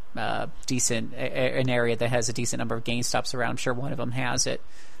decent an area that has a decent number of GameStops around. I'm sure one of them has it.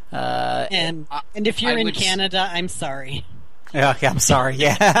 And if you're in Canada, I'm sorry. Yeah, I'm sorry.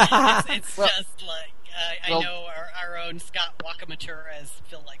 Yeah, it's just like. I know our own Scott Wakamatura, as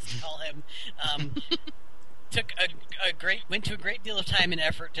Phil likes to call him, went to a great deal of time and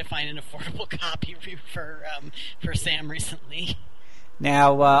effort to find an affordable copy for Sam recently.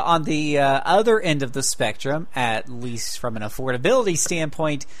 Now, on the other end of the spectrum, at least from an affordability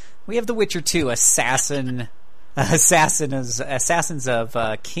standpoint, we have The Witcher 2: Assassins of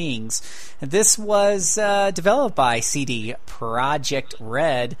Kings. This was developed by CD Projekt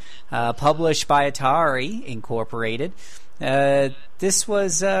Red, published by Atari Incorporated. This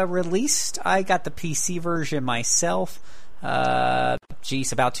was released. I got the PC version myself. About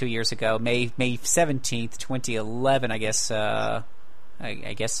 2 years ago, May 17th, 2011. I guess. Well,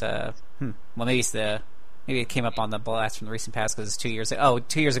 maybe it came up on the blast from the recent past because it's 2 years ago.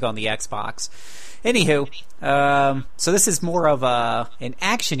 2 years ago on the Xbox. Anywho, so this is more of an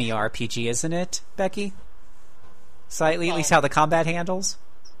action-y RPG, isn't it, Becky? Slightly, at least how the combat handles?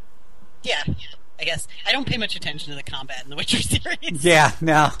 Yeah, I guess. I don't pay much attention to the combat in the Witcher series. Yeah,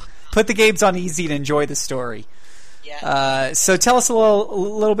 no. Put the games on easy to enjoy the story. Yeah. So tell us a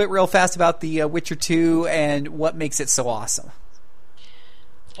little bit real fast about the Witcher 2 and what makes it so awesome.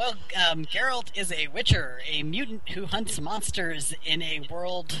 Well, Geralt is a witcher, a mutant who hunts monsters in a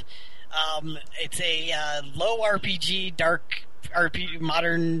world. It's a low RPG, dark RPG,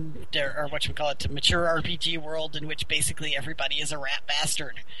 modern, or whatchamacallit, mature RPG world in which basically everybody is a rat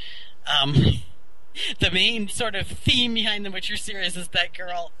bastard. The main sort of theme behind the Witcher series is that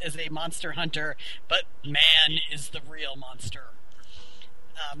Geralt is a monster hunter, but man is the real monster.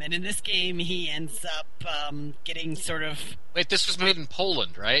 And in this game, he ends up getting sort of... Wait, this was made in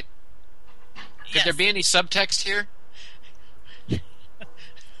Poland, right? Yes. Could there be any subtext here?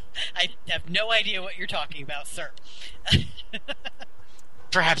 I have no idea what you're talking about, sir.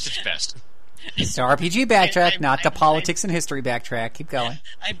 Perhaps it's best. It's an RPG backtrack, not the politics and history backtrack. Keep going.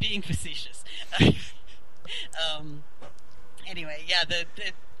 I'm being facetious. Anyway, yeah, the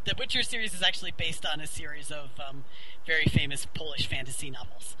Witcher series is actually based on a series of very famous Polish fantasy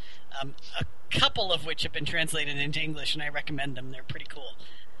novels, a couple of which have been translated into English, and I recommend them. They're pretty cool.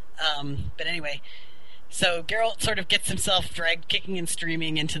 But anyway, so Geralt sort of gets himself dragged kicking and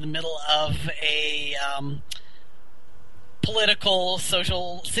streaming into the middle of a political,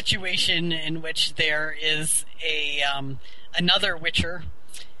 social situation in which there is another Witcher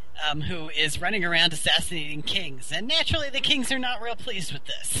who is running around assassinating kings. And naturally, the kings are not real pleased with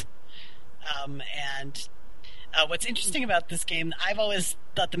this. And What's interesting about this game, I've always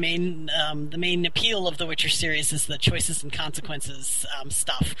thought the main appeal of the Witcher series is the choices and consequences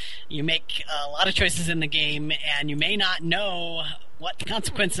stuff. You make a lot of choices in the game, and you may not know what the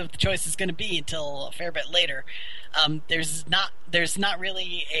consequence of the choice is going to be until a fair bit later. There's not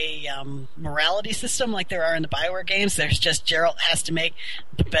really a morality system like there are in the BioWare games. There's just Geralt has to make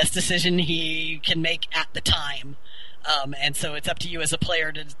the best decision he can make at the time. And so it's up to you as a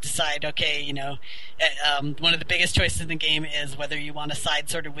player to decide, okay, one of the biggest choices in the game is whether you want to side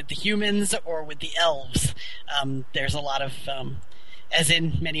sort of with the humans or with the elves. There's a lot of, as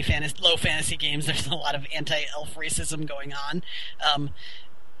in many low fantasy games, there's a lot of anti-elf racism going on.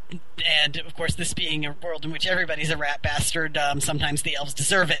 And, of course, this being a world in which everybody's a rat bastard, sometimes the elves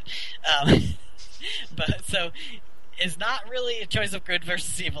deserve it. But so it's not really a choice of good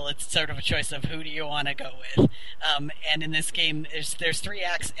versus evil. It's sort of a choice of who do you want to go with. And in this game, there's 3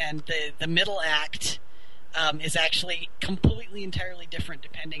 acts, and the middle act is actually completely, entirely different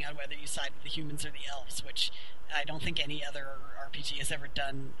depending on whether you side with the humans or the elves, which I don't think any other RPG has ever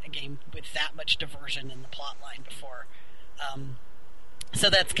done a game with that much diversion in the plot line before. So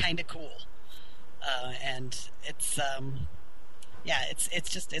that's kind of cool. And it's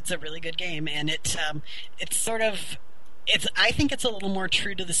it's a really good game, and I think it's a little more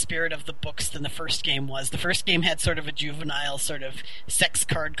true to the spirit of the books than the first game was. The first game had sort of a juvenile sort of sex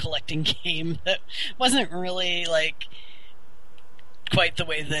card collecting game that wasn't really like quite the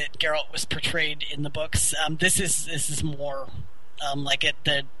way that Geralt was portrayed in the books. This is more like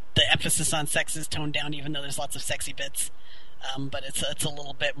the emphasis on sex is toned down, even though there's lots of sexy bits. But it's a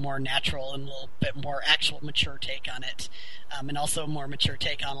little bit more natural and a little bit more actual mature take on it, and also a more mature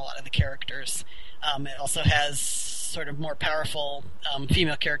take on a lot of the characters. It also has sort of more powerful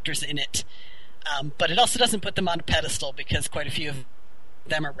female characters in it, but it also doesn't put them on a pedestal because quite a few of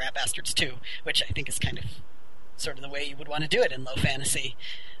them are rat bastards too, which I think is kind of sort of the way you would want to do it in low fantasy.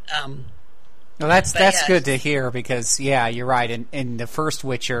 Well, that's good to hear because, yeah, you're right. In the first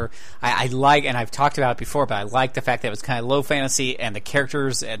Witcher, I like, and I've talked about it before, but I like the fact that it was kind of low fantasy and the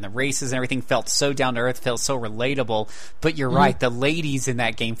characters and the races and everything felt so down to earth, felt so relatable. But you're right, the ladies in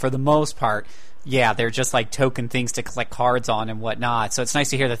that game, for the most part, yeah, they're just like token things to collect cards on and whatnot. So it's nice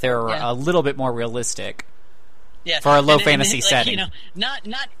to hear that they're a little bit more realistic. Yeah, for a low fantasy setting.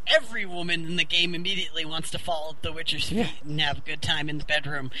 Not every woman in the game immediately wants to fall at the Witcher's feet and have a good time in the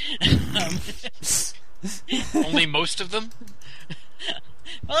bedroom. Only most of them?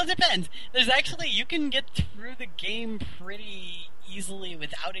 Well, it depends. There's actually, you can get through the game pretty easily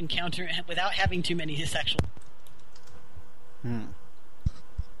without having too many sexual.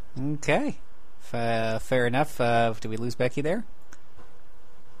 Okay. Fair enough. Did we lose Becky there?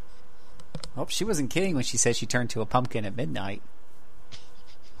 Oh, she wasn't kidding when she said she turned to a pumpkin at midnight.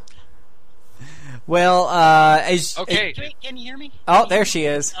 Well, okay. Can you hear me? Oh, there she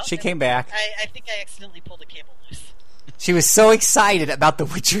is. Okay. She came back. I think I accidentally pulled a cable loose. She was so excited about The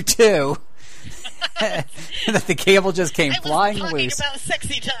Witcher 2 that the cable just came flying loose. I was talking about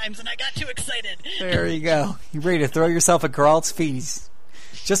sexy times, and I got too excited. There you go. You're ready to throw yourself at Geralt's feet. He's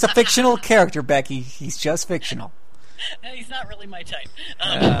just a fictional character, Becky. He's just fictional. He's not really my type.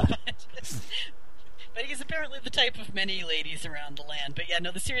 But he's apparently the type of many ladies around the land. But yeah,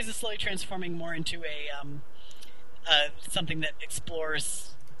 no, the series is slowly transforming more into something that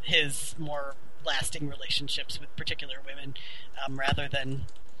explores his more lasting relationships with particular women, rather than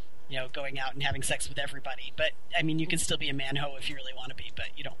going out and having sex with everybody. But I mean, you can still be a man-ho if you really want to be, but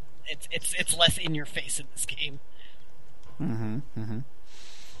you don't. It's less in your face in this game. But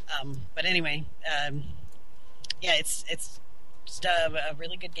anyway. Yeah, it's just a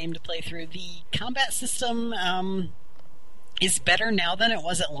really good game to play through. The combat system is better now than it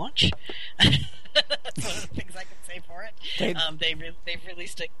was at launch. That's one of the things I can say for it. They've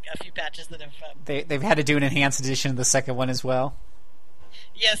released a few patches that have. They've had to do an enhanced edition of the second one as well.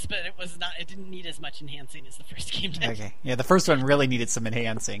 Yes, but it didn't need as much enhancing as the first game did. Okay, yeah, the first one really needed some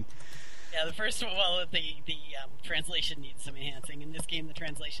enhancing. Yeah, the first one. Well, the translation needed some enhancing. In this game, the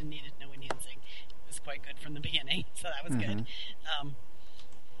translation needed no enhancing. Was quite good from the beginning, so that was good.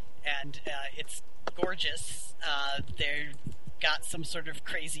 And it's gorgeous. They've got some sort of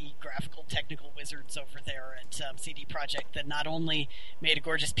crazy graphical technical wizards over there at CD Projekt that not only made a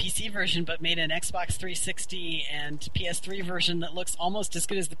gorgeous PC version, but made an Xbox 360 and PS3 version that looks almost as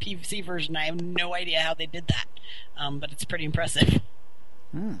good as the PC version. I have no idea how they did that, but it's pretty impressive.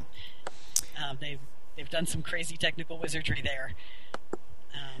 They've done some crazy technical wizardry there.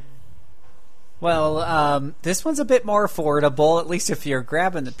 Well, this one's a bit more affordable, at least if you're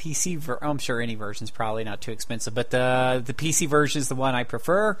grabbing the PC I'm sure any version's probably not too expensive, but the PC version is the one I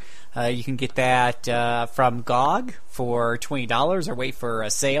prefer. You can get that from GOG for $20, or wait for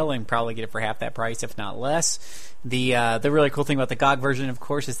a sale and probably get it for half that price, if not less. The really cool thing about the GOG version, of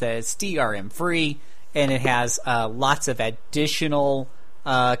course, is that it's DRM free, and it has lots of additional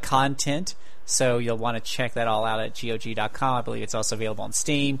content. So you'll want to check that all out at GOG.com. I believe it's also available on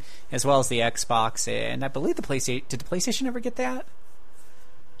Steam, as well as the Xbox, and I believe the PlayStation. Did the PlayStation ever get that?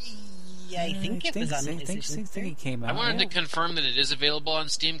 Yeah, I think it was on PlayStation. I think it came out. I wanted to confirm that it is available on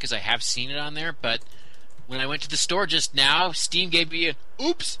Steam because I have seen it on there, but when I went to the store just now, Steam gave me an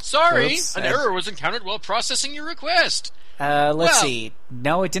oops, sorry, an error was encountered while processing your request. Let's see.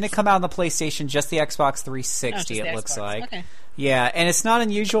 No, it didn't come out on the PlayStation, just the Xbox 360, it looks like. Okay. Yeah, and it's not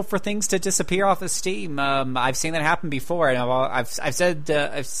unusual for things to disappear off of Steam. I've seen that happen before, and I've said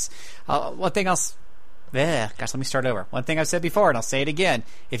one thing else. Let me start over. One thing I've said before, and I'll say it again.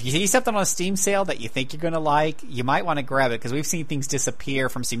 If you see something on a Steam sale that you think you're going to like, you might want to grab it, because we've seen things disappear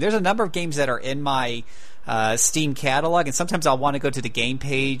from Steam. There's a number of games that are in my Steam catalog, and sometimes I'll want to go to the game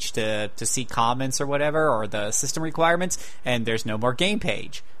page to see comments or whatever, or the system requirements, and there's no more game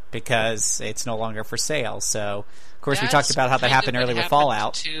page because it's no longer for sale. So, of course, we talked about how that happened earlier with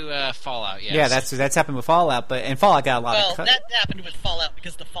Fallout. To Fallout, yes. Yeah, that's happened with Fallout, and Fallout got a lot of... that happened with Fallout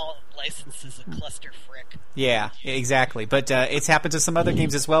because the Fallout license is a cluster frick. Yeah, exactly. But it's happened to some other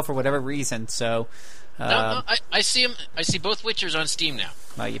games as well for whatever reason. So, no, I see them. I see both Witchers on Steam now.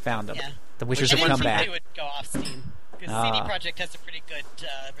 Well, you found them. Yeah. The Witchers have come back. They would go off Steam because CD Projekt has a pretty good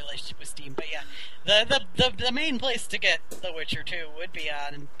relationship with Steam. But yeah, the main place to get The Witcher 2 would be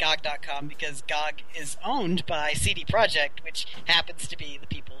on GOG.com, because GOG is owned by CD Projekt, which happens to be the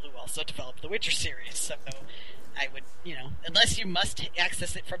people who also developed the Witcher series. So I would, unless you must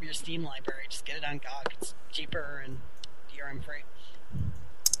access it from your Steam library, just get it on GOG. It's cheaper and DRM free.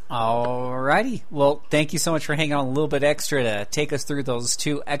 Alrighty. Well, thank you so much for hanging on a little bit extra to take us through those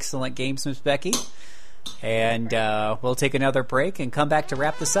two excellent games, Miss Becky. And we'll take another break and come back to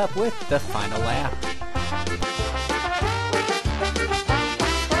wrap this up with the final lap.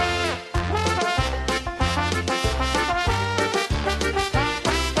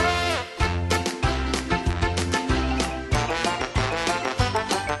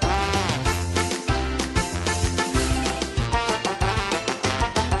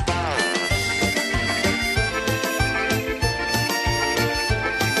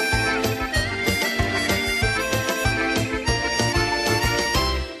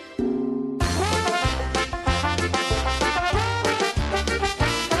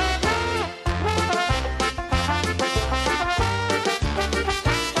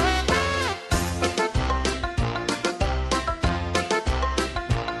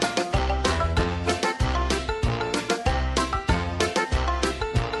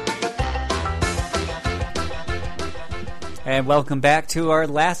 And welcome back to our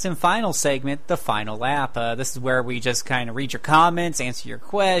last and final segment, the final lap. This is where we just kind of read your comments, answer your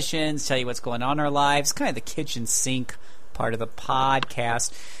questions, tell you what's going on in our lives, kind of the kitchen sink part of the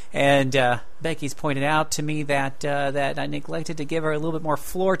podcast. And Becky's pointed out to me that I neglected to give her a little bit more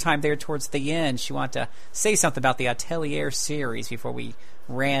floor time there towards the end. She wanted to say something about the Atelier series before we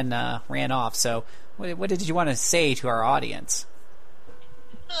ran off. So what did you want to say to our audience?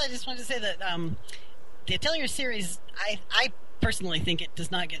 Well, I just wanted to say that the Atelier series, I personally think it does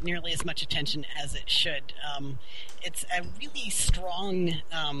not get nearly as much attention as it should. It's a really strong,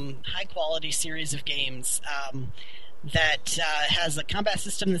 high-quality series of games that has a combat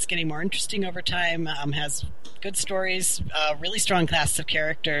system that's getting more interesting over time, has good stories, really strong cast of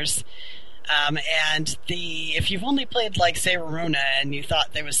characters, and if you've only played, like, say, Verona, and you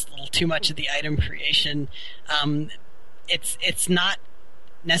thought there was a little too much of the item creation, it's not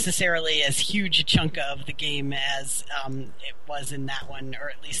necessarily as huge a chunk of the game as it was in that one, or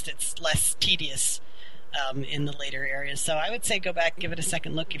at least it's less tedious in the later areas. So I would say go back, give it a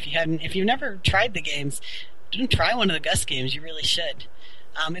second look. If you've never tried the games, don't try one of the Gus games. You really should.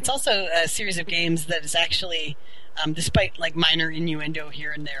 It's also a series of games that is actually, despite like minor innuendo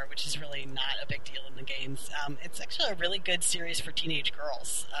here and there, which is really not a big deal in the games, it's actually a really good series for teenage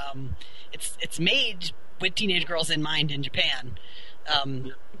girls. It's made with teenage girls in mind in Japan.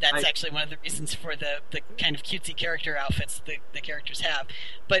 That's actually one of the reasons for the kind of cutesy character outfits the characters have.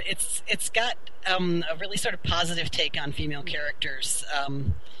 But it's got a really sort of positive take on female characters,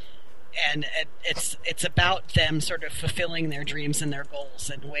 and it's about them sort of fulfilling their dreams and their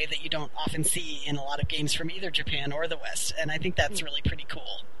goals in a way that you don't often see in a lot of games from either Japan or the West. And I think that's really pretty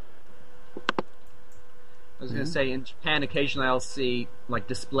cool. I was going to say, in Japan, occasionally I'll see like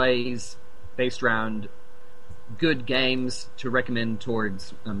displays based around good games to recommend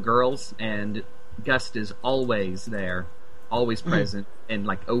towards girls, and Gust is always there, always present, in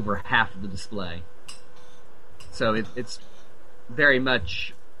like over half of the display. So it's very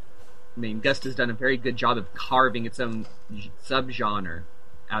much. I mean, Gust has done a very good job of carving its own subgenre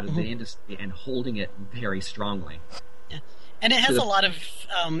out of the industry and holding it very strongly. Yeah. And it has a lot of,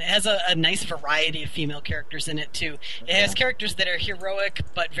 it has a nice variety of female characters in it, too. It has characters that are heroic,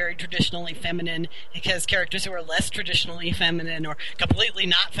 but very traditionally feminine. It has characters who are less traditionally feminine, or completely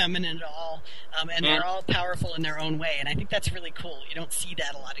not feminine at all. And they're all powerful in their own way, and I think that's really cool. You don't see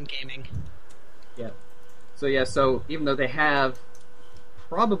that a lot in gaming. Yeah. So even though they have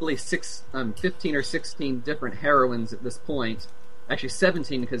probably 15 or 16 different heroines at this point, actually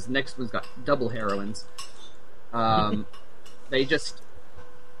 17 because the next one's got double heroines, they just,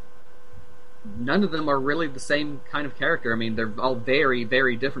 none of them are really the same kind of character. I mean, they're all very,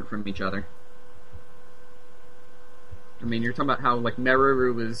 very different from each other. I mean, you're talking about how, like,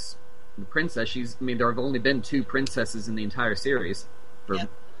 Meruru was the princess. there have only been 2 princesses in the entire series for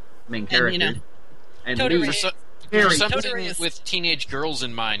main characters. And Toturi for something with teenage girls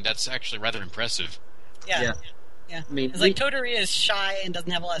in mind, that's actually rather impressive. Yeah. I mean, it's like Toturi is shy and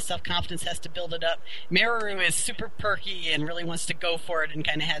doesn't have a lot of self-confidence, has to build it up. Meruru is super perky and really wants to go for it and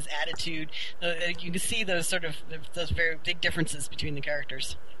kind of has attitude. You can see those very big differences between the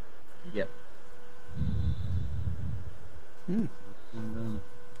characters. Yep. And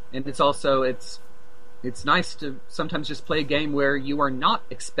it's also, it's nice to sometimes just play a game where you are not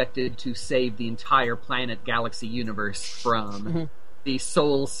expected to save the entire planet, galaxy, universe from the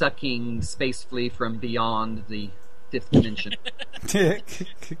soul-sucking space flea from beyond the 5th dimension. Yeah,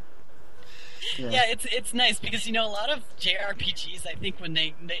 it's nice because a lot of JRPGs, I think when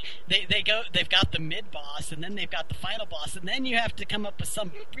they go, they've got the mid boss and then they've got the final boss, and then you have to come up with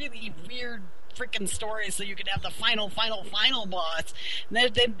some really weird freaking story so you can have the final boss.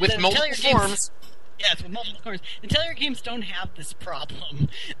 And with multiple forms. Yes, with multiple forms. The Telltale games don't have this problem.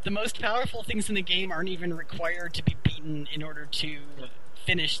 The most powerful things in the game aren't even required to be beaten in order to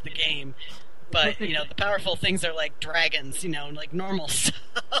finish the game. But, the powerful things are like dragons, like normal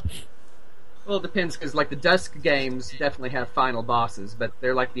stuff. Well, it depends, because, like, the Dusk games definitely have final bosses, but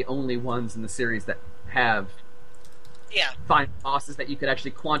they're, like, the only ones in the series that have final bosses that you could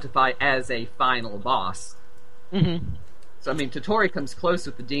actually quantify as a final boss. Mm-hmm. So, I mean, Toturi comes close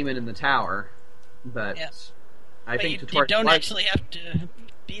with the demon in the tower, but I think Toturi... you don't actually have to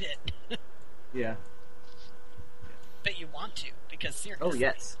beat it. Yeah. But you want to, because seriously. Oh,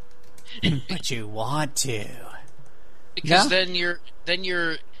 yes. But you want to. Because then you're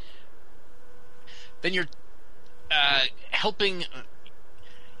helping.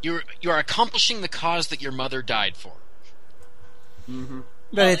 You're accomplishing the cause that your mother died for. Mm-hmm.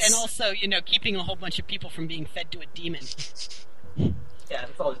 And also, keeping a whole bunch of people from being fed to a demon. Yeah,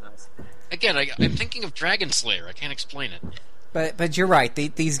 that's always nice. Again, I'm thinking of Dragon Slayer. I can't explain it. But you're right.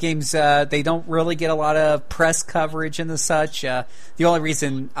 These games they don't really get a lot of press coverage and the such. The only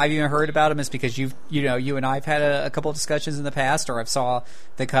reason I've even heard about them is because you and I've had a couple of discussions in the past, or I've saw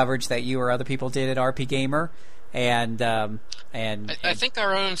the coverage that you or other people did at RP Gamer, and I think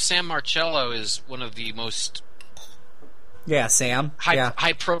our own Sam Marcello is one of the most Sam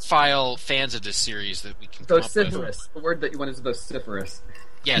high profile fans of this series that we can come up with. Vociferous. The word that you want is vociferous.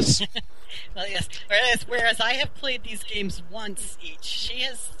 Yes. Well, yes. Whereas I have played these games once each, she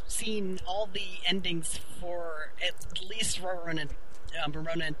has seen all the endings for at least Rorona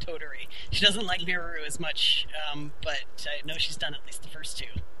and Toturi. She doesn't like Meruru as much, but I know she's done at least the first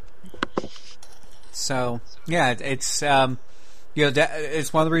 2. So, yeah, it's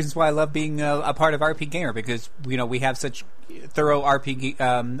it's one of the reasons why I love being a part of RP Gamer, because we have such thorough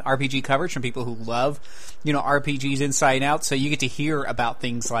RPG coverage from people who love RPGs inside and out. So you get to hear about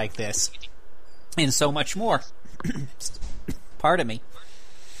things like this and so much more. Pardon me.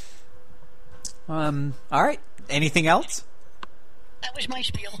 All right. Anything else? That was my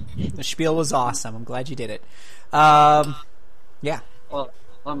spiel. The spiel was awesome. I'm glad you did it. Yeah. Well,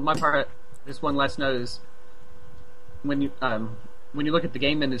 on my part, just one last note is when you look at the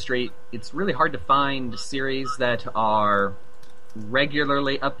game industry, it's really hard to find series that are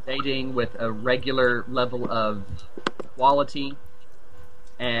regularly updating with a regular level of quality.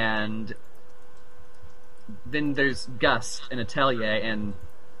 And then there's Gust and Atelier, and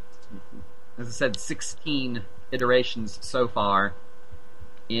as I said, 16 iterations so far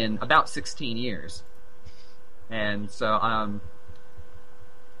in about 16 years. And so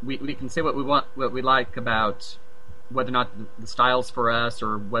we can say what we want, what we like about whether or not the style's for us,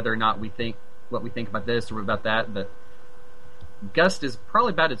 or whether or not what we think about this or about that, but Gust is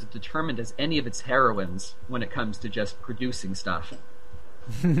probably about as determined as any of its heroines when it comes to just producing stuff.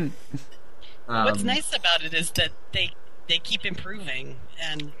 What's nice about it is that they keep improving,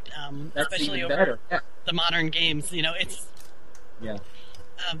 and especially over the modern games, it's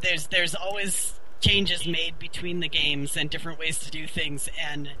there's always changes made between the games and different ways to do things,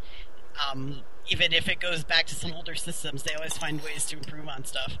 and even if it goes back to some older systems, they always find ways to improve on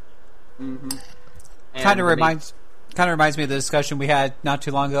stuff. Mm-hmm. Kind of reminds me of the discussion we had not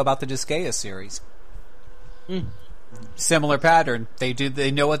too long ago about the Disgaea series. Similar pattern.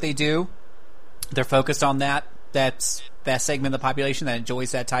 They know what they do. They're focused on that segment of the population that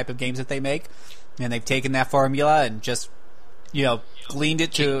enjoys that type of games that they make, and they've taken that formula and just gleaned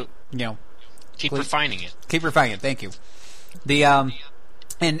it to keep refining it. Keep refining it. Thank you.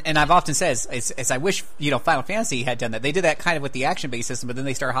 And I've often said, as I wish, Final Fantasy had done that. They did that kind of with the action-based system, but then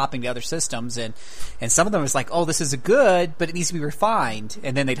they started hopping to other systems, and some of them was like, oh, this is good, but it needs to be refined,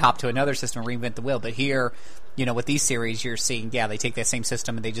 and then they'd hop to another system and reinvent the wheel. But here, with these series, you're seeing, they take that same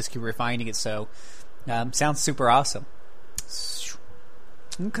system and they just keep refining it, so sounds super awesome.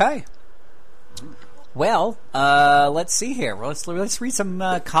 Okay. Well, let's see here. Let's read some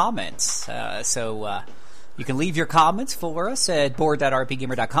comments. You can leave your comments for us at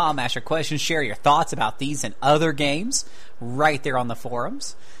board.rpgamer.com. Ask your questions, share your thoughts about these and other games right there on the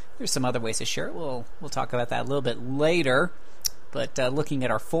forums. There's some other ways to share it. We'll talk about that a little bit later. But looking at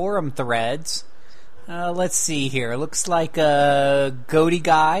our forum threads, let's see here. It looks like Goaty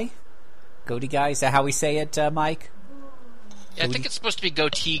Guy. Goaty Guy, is that how we say it, Mike? Yeah, I think it's supposed to be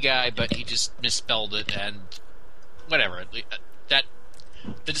Goatee Guy, but he just misspelled it, and whatever.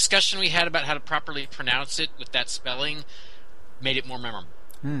 The discussion we had about how to properly pronounce it with that spelling made it more memorable.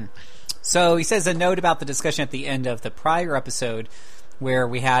 So he says a note about the discussion at the end of the prior episode where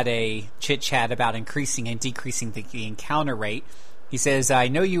we had a chit-chat about increasing and decreasing the encounter rate. He says, I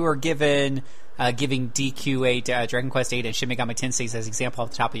know you were giving DQ8, Dragon Quest 8 and Shin Megami Tensei as example off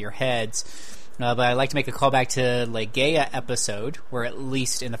the top of your heads. But I'd like to make a callback to Legaia episode, where at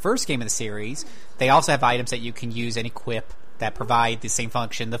least in the first game of the series, they also have items that you can use and equip that provide the same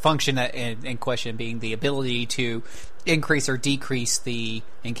function. The function that in question being the ability to increase or decrease the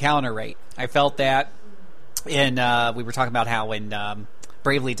encounter rate. I felt that we were talking about how in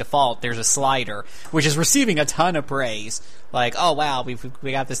Bravely Default there's a slider, which is receiving a ton of praise. Like, oh wow,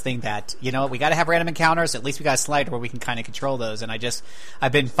 we got this thing that, we got to have random encounters, at least we got a slider where we can kind of control those, and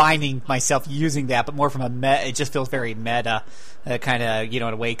I've been finding myself using that, but more from it just feels very meta, kind of, in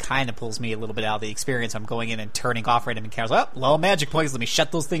a way kind of pulls me a little bit out of the experience. I'm going in and turning off random encounters, low magic points, let me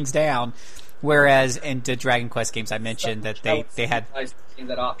shut those things down, whereas in the Dragon Quest games I mentioned that they had...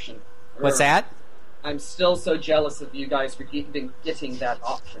 that option. What's that? I'm still so jealous of you guys for getting that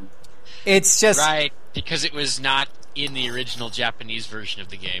option. It's just... Right, because it was not in the original Japanese version of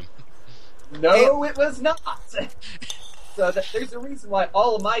the game. No, it was not! So there's a reason why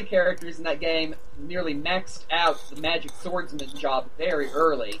all of my characters in that game nearly maxed out the magic swordsman job very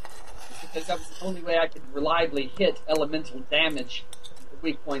early. Because that was the only way I could reliably hit elemental damage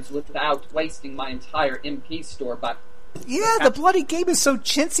weak points without wasting my entire MP store by... Yeah, the bloody game is so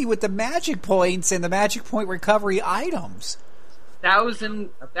chintzy with the magic points and the magic point recovery items. 1,000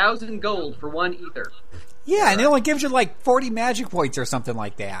 gold for one ether. Yeah, and it only gives you like 40 magic points or something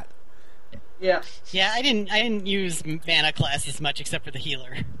like that. Yeah. Yeah, I didn't use mana class as much except for the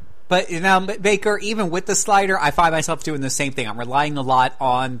healer. But Baker, even with the slider, I find myself doing the same thing. I'm relying a lot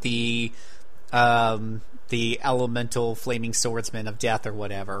on the elemental flaming swordsman of death or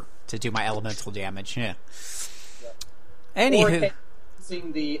whatever to do my elemental damage. Yeah. Anywho, or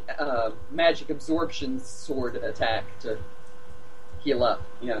using the magic absorption sword attack to heal up.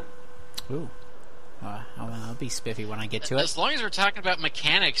 Yeah. Ooh. I'll be spiffy when I get to it. As long as we're talking about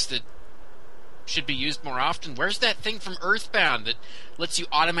mechanics that should be used more often, where's that thing from Earthbound that lets you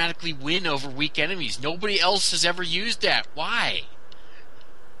automatically win over weak enemies? Nobody else has ever used that. Why?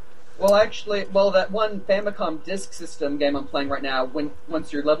 Well, actually, that one Famicom Disk System game I'm playing right now,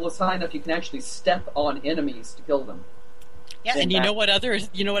 once your level is high enough, you can actually step on enemies to kill them. Yeah, and you know what other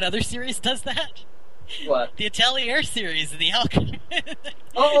series does that? What? The Atelier series, the Alchemist.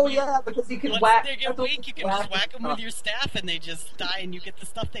 Oh yeah, because you can Once they get weak, you can just whack them with your staff, and they just die, and you get the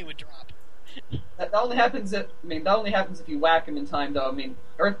stuff they would drop. That only happens if you whack them in time, though. I mean,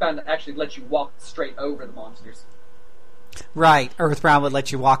 Earthbound actually lets you walk straight over the monsters. Right, Earthbound would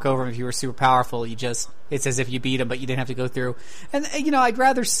let you walk over them if you were super powerful. It's as if you beat them, but you didn't have to go through. And I'd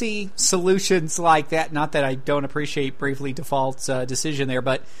rather see solutions like that. Not that I don't appreciate Bravely Default's decision there,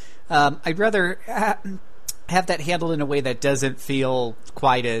 but I'd rather have that handled in a way that doesn't feel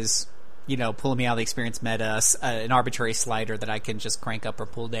quite as pulling me out of the experience meta, an arbitrary slider that I can just crank up or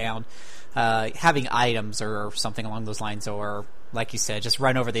pull down, having items or something along those lines, or like you said, just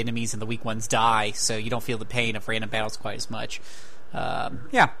run over the enemies and the weak ones die, so you don't feel the pain of random battles quite as much.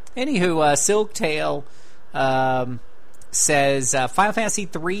 Anywho, Silktail says Final Fantasy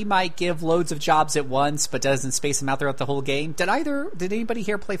III might give loads of jobs at once, but doesn't space them out throughout the whole game. Did anybody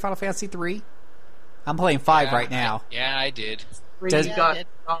here play Final Fantasy III? I'm playing 5 right now. I did. You got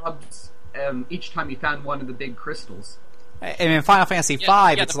jobs each time you found one of the big crystals. And in Final Fantasy V,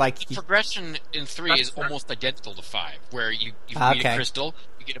 it's like... The progression in 3 is almost identical to 5, where you beat a crystal,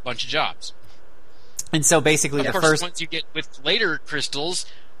 you get a bunch of jobs. And so basically of course, ones you get with later crystals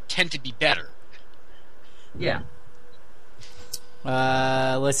tend to be better. Yeah.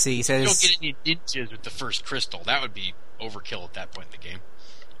 Let's see. He says... You don't get any ninjas with the first crystal. That would be overkill at that point in the game.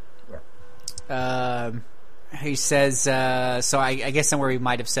 He says, so I guess somewhere he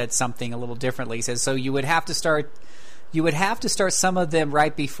might have said something a little differently. He says, so you would have to start some of them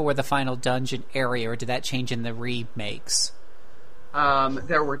right before the final dungeon area, or did that change in the remakes?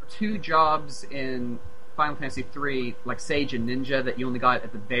 There were 2 jobs in Final Fantasy III, like Sage and Ninja, that you only got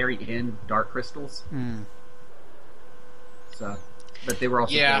at the very end of Dark Crystals. So, but they were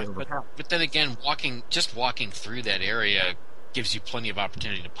also very overpowered. But then again, walking through that area gives you plenty of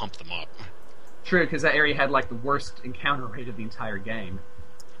opportunity to pump them up. True, because that area had like the worst encounter rate of the entire game.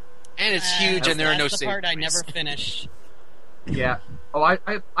 And it's huge, and there are no save part points. I never finished. Yeah. Oh,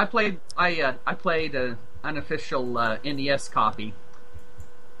 I played an unofficial NES copy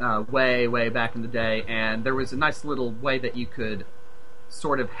way back in the day, and there was a nice little way that you could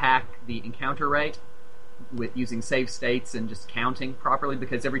sort of hack the encounter rate with using save states and just counting properly,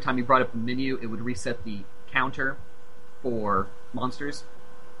 because every time you brought up the menu, it would reset the counter for monsters.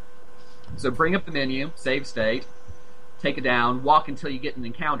 So bring up the menu, save state, take it down, walk until you get an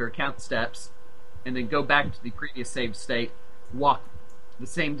encounter, count the steps, and then go back to the previous save state, walk the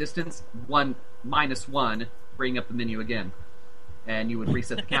same distance, 1 minus 1, bring up the menu again. And you would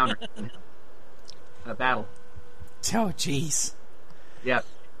reset the counter. Battle. Oh, jeez. Yep.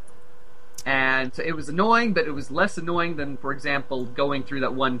 And so it was annoying, but it was less annoying than, for example, going through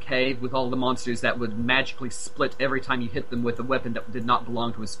that one cave with all the monsters that would magically split every time you hit them with a weapon that did not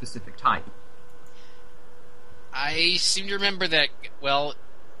belong to a specific type. I seem to remember that, well,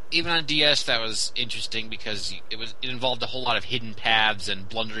 even on DS that was interesting because it involved a whole lot of hidden paths and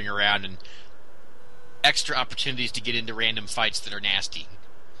blundering around and extra opportunities to get into random fights that are nasty.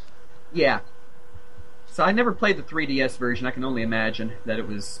 Yeah. So I never played the 3DS version. I can only imagine that it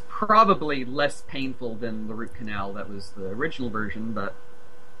was probably less painful than the root canal that was the original version, but...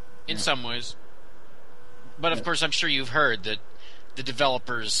 In some ways. But of course, I'm sure you've heard that the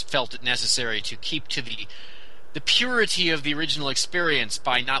developers felt it necessary to keep to the purity of the original experience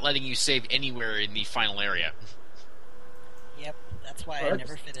by not letting you save anywhere in the final area. Yep, that's why I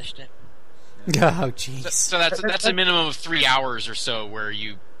never finished it. Oh, jeez. So that's a minimum of 3 hours or so where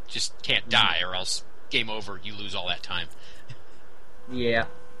you just can't die, or else game over, you lose all that time. Yeah.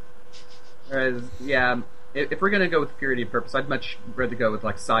 Whereas, if we're going to go with purity of purpose, I'd much rather go with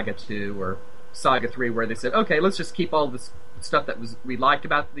like Saga 2 or Saga 3, where they said, okay, let's just keep all this stuff that we liked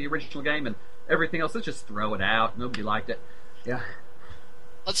about the original game, and everything else, let's just throw it out. Nobody liked it. Yeah.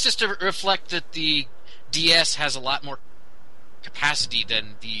 Let's just reflect that the DS has a lot more capacity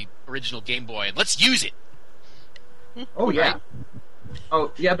than the original Game Boy, and let's use it! Oh, yeah.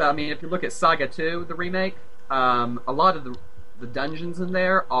 Oh, yeah, but I mean, if you look at Saga 2, the remake, a lot of the dungeons in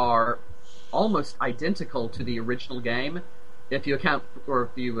there are almost identical to the original game, if you account, or if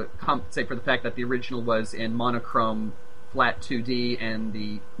you compensate for the fact that the original was in monochrome flat 2D and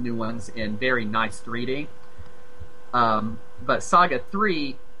the new ones in very nice 3D. But Saga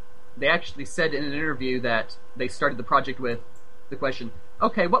 3, they actually said in an interview that they started the project with the question,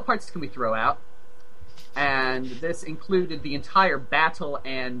 okay, what parts can we throw out? And this included the entire battle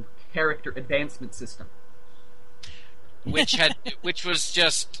and character advancement system. Which was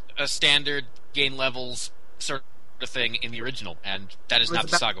just a standard gain levels sort of thing in the original, and that is not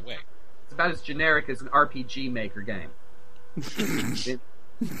the Saga way. It's about as generic as an RPG Maker game.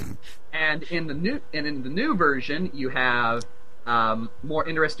 And in the new version, you have more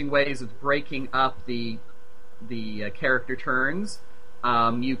interesting ways of breaking up the character turns.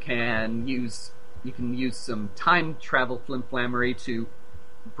 You can use some time travel flimflammery to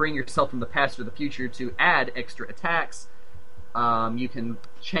bring yourself from the past or the future to add extra attacks. You can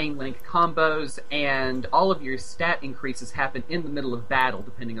chain link combos, and all of your stat increases happen in the middle of battle,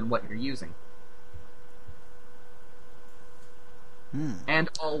 depending on what you're using. And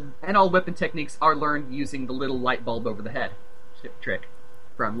all weapon techniques are learned using the little light bulb over the head trick.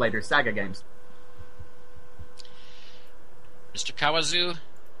 from later Saga games. Mr. Kawazu,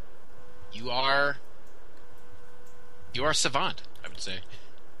 you are savant, I would say.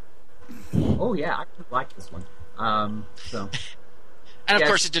 Oh yeah, I really like this one. So, and of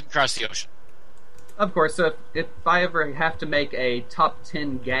course, it didn't cross the ocean. Of course, so if I ever have to make a top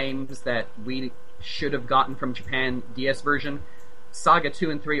 10 games that we should have gotten from Japan DS version, Saga 2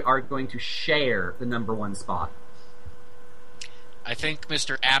 and 3 are going to share the number 1 spot. I think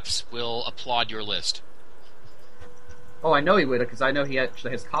Mr. Apps will applaud your list. Oh, I know he would, because I know he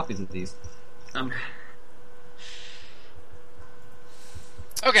actually has copies of these.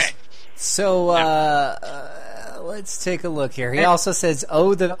 Okay. So, let's take a look here. He also says,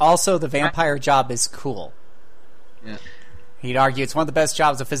 the vampire job is cool. Yeah. He'd argue it's one of the best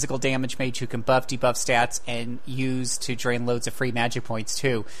jobs of physical damage mage who can buff, debuff stats, and use to drain loads of free magic points,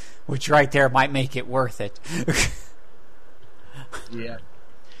 too. Which right there might make it worth it. Yeah.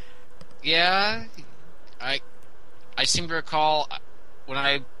 Yeah. I seem to recall, when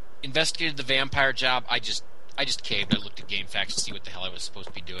I investigated the vampire job, I just caved. I looked at GameFAQs to see what the hell I was supposed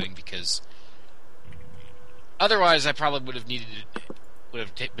to be doing, because otherwise I probably would have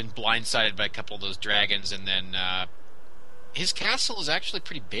been blindsided by a couple of those dragons, and then his castle is actually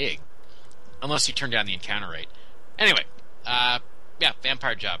pretty big, unless you turn down the encounter rate. Anyway, yeah,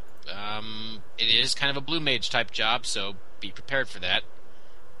 vampire job. It is kind of a blue mage type job, so be prepared for that.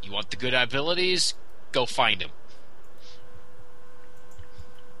 You want the good abilities? Go find them.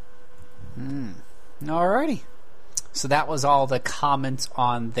 Alrighty. So that was all the comments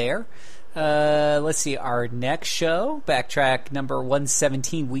on there. Let's see, our next show, Backtrack number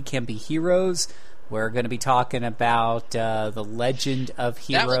 117, We Can Be Heroes. We're going to be talking about the Legend of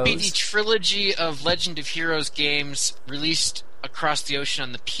Heroes. That will be the trilogy of Legend of Heroes games released across the ocean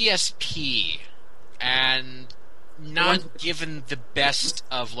on the PSP, and not given the best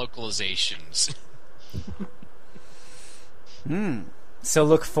of localizations. So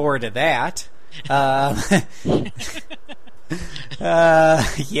look forward to that.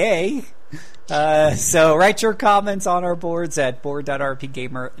 Yay. So write your comments on our boards at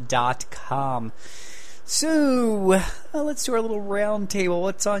board.rpgamer.com. So, let's do our little round table.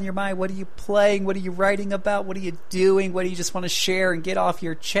 What's on your mind? What are you playing? What are you writing about? What are you doing? What do you just want to share and get off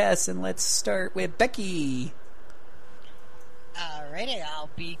your chest? And let's start with Becky. Alrighty, I'll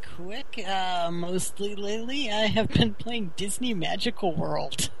be quick. Mostly lately, I have been playing Disney Magical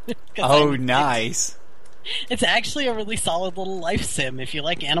World. Oh, nice. It's actually a really solid little life sim. If you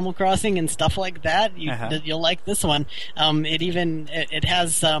like Animal Crossing and stuff like that, you'll like this one. It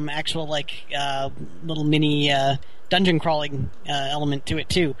has actual little mini dungeon crawling element to it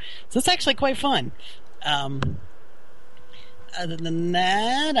too. So it's actually quite fun. Other than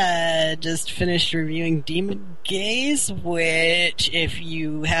that, I just finished reviewing Demon Gaze, which, if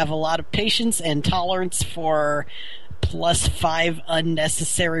you have a lot of patience and tolerance for +5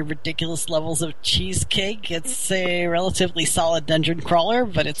 unnecessary, ridiculous levels of cheesecake, it's a relatively solid dungeon crawler,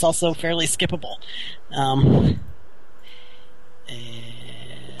 but it's also fairly skippable. And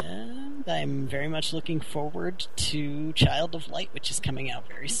I'm very much looking forward to Child of Light, which is coming out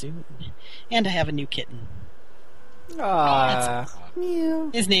very soon. And I have a new kitten.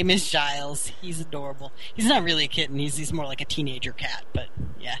 His name is Giles. He's adorable. He's not really a kitten. He's more like a teenager cat, but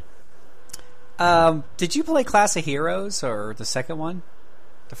yeah. Did you play Class of Heroes, or the second one?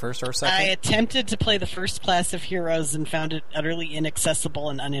 The first or second? I attempted to play the first Class of Heroes and found it utterly inaccessible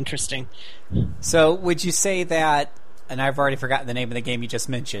and uninteresting. So, would you say that, and I've already forgotten the name of the game you just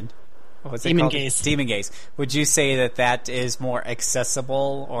mentioned. What was it Demon called? Gaze. Demon Gaze. Would you say that is more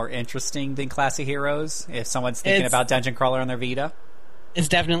accessible or interesting than Class of Heroes, if someone's thinking about Dungeon Crawler on their Vita? It's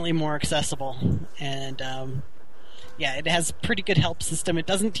definitely more accessible, and yeah, it has a pretty good help system. It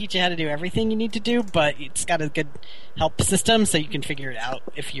doesn't teach you how to do everything you need to do, but it's got a good help system, so you can figure it out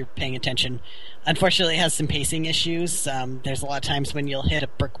if you're paying attention. Unfortunately, it has some pacing issues. There's a lot of times when you'll hit a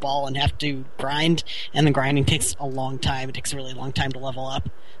brick wall and have to grind, and the grinding takes a long time. It takes a really long time to level up.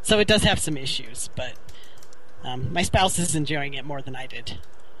 So it does have some issues, but my spouse is enjoying it more than I did.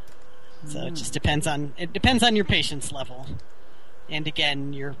 So it just depends on your patience level, and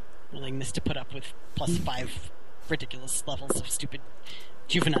again, your willingness to put up with +5 ridiculous levels of stupid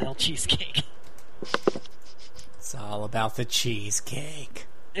juvenile cheesecake. It's all about the cheesecake.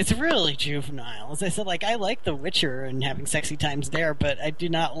 It's really juvenile. As I said, I like The Witcher and having sexy times there, but I do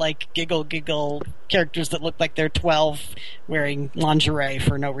not like giggle characters that look like they're 12 wearing lingerie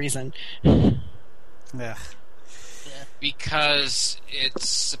for no reason. Ugh. Because it's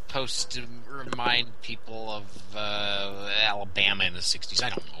supposed to remind people of Alabama in the 60s.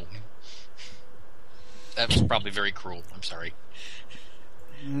 I don't know. That was probably very cruel. I'm sorry.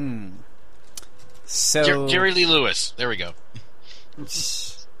 So Jerry Lee Lewis. There we go.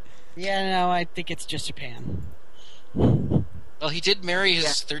 Yeah, no, I think it's just Japan. Well, he did marry his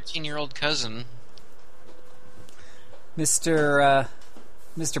 13-year-old cousin. Mr.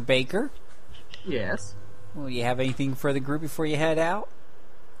 Baker, Yes. will you have anything for the group before you head out?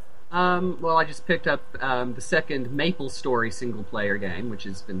 Well, I just picked up the second Maple Story single-player game, which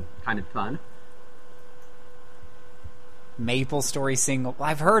has been kind of fun. Maple Story single.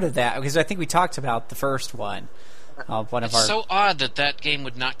 I've heard of that because I think we talked about the first one. One of It's our. so odd that game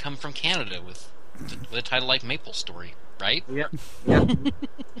would not come from Canada with a title like Maple Story, right? Yep.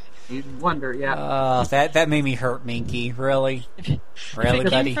 You'd wonder, yeah. Oh, that made me hurt, Minky. Really, really,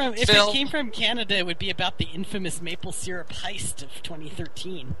 buddy. If it came from Canada, it would be about the infamous maple syrup heist of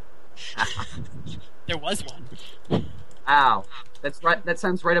 2013. There was one. Ow. That's right. That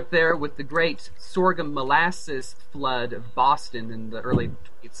sounds right up there with the great sorghum molasses flood of Boston in the early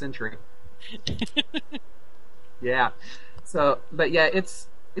 20th century. Yeah. So, but yeah, it's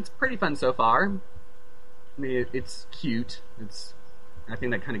pretty fun so far. I mean, it's cute. I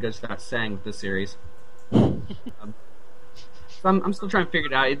think that kind of goes without saying with this series. So I'm still trying to figure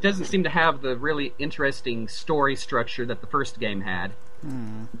it out. It doesn't seem to have the really interesting story structure that the first game had.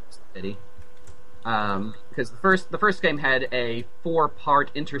 Pity. Because the first game had a 4-part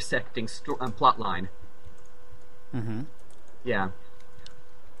intersecting plot line. Mm-hmm. Yeah.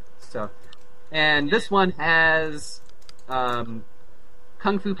 So, and this one has Kung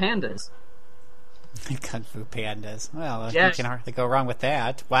Fu Pandas. Kung Fu Pandas. Well, Yes. you can hardly go wrong with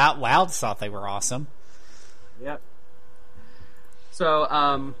that. Wild thought they were awesome. Yep.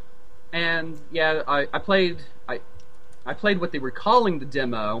 So, and yeah, I played what they were calling the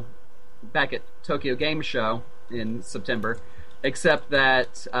demo back at Tokyo Game Show in September, except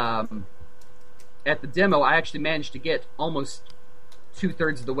that at the demo I actually managed to get almost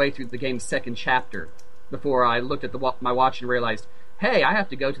 2/3 of the way through the game's second chapter before I looked at my watch and realized, hey, I have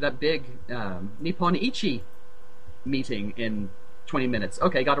to go to that big Nippon Ichi meeting in 20 minutes.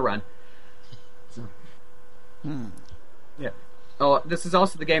 Okay, gotta run. So, yeah. Oh, this is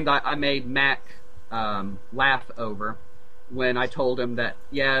also the game that I made Mac laugh over when I told him that,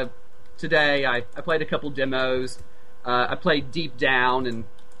 yeah, today I played a couple demos, I played Deep Down, and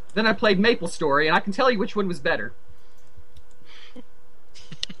then I played Maple Story, and I can tell you which one was better.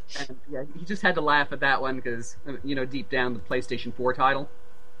 And yeah, he just had to laugh at that one because, Deep Down, the PlayStation 4 title.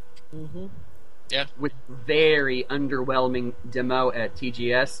 Mm-hmm. Yeah. With very underwhelming demo at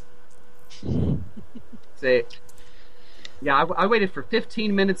TGS. So, yeah, I waited for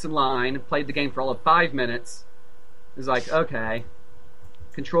 15 minutes in line, played the game for all of 5 minutes. It was like, okay,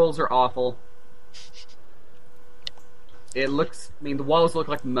 controls are awful. The walls look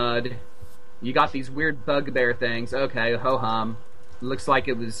like mud. You got these weird bugbear things. Okay, ho hum. Looks like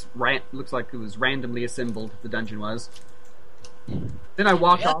it was randomly assembled. The dungeon was. Then I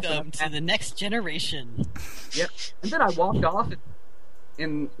walked off. Welcome to the next generation. Yep. And then I walked off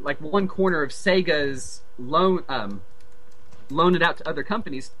in like one corner of Sega's loan it out to other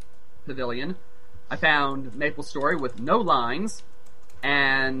companies pavilion. I found Maple Story with no lines,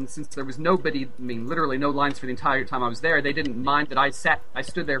 and since there was literally no lines for the entire time I was there, they didn't mind that I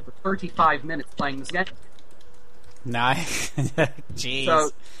stood there for 35 minutes playing this game. Nice. Jeez.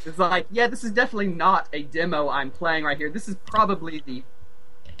 So it's like, yeah, this is definitely not a demo I'm playing right here. This is probably the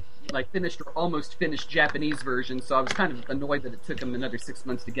finished or almost finished Japanese version. So I was kind of annoyed that it took them another 6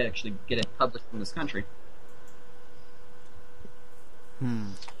 months to get it published in this country.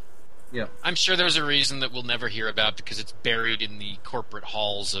 Yeah. I'm sure there's a reason that we'll never hear about because it's buried in the corporate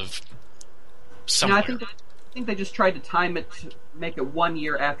halls of somewhere. I think they just tried to time it to make it 1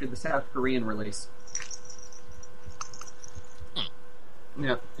 year after the South Korean release.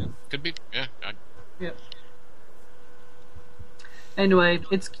 Yeah. Could be. Yeah. Yeah. Anyway,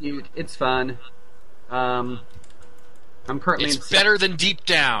 it's cute. It's fun. I'm currently. It's better than Deep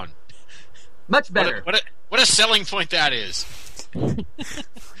Down. Much better. What a selling point that is.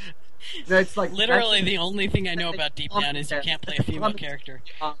 It's like literally the only thing I know about Deep Down is you can't play a female character.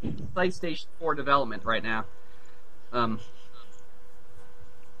 PlayStation 4 development right now.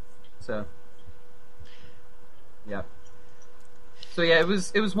 So. Yeah. So yeah, it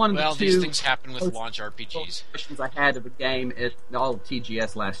was one of the two. Well, these things happen with launch RPGs. Questions I had of a game at all of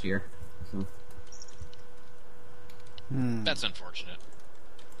TGS last year. So. That's unfortunate.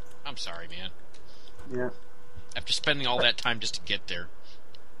 I'm sorry, man. Yeah. After spending all that time just to get there.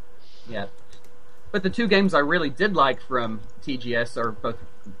 Yeah. But the two games I really did like from TGS are both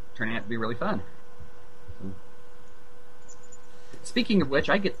turning out to be really fun. So. Speaking of which,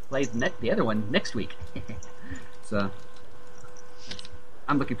 I get to play the other one next week. So.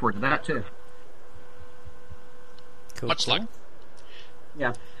 I'm looking forward to that too. Cool. Much luck.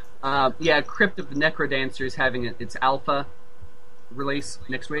 Yeah. Crypt of the Necrodancer is having its alpha release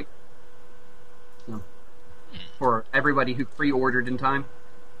next week. So, for everybody who pre-ordered in time.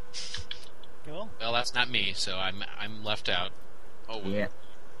 Cool. Well, that's not me, so I'm left out. Oh, well. Yeah.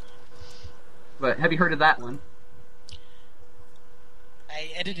 But have you heard of that one?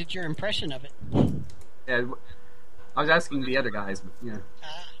 I edited your impression of it. Yeah, I was asking the other guys, but yeah.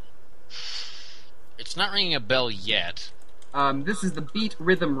 It's not ringing a bell yet. This is the Beat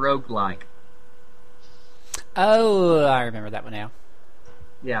Rhythm roguelike. Oh, I remember that one now.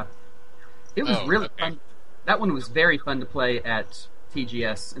 Yeah. It was really fun. That one was very fun to play at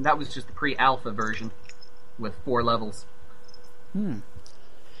TGS, and that was just the pre-alpha version with 4 levels. You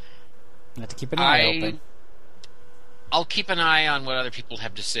have to keep an eye open. I'll keep an eye on what other people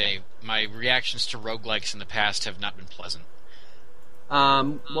have to say. My reactions to roguelikes in the past have not been pleasant.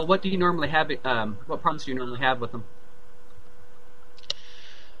 Well, what do you normally have? What problems do you normally have with them?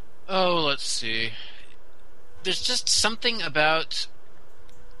 Oh, let's see. There's just something about...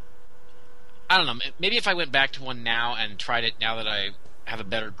 I don't know, maybe if I went back to one now and tried it now that I have a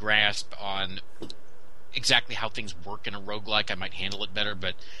better grasp on exactly how things work in a roguelike, I might handle it better,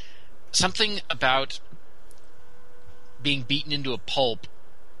 but something about being beaten into a pulp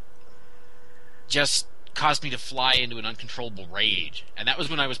just caused me to fly into an uncontrollable rage. And that was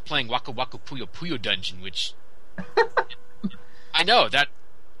when I was playing Waka Waka Puyo Puyo Dungeon, which... I know,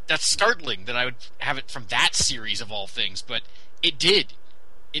 that's startling that I would have it from that series of all things, but it did.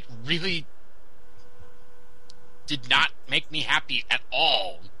 It really did not make me happy at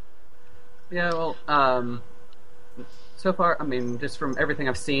all. Yeah, well, so far, I mean, just from everything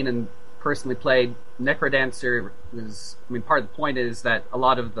I've seen and personally played, Necrodancer was... I mean, part of the point is that a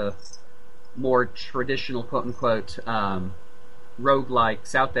lot of the more traditional, quote-unquote,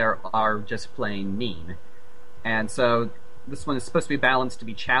 roguelikes out there are just plain mean. And so this one is supposed to be balanced to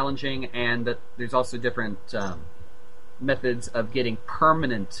be challenging, and that there's also different methods of getting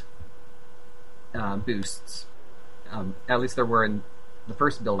permanent boosts. At least there were in the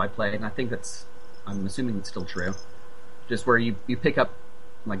first build I played, and I think I'm assuming it's still true. Just where you pick up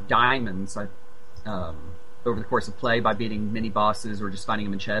like diamonds over the course of play by beating mini bosses or just finding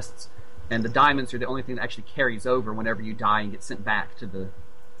them in chests. And the diamonds are the only thing that actually carries over whenever you die and get sent back to the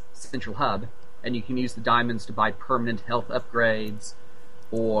central hub. And you can use the diamonds to buy permanent health upgrades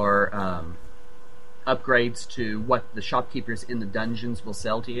or upgrades to what the shopkeepers in the dungeons will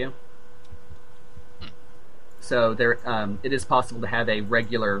sell to you. So it is possible to have a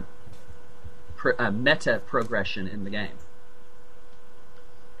regular meta progression in the game.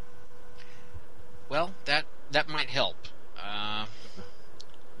 Well, that might help.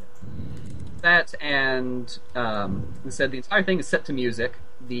 That and I said the entire thing is set to music.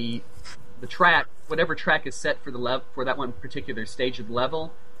 The track, whatever track is set for that one particular stage of the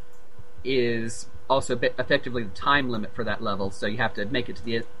level, is also effectively the time limit for that level. So you have to make it to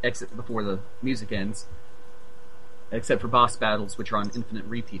the exit before the music ends, except for boss battles, which are on infinite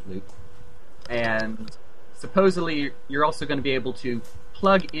repeat loop. And supposedly you're also going to be able to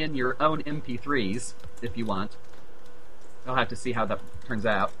plug in your own MP3s if you want. I'll have to see how that turns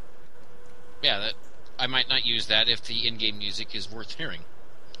out. Yeah, I might not use that if the in-game music is worth hearing.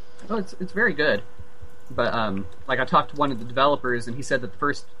 Oh, it's very good. But like I talked to one of the developers, and he said that the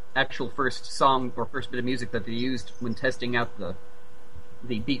first song or first bit of music that they used when testing out the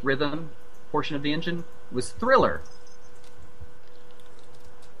beat rhythm portion of the engine was Thriller,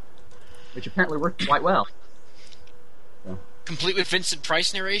 which apparently worked quite well. So. Complete with Vincent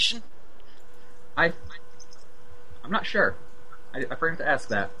Price narration? I'm not sure. I forgot to ask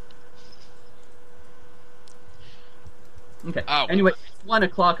that. Okay. Oh. Anyway, it's 1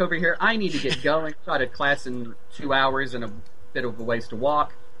 o'clock over here. I need to get going. Got a class in 2 hours and a bit of a ways to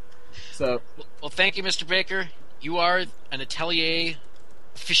walk. So. Well, thank you, Mr. Baker. You are an Atelier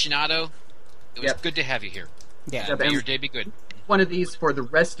aficionado. It was good to have you here. Yeah. May your day be good. One of these for the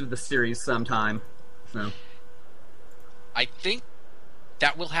rest of the series sometime. So. I think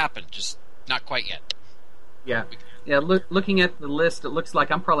that will happen, just not quite yet. Yeah. Yeah, looking at the list, it looks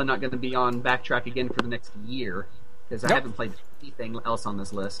like I'm probably not going to be on Backtrack again for the next year, because I haven't played anything else on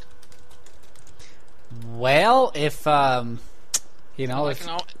this list. Well, if that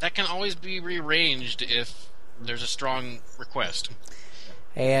can always be rearranged if there's a strong request.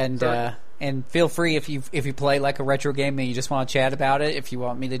 And feel free if you play like a retro game and you just want to chat about it. If you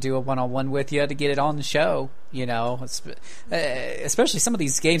want me to do a one-on-one with you to get it on the show, especially some of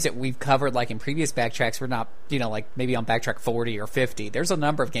these games that we've covered like in previous backtracks, we're not like maybe on Backtrack 40 or 50. There's a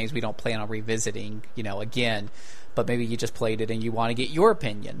number of games we don't plan on revisiting, again. but maybe you just played it and you want to get your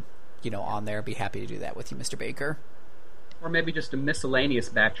opinion, on there. I'd be happy to do that with you, Mr. Baker. Or maybe just a miscellaneous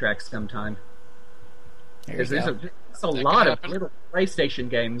backtrack sometime. Because there's a lot of little PlayStation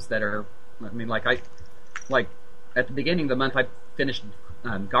games that are. I mean, like at the beginning of the month, I finished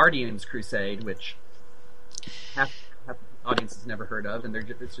Guardians Crusade, which half the audience has never heard of, and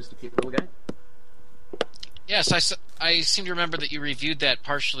it's just a cute little game. Yes, I seem to remember that you reviewed that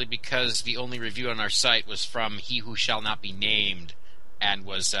partially because the only review on our site was from He Who Shall Not Be Named, and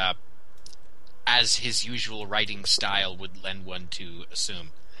was, as his usual writing style would lend one to assume.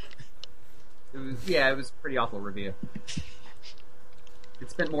 It was a pretty awful review. It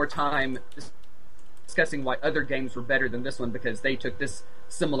spent more time discussing why other games were better than this one because they took this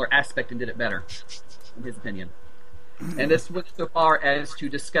similar aspect and did it better, in his opinion. And this went so far as to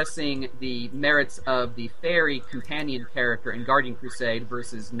discussing the merits of the fairy companion character in Guardian Crusade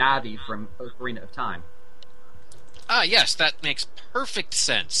versus Navi from Ocarina of Time. Ah, yes, that makes perfect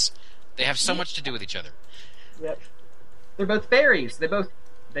sense. They have so much to do with each other. Yep. They're both fairies. They both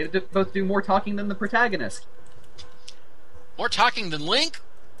do more talking than the protagonist. More talking than Link?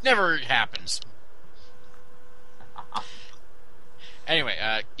 Never happens. Anyway,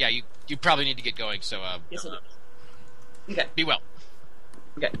 you probably need to get going, so Yes, I do. Okay. Be well.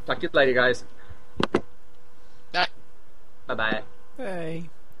 Okay, talk to you later, guys. Bye. Bye-bye. Hey.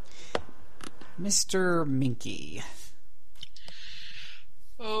 Mr. Minky.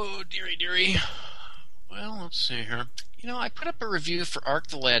 Oh, dearie. Well, let's see here. I put up a review for Arc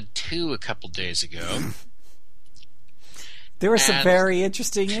the Lad 2 a couple days ago. There was some very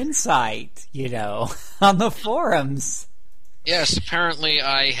interesting insight, on the forums. Yes, apparently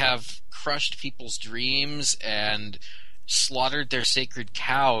I have crushed people's dreams and slaughtered their sacred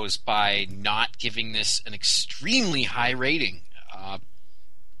cows by not giving this an extremely high rating.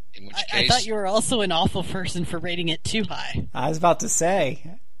 In which case, I thought you were also an awful person for rating it too high. I was about to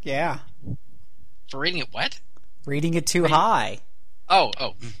say, yeah. For rating it what? Rating it too high. Oh.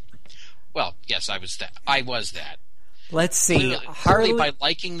 Well, yes, I was that. Let's see. Clearly by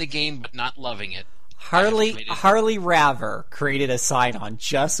liking the game but not loving it. Harley Raver created a sign-on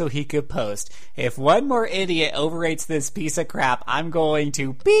just so he could post, if one more idiot overrates this piece of crap, I'm going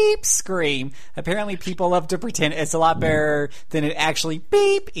to beep scream. Apparently people love to pretend it's a lot better than it actually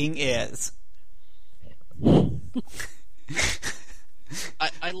beeping is.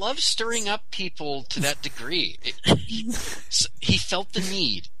 I love stirring up people to that degree. He felt the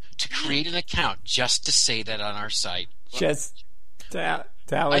need to create an account just to say that on our site. That was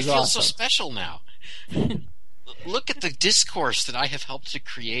I feel awesome. so special now. Look at the discourse that I have helped to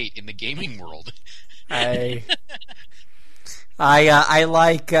create in the gaming world. I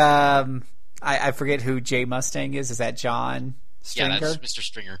like I forget who Jay Mustang is. Is that John Stringer? Yeah, that's Mr.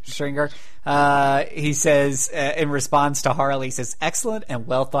 Stringer. He says in response to Harley, he says, "Excellent and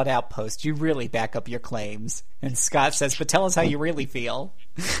well thought out post. You really back up your claims." And Scott says, "But tell us how you really feel."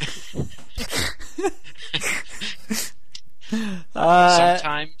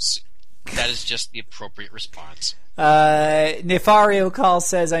 Sometimes that is just the appropriate response. Nefario Call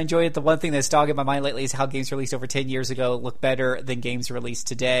says, I enjoyed it. The one thing that's dogging my mind lately is how games released over 10 years ago look better than games released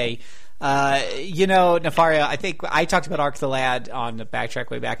today. Nefario, I think I talked about Arc the Lad on the Backtrack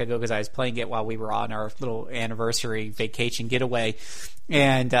way back ago because I was playing it while we were on our little anniversary vacation getaway.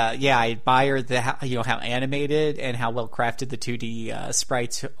 And I admire how animated and how well crafted the 2D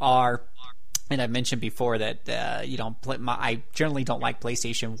sprites are. And I mentioned before that I generally don't like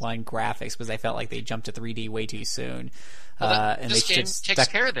PlayStation 1 graphics because I felt like they jumped to 3D way too soon. And this game takes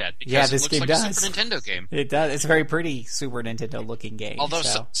care of that because this it looks game like does. a Super Nintendo game. It does. It's a very pretty Super Nintendo looking game. Although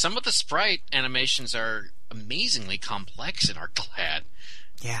some of the sprite animations are amazingly complex in Arc the Lad.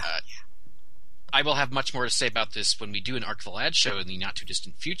 Yeah. I will have much more to say about this when we do an Arc the Lad show in the not too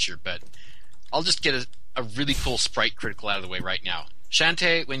distant future, but I'll just get a really cool sprite critical out of the way right now.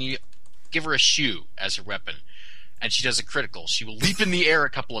 Shantae, when you give her a shoe as her weapon, and she does a critical, she will leap in the air a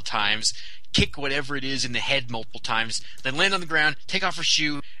couple of times, kick whatever it is in the head multiple times, then land on the ground, take off her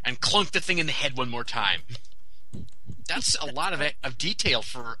shoe, and clunk the thing in the head one more time. That's a lot of detail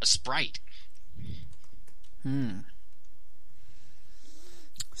for a sprite.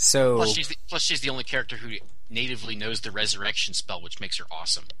 So Plus she's the only character who natively knows the resurrection spell, which makes her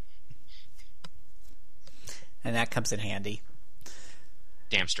awesome. And that comes in handy.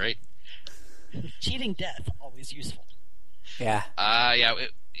 Damn straight. Cheating death, always useful. Yeah.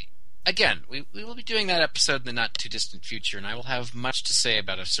 Again, we will be doing that episode in the not too distant future, and I will have much to say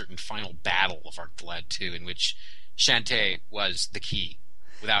about a certain final battle of Arc the Lad 2 in which Shantae was the key.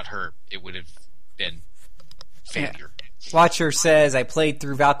 Without her, it would have been failure. Watcher says, I played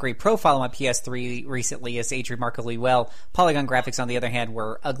through Valkyrie Profile on my PS3 recently. It's aged remarkably well. Polygon graphics, on the other hand,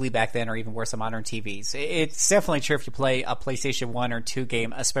 were ugly back then or even worse on modern TVs. It's definitely true if you play a PlayStation 1 or 2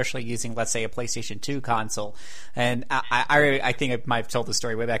 game, especially using, let's say, a PlayStation 2 console. And I think I might have told the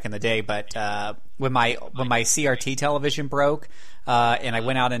story way back in the day, but when my CRT television broke, and I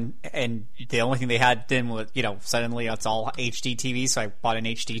went out and the only thing they had then was, suddenly it's all HD TV, so I bought an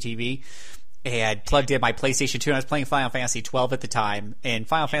HD TV. And plugged in my PlayStation 2, and I was playing Final Fantasy 12 at the time. And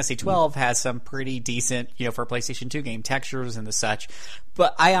Final Fantasy 12 has some pretty decent, for a PlayStation 2 game, textures and the such.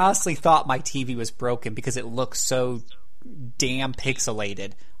 But I honestly thought my TV was broken because it looks so damn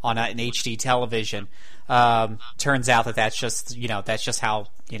pixelated on an HD television. Turns out that's just how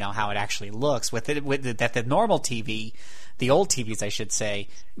it actually looks. That the normal TV, the old TVs, I should say,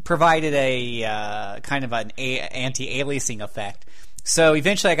 provided a kind of an anti-aliasing effect. So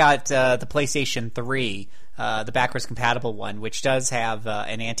eventually I got the PlayStation 3, the backwards compatible one, which does have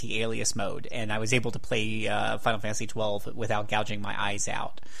an anti-alias mode, and I was able to play Final Fantasy 12 without gouging my eyes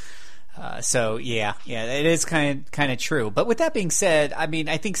out. So yeah, it is kind of true. But with that being said, I mean,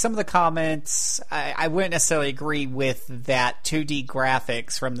 I think some of the comments I wouldn't necessarily agree with that 2D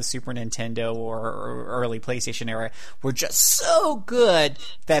graphics from the Super Nintendo or early PlayStation era were just so good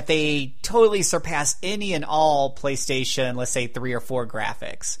that they totally surpass any and all PlayStation, let's say 3 or 4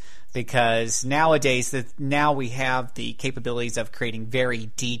 graphics. Because nowadays, now we have the capabilities of creating very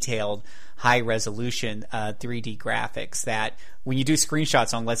detailed, high-resolution 3D graphics that when you do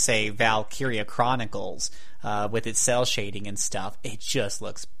screenshots on, let's say, Valkyria Chronicles with its cell shading and stuff, it just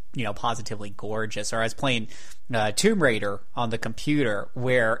looks, positively gorgeous. Or I was playing Tomb Raider on the computer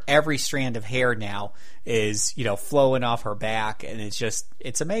where every strand of hair now is, flowing off her back, and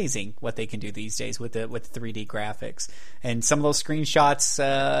it's amazing what they can do these days with 3D graphics. And some of those screenshots,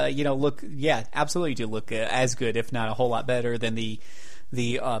 absolutely do look as good, if not a whole lot better than the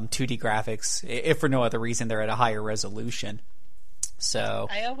 2D graphics. If for no other reason, they're at a higher resolution. So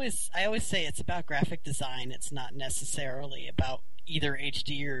I always say it's about graphic design. It's not necessarily about either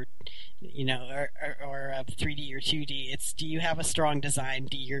HD or 3D or 2D. It's, do you have a strong design?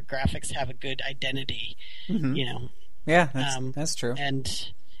 Do your graphics have a good identity? Mm-hmm. Yeah, that's true.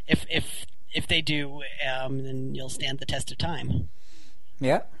 And if they do, then you'll stand the test of time.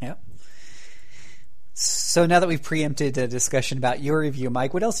 Yeah. So now that we've preempted a discussion about your review,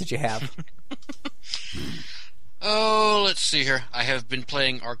 Mike, what else did you have? Oh, let's see here. I have been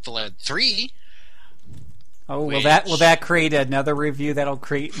playing Arc the Lad 3. Oh, will that create another review that'll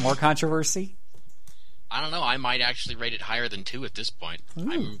create more controversy? I don't know. I might actually rate it higher than 2 at this point.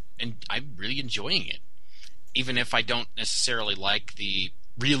 I'm really enjoying it, even if I don't necessarily like the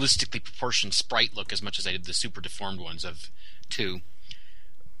realistically proportioned sprite look as much as I did the super deformed ones of 2.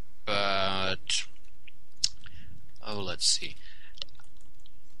 But let's see.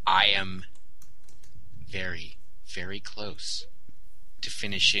 I am very, very close to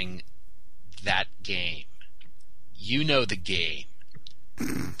finishing that game. You know the game.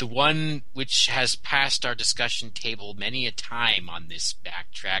 The one which has passed our discussion table many a time on this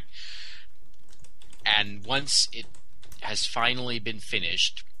backtrack. And once it has finally been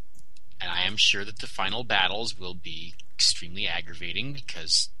finished, and I am sure that the final battles will be extremely aggravating,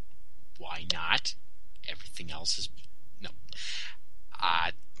 because why not? Everything else is... No.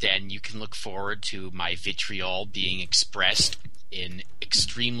 Then you can look forward to my vitriol being expressed in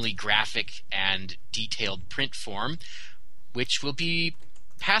extremely graphic and detailed print form, which will be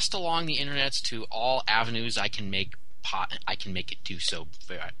passed along the internets to all avenues I can make it do so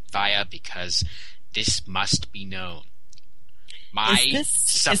via, because this must be known.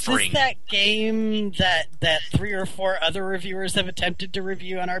 Suffering. Is this that game that 3 or 4 other reviewers have attempted to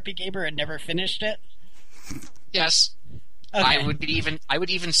review on RP Gamer and never finished it? Yes. Okay. I would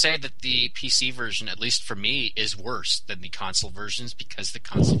even say that the PC version, at least for me, is worse than the console versions, because the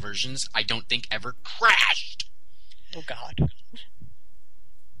console versions I don't think ever crashed. Oh God.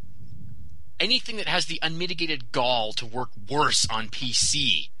 Anything that has the unmitigated gall to work worse on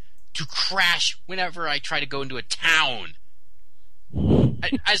PC, to crash whenever I try to go into a town.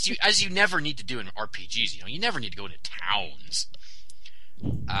 As you never need to do in RPGs, you never need to go into towns.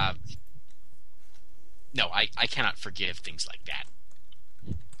 No, I cannot forgive things like that.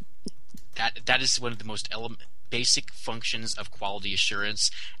 That is one of the most basic functions of quality assurance,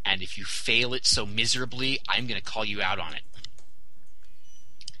 and if you fail it so miserably, I'm going to call you out on it.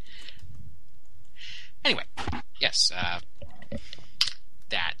 Anyway, yes,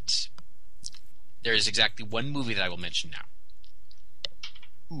 that there is exactly one movie that I will mention now.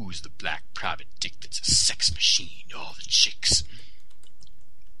 Who's the black private dick that's a sex machine? All the chicks.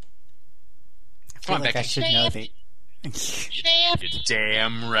 I feel like I should know the Shaft. You're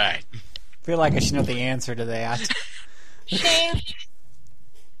damn right. I feel like I should know the answer to that. Shaft.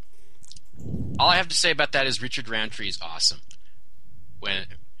 All I have to say about that is Richard Roundtree is awesome. When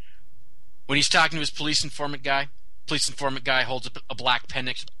he's talking to his police informant guy holds up a black pen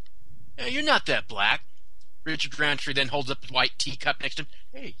next to him. Hey, you're not that black. Richard Roundtree then holds up a white teacup next to him.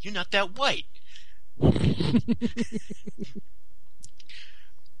 Hey, you're not that white.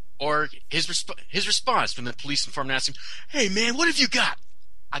 Or his response when the police informant asks him, "Hey man, what have you got?"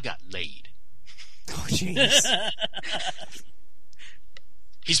 "I got laid." Oh jeez.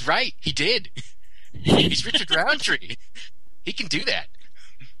 He's right. He did. He's Richard Roundtree. He can do that.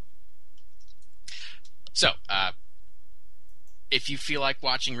 So, if you feel like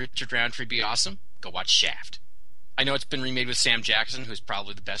watching Richard Roundtree be awesome, go watch Shaft. I know it's been remade with Sam Jackson, who's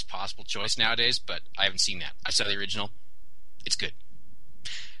probably the best possible choice nowadays, but I haven't seen that. I saw the original. It's good.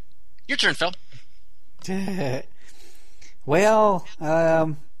 Your turn, Phil. Well,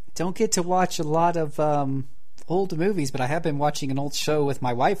 don't get to watch a lot of old movies, but I have been watching an old show with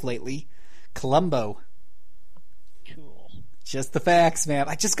my wife lately, Columbo. Cool. Just the facts, man.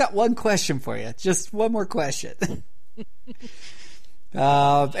 I just got one question for you. Just one more question.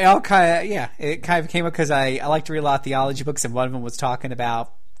 It kind of came up because I like to read a lot of theology books, and one of them was talking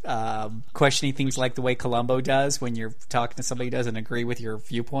about questioning things like the way Columbo does when you're talking to somebody who doesn't agree with your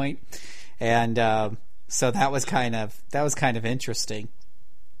viewpoint, and so that was kind of interesting.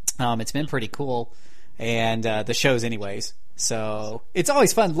 It's been pretty cool, and the shows anyways. So it's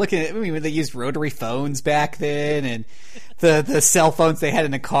always fun looking at. I mean, when they used rotary phones back then, and the cell phones they had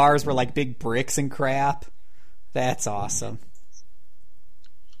in the cars were like big bricks and crap. That's awesome.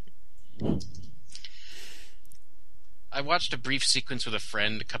 I watched a brief sequence with a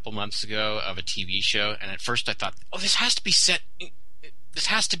friend a couple months ago of a TV show, and at first I thought, this has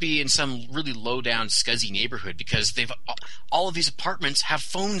to be in some really low-down, scuzzy neighborhood because all of these apartments have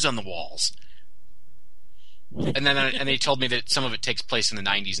phones on the walls. And then they told me that some of it takes place in the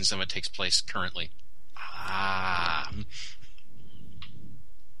 90s and some of it takes place currently.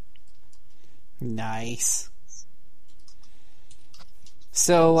 Nice.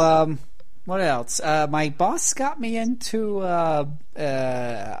 So, what else? My boss got me into a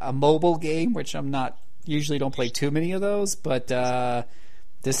mobile game, which I'm not usually don't play too many of those, but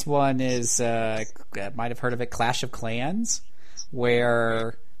this one is might have heard of it, Clash of Clans,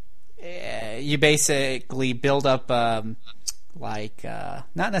 where you basically build up not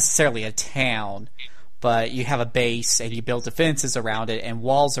necessarily a town, but you have a base and you build defenses around it and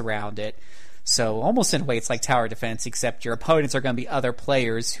walls around it. So almost in a way it's like tower defense, except your opponents are going to be other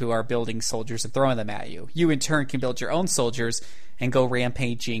players who are building soldiers and throwing them at you. You in turn can build your own soldiers and go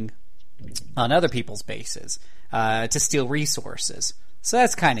rampaging on other people's bases to steal resources. So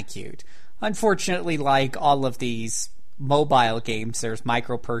that's kind of cute. Unfortunately, like all of these mobile games, there's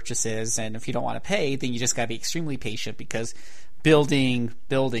micro purchases, and if you don't want to pay, then you just got to be extremely patient because building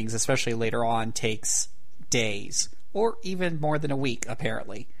buildings, especially later on, takes days or even more than a week,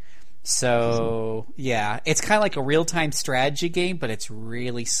 apparently. So, yeah, it's kind of like a real-time strategy game, but it's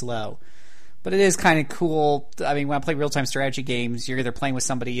really slow. But it is kind of cool. I mean, when I play real-time strategy games, you're either playing with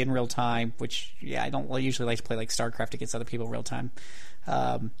somebody in real time, which, I don't usually like to play like StarCraft against other people in real time.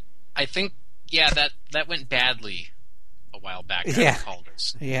 I think, that went badly a while back. Called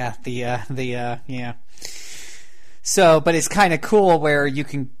us. Yeah, So, but it's kind of cool where you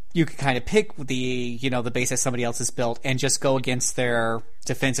can kind of pick the base that somebody else has built and just go against their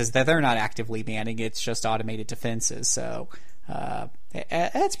defenses that they're not actively manning. It's just automated defenses. So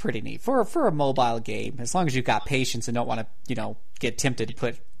that's pretty neat for a mobile game. As long as you've got patience and don't want to get tempted to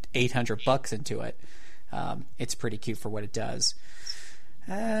put $800 into it, it's pretty cute for what it does.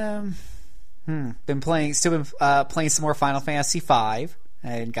 Been playing some more Final Fantasy V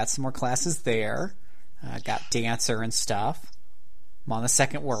and got some more classes there. Got Dancer and stuff. I'm on the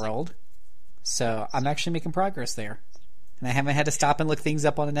second world, so I'm actually making progress there. And I haven't had to stop and look things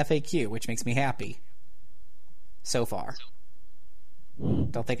up on an FAQ, which makes me happy. So far.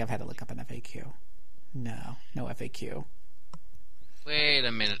 Don't think I've had to look up an FAQ. No FAQ. Wait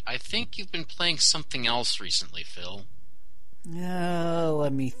a minute. I think you've been playing something else recently, Phil.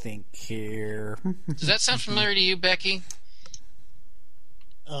 Let me think here. Does that sound familiar to you, Becky?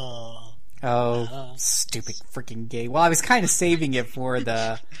 Stupid freaking game. Well, I was kind of saving it for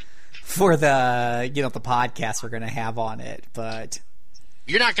the the podcast we're going to have on it, but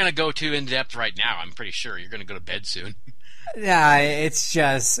you're not going to go too in depth right now. I'm pretty sure you're going to go to bed soon. Yeah, it's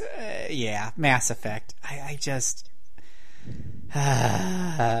just Mass Effect. I just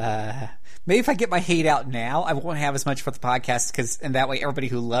Maybe if I get my hate out now, I won't have as much for the podcast, and that way everybody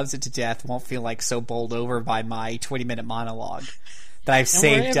who loves it to death won't feel like so bowled over by my 20-minute monologue that I've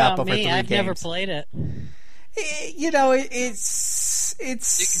saved up over 3 games. I've never played it. It's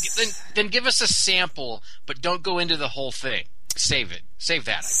then give us a sample, but don't go into the whole thing. Save it. Save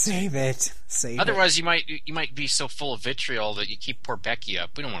that. Save it. Otherwise, you might be so full of vitriol that you keep poor Becky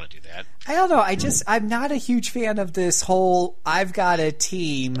up. We don't want to do that. I don't know. I'm not a huge fan of this whole I've got a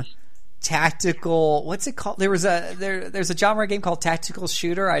team tactical. What's it called? There's a genre game called Tactical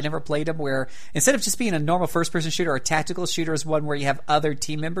Shooter. I never played them, where instead of just being a normal first-person shooter, a tactical shooter is one where you have other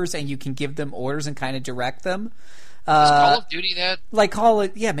team members and you can give them orders and kind of direct them. Is Call of Duty that?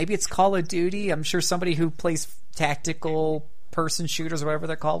 Maybe it's Call of Duty. I'm sure somebody who plays tactical person shooters or whatever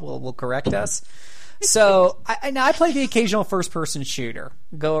they're called will correct us. So I play the occasional first-person shooter.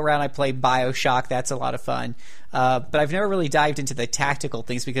 Go around, I play BioShock. That's a lot of fun. But I've never really dived into the tactical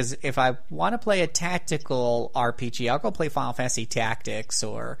things, because if I want to play a tactical RPG, I'll go play Final Fantasy Tactics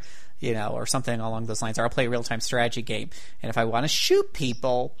or something along those lines. Or I'll play a real-time strategy game. And if I want to shoot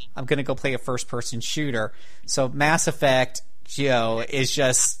people, I'm going to go play a first-person shooter. So Mass Effect, is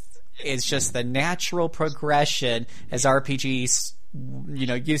just the natural progression as RPGs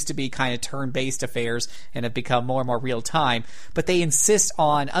used to be kind of turn-based affairs and have become more and more real-time. But they insist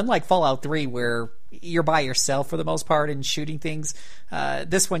on, unlike Fallout 3, where you're by yourself for the most part in shooting things,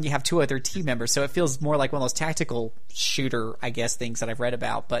 this one you have 2 other team members, so it feels more like one of those tactical shooter, I guess, things that I've read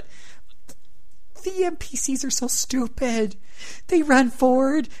about. But the NPCs are so stupid. They run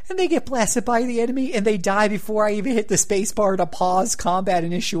forward and they get blasted by the enemy and they die before I even hit the space bar to pause combat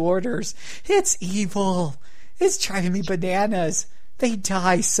and issue orders. It's evil. It's driving me bananas. They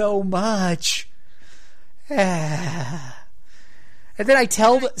die so much. And then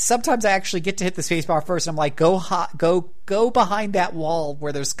sometimes I actually get to hit the spacebar first, and I'm like, go behind that wall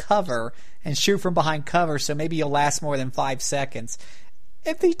where there's cover and shoot from behind cover, so maybe you'll last more than 5 seconds.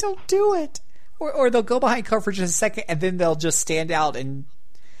 And they don't do it. Or they'll go behind cover for just a second, and then they'll just stand out and...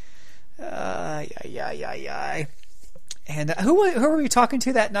 And who were we talking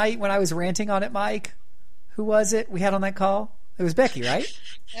to that night when I was ranting on it, Mike? Who was it we had on that call? It was Becky, right?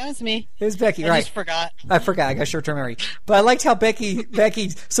 That was me. It was Becky, right? I just forgot. I got short-term memory. But I liked how Becky's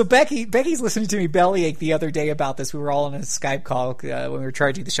listening to me bellyache the other day about this. We were all on a Skype call when we were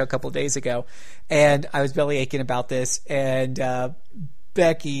trying to do the show a couple of days ago, and I was bellyaching about this, and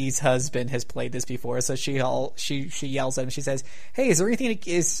Becky's husband has played this before, so she yells at him. She says, "Hey, is there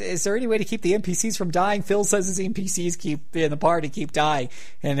any way to keep the NPCs from dying? Phil says his NPCs keep in the party keep dying,"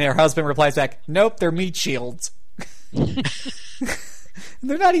 and her husband replies back, "Nope, they're meat shields."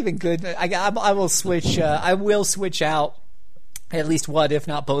 They're not even good. I will switch. I will switch out at least one, if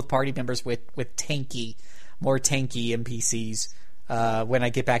not both, party members with more tanky NPCs when I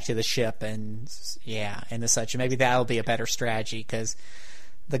get back to the ship and the such. And maybe that'll be a better strategy, because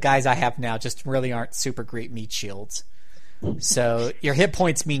the guys I have now just really aren't super great meat shields. So your hit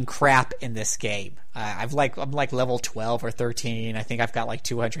points mean crap in this game. I'm like level 12 or 13. I think I've got like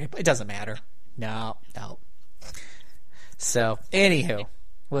 200. It doesn't matter. No. So, anywho,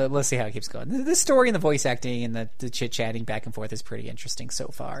 we'll see how it keeps going. The story and the voice acting and the chit-chatting back and forth is pretty interesting so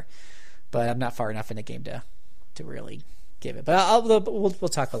far. But I'm not far enough in the game to really give it. But we'll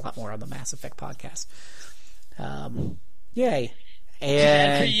talk a lot more on the Mass Effect podcast. Yay.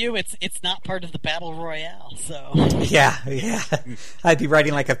 And for you, it's not part of the Battle Royale, so... Yeah. I'd be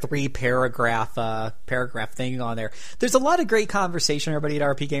writing like a 3-paragraph thing on there. There's a lot of great conversation, everybody,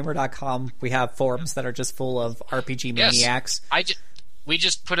 at rpgamer.com. We have forums that are just full of RPG maniacs. We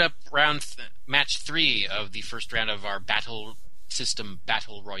just put up match 3 of the first round of our Battle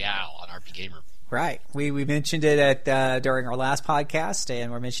Royale on RP Gamer. Right. We mentioned it during our last podcast,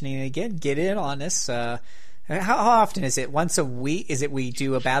 and we're mentioning it again. Get in on this. How often is it? Once a week? Is it we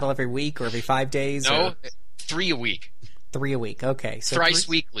do a battle every week or every 5 days? No, 3 a week. 3 a week. Okay, so thrice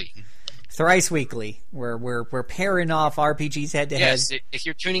weekly. Thrice weekly. We're pairing off RPGs head to head. Yes, if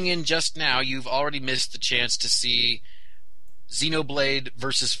you're tuning in just now, you've already missed the chance to see Xenoblade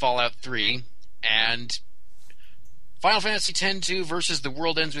versus Fallout 3, and Final Fantasy X-2 versus The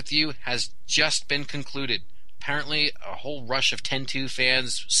World Ends With You has just been concluded. Apparently, a whole rush of 10-2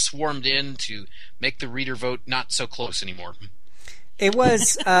 fans swarmed in to make the reader vote not so close anymore. It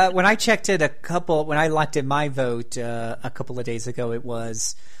was, when I checked it when I locked in my vote a couple of days ago, it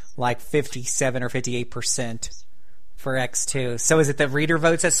was like 57 or 58% for X2. So is it the reader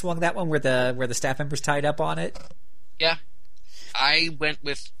votes that swung that one where the staff members tied up on it? Yeah. I went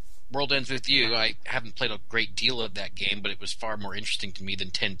with World Ends With You. I haven't played a great deal of that game, but it was far more interesting to me than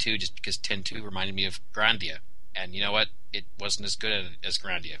 10-2, just because 10-2 reminded me of Grandia. And you know what? It wasn't as good as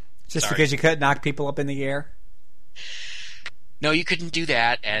Grandia. Just Sorry. because you couldn't knock people up in the air? No, you couldn't do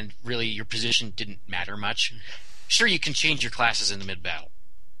that, and really your position didn't matter much. Sure, you can change your classes in the mid-battle.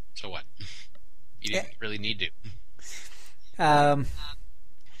 So what? You didn't really need to.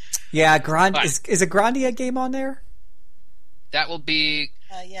 Yeah, is a Grandia game on there? That will be...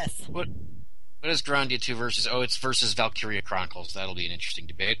 Yes. What is Grandia 2 versus... Oh, it's versus Valkyria Chronicles. That'll be an interesting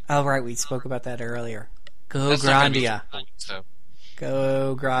debate. Oh, right, we spoke about that earlier. Go That's not gonna be Grandia. for points, so.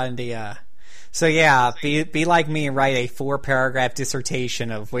 Go Grandia. So yeah, be like me and write a 4-paragraph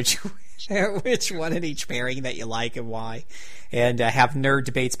dissertation of which one in each pairing that you like and why, and have nerd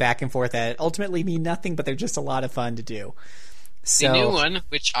debates back and forth that ultimately mean nothing, but they're just a lot of fun to do. So, the new one,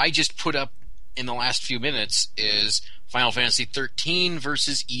 which I just put up in the last few minutes, is Final Fantasy 13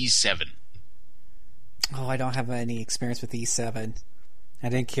 versus E7. Oh, I don't have any experience with E7. I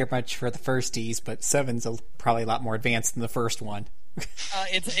didn't care much for the first E's, but 7's probably a lot more advanced than the first one.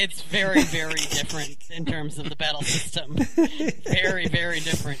 It's very, very different in terms of the battle system. Very, very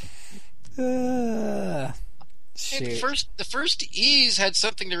different. Shoot. Hey, the first E's had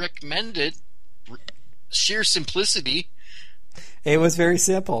something to recommend it. Sheer simplicity. It was very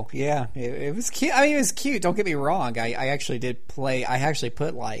simple. Yeah, it was cute. I mean, it was cute. Don't get me wrong. I actually did play. I actually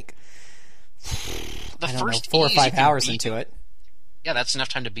put like I don't know, 4 or 5 hours into it. Yeah, that's enough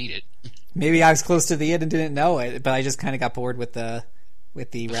time to beat it. Maybe I was close to the end and didn't know it, but I just kind of got bored with the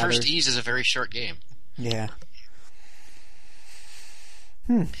The rather... first E's is a very short game. Yeah.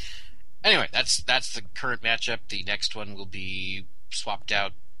 Anyway, that's the current matchup. The next one will be swapped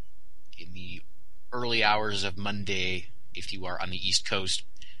out in the early hours of Monday if you are on the East Coast.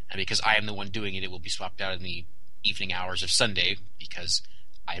 And because I am the one doing it, it will be swapped out in the evening hours of Sunday because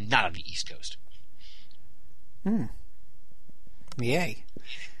I am not on the East Coast. Yay.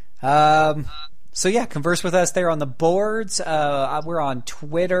 So yeah, converse with us there on the boards. We're on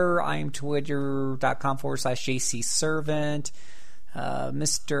Twitter. I'm twitter.com/JCServant.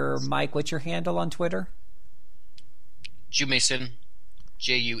 Mr. Mike, what's your handle on Twitter? Jumesyn.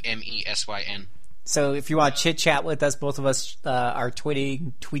 Jumesyn. So if you want to chit-chat with us, both of us are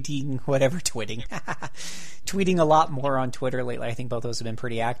tweeting a lot more on Twitter lately. I think both of us have been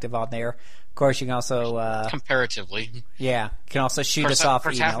pretty active on there. Of course, you can also... comparatively. Yeah, you can also shoot us off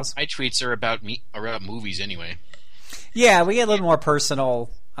emails. Half of my tweets are about movies anyway. Yeah, we get a little more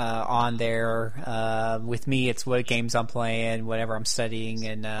personal on there. With me, it's what games I'm playing, whatever I'm studying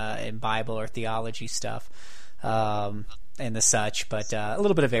in Bible or theology stuff, and the such, but a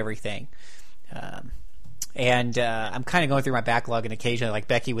little bit of everything. And I'm kind of going through my backlog, and occasionally, like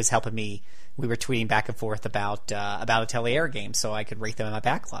Becky was helping me. We were tweeting back and forth about Atelier games, so I could rate them in my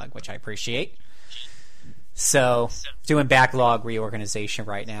backlog, which I appreciate. So, doing backlog reorganization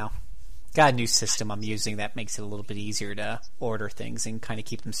right now. Got a new system I'm using that makes it a little bit easier to order things and kind of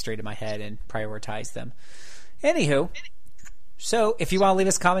keep them straight in my head and prioritize them. Anywho, so if you want to leave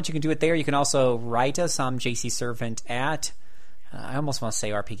us comments, you can do it there. You can also write us on JCServant at... I almost want to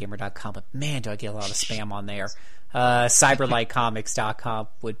say rpgamer.com, but man, do I get a lot of spam on there. Cyberlightcomics.com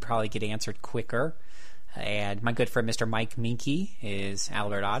would probably get answered quicker. And my good friend Mr. Mike Minky is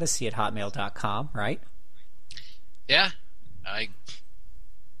AlbertOdyssey at hotmail.com, right? Yeah.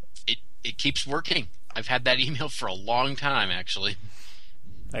 It keeps working. I've had that email for a long time, actually.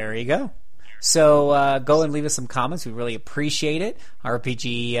 There you go. So go and leave us some comments. We really appreciate it.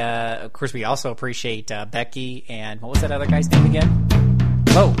 RPG, of course, we also appreciate Becky and what was that other guy's name again?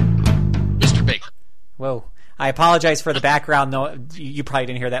 Whoa. Mr. Baker. Whoa. I apologize for the background. No, you probably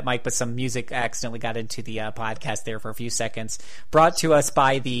didn't hear that, Mike, but some music accidentally got into the podcast there for a few seconds. Brought to us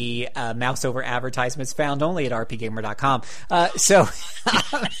by the mouse over advertisements found only at rpgamer.com. So,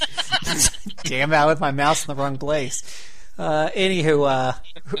 damn out with my mouse in the wrong place. Anywho,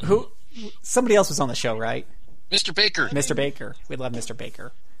 who? Somebody else was on the show, right? Mr. Baker. Mr. Baker. We love Mr.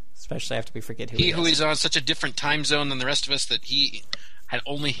 Baker. Especially after we forget who he is. Who is on such a different time zone than the rest of us that he had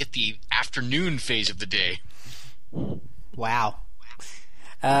only hit the afternoon phase of the day. Wow.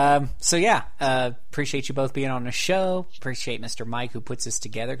 So yeah, appreciate you both being on the show. Appreciate Mr. Mike who puts this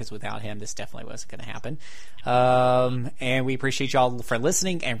together, because without him this definitely wasn't going to happen. And we appreciate y'all for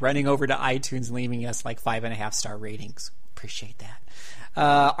listening and running over to iTunes and leaving us like 5.5-star ratings. Appreciate that.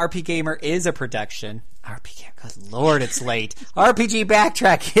 RP Gamer is a production. Good Lord, it's late. RPG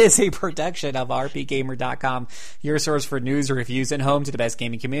Backtrack is a production of rpgamer.com, your source for news, reviews, and home to the best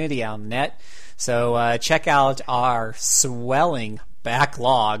gaming community on the net. So check out our swelling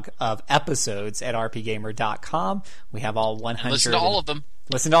backlog of episodes at rpgamer.com. We have all 100. Listen to all of them.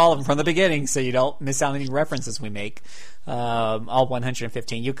 Listen to all of them from the beginning so you don't miss out on any references we make. All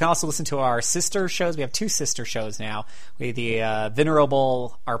 115. You can also listen to our sister shows. We have 2 sister shows now. We have the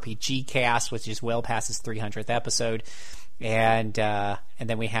Venerable RPG Cast, which is well past its 300th episode. And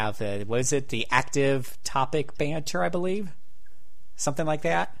then we have, the Active Topic Banter, I believe? Something like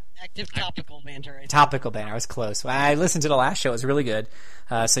that? Active Topical Banter. Topical Banter. I was close. I listened to the last show. It was really good.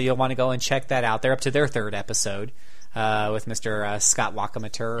 So you'll want to go and check that out. They're up to their 3rd episode with Mr. Scott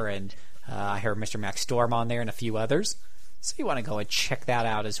Wakameter, and I heard Mr. Max Storm on there and a few others. So you want to go and check that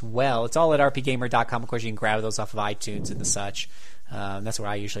out as well. It's all at rpgamer.com. Of course, you can grab those off of iTunes and the such. That's where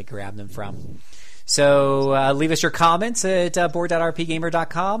I usually grab them from. So leave us your comments at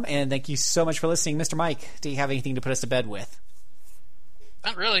board.rpgamer.com, and thank you so much for listening. Mr. Mike, do you have anything to put us to bed with?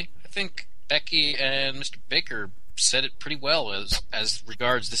 Not really. I think Becky and Mr. Baker said it pretty well as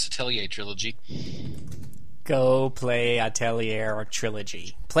regards this Atelier trilogy. Go play Atelier or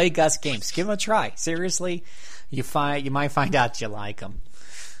Trilogy. Play Gus games. Give them a try. Seriously, you might find out you like them.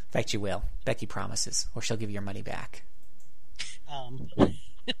 In fact, you will. Becky promises, or she'll give you your money back.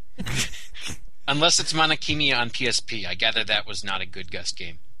 Unless it's Monokini on PSP. I gather that was not a good Gus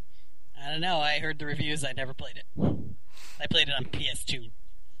game. I don't know. I heard the reviews. I never played it. I played it on PS2.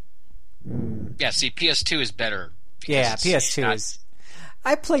 Yeah, see, PS2 is better. Yeah, PS2 is...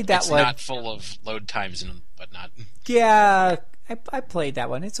 I played that one. It's not full of load times and whatnot. Yeah, I played that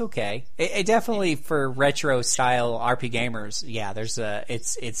one. It's okay. It definitely, for retro-style RP gamers, yeah,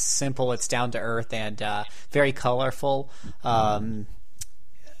 it's simple, it's down to earth, and very colorful.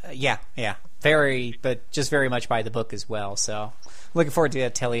 Yeah. But just very much by the book as well. So, looking forward to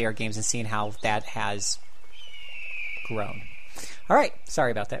Atelier games and seeing how that has grown. All right,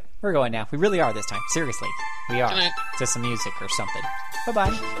 sorry about that. We're going now. We really are this time. Seriously, we are. To some music or something.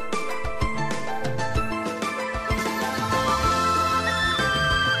 Bye-bye.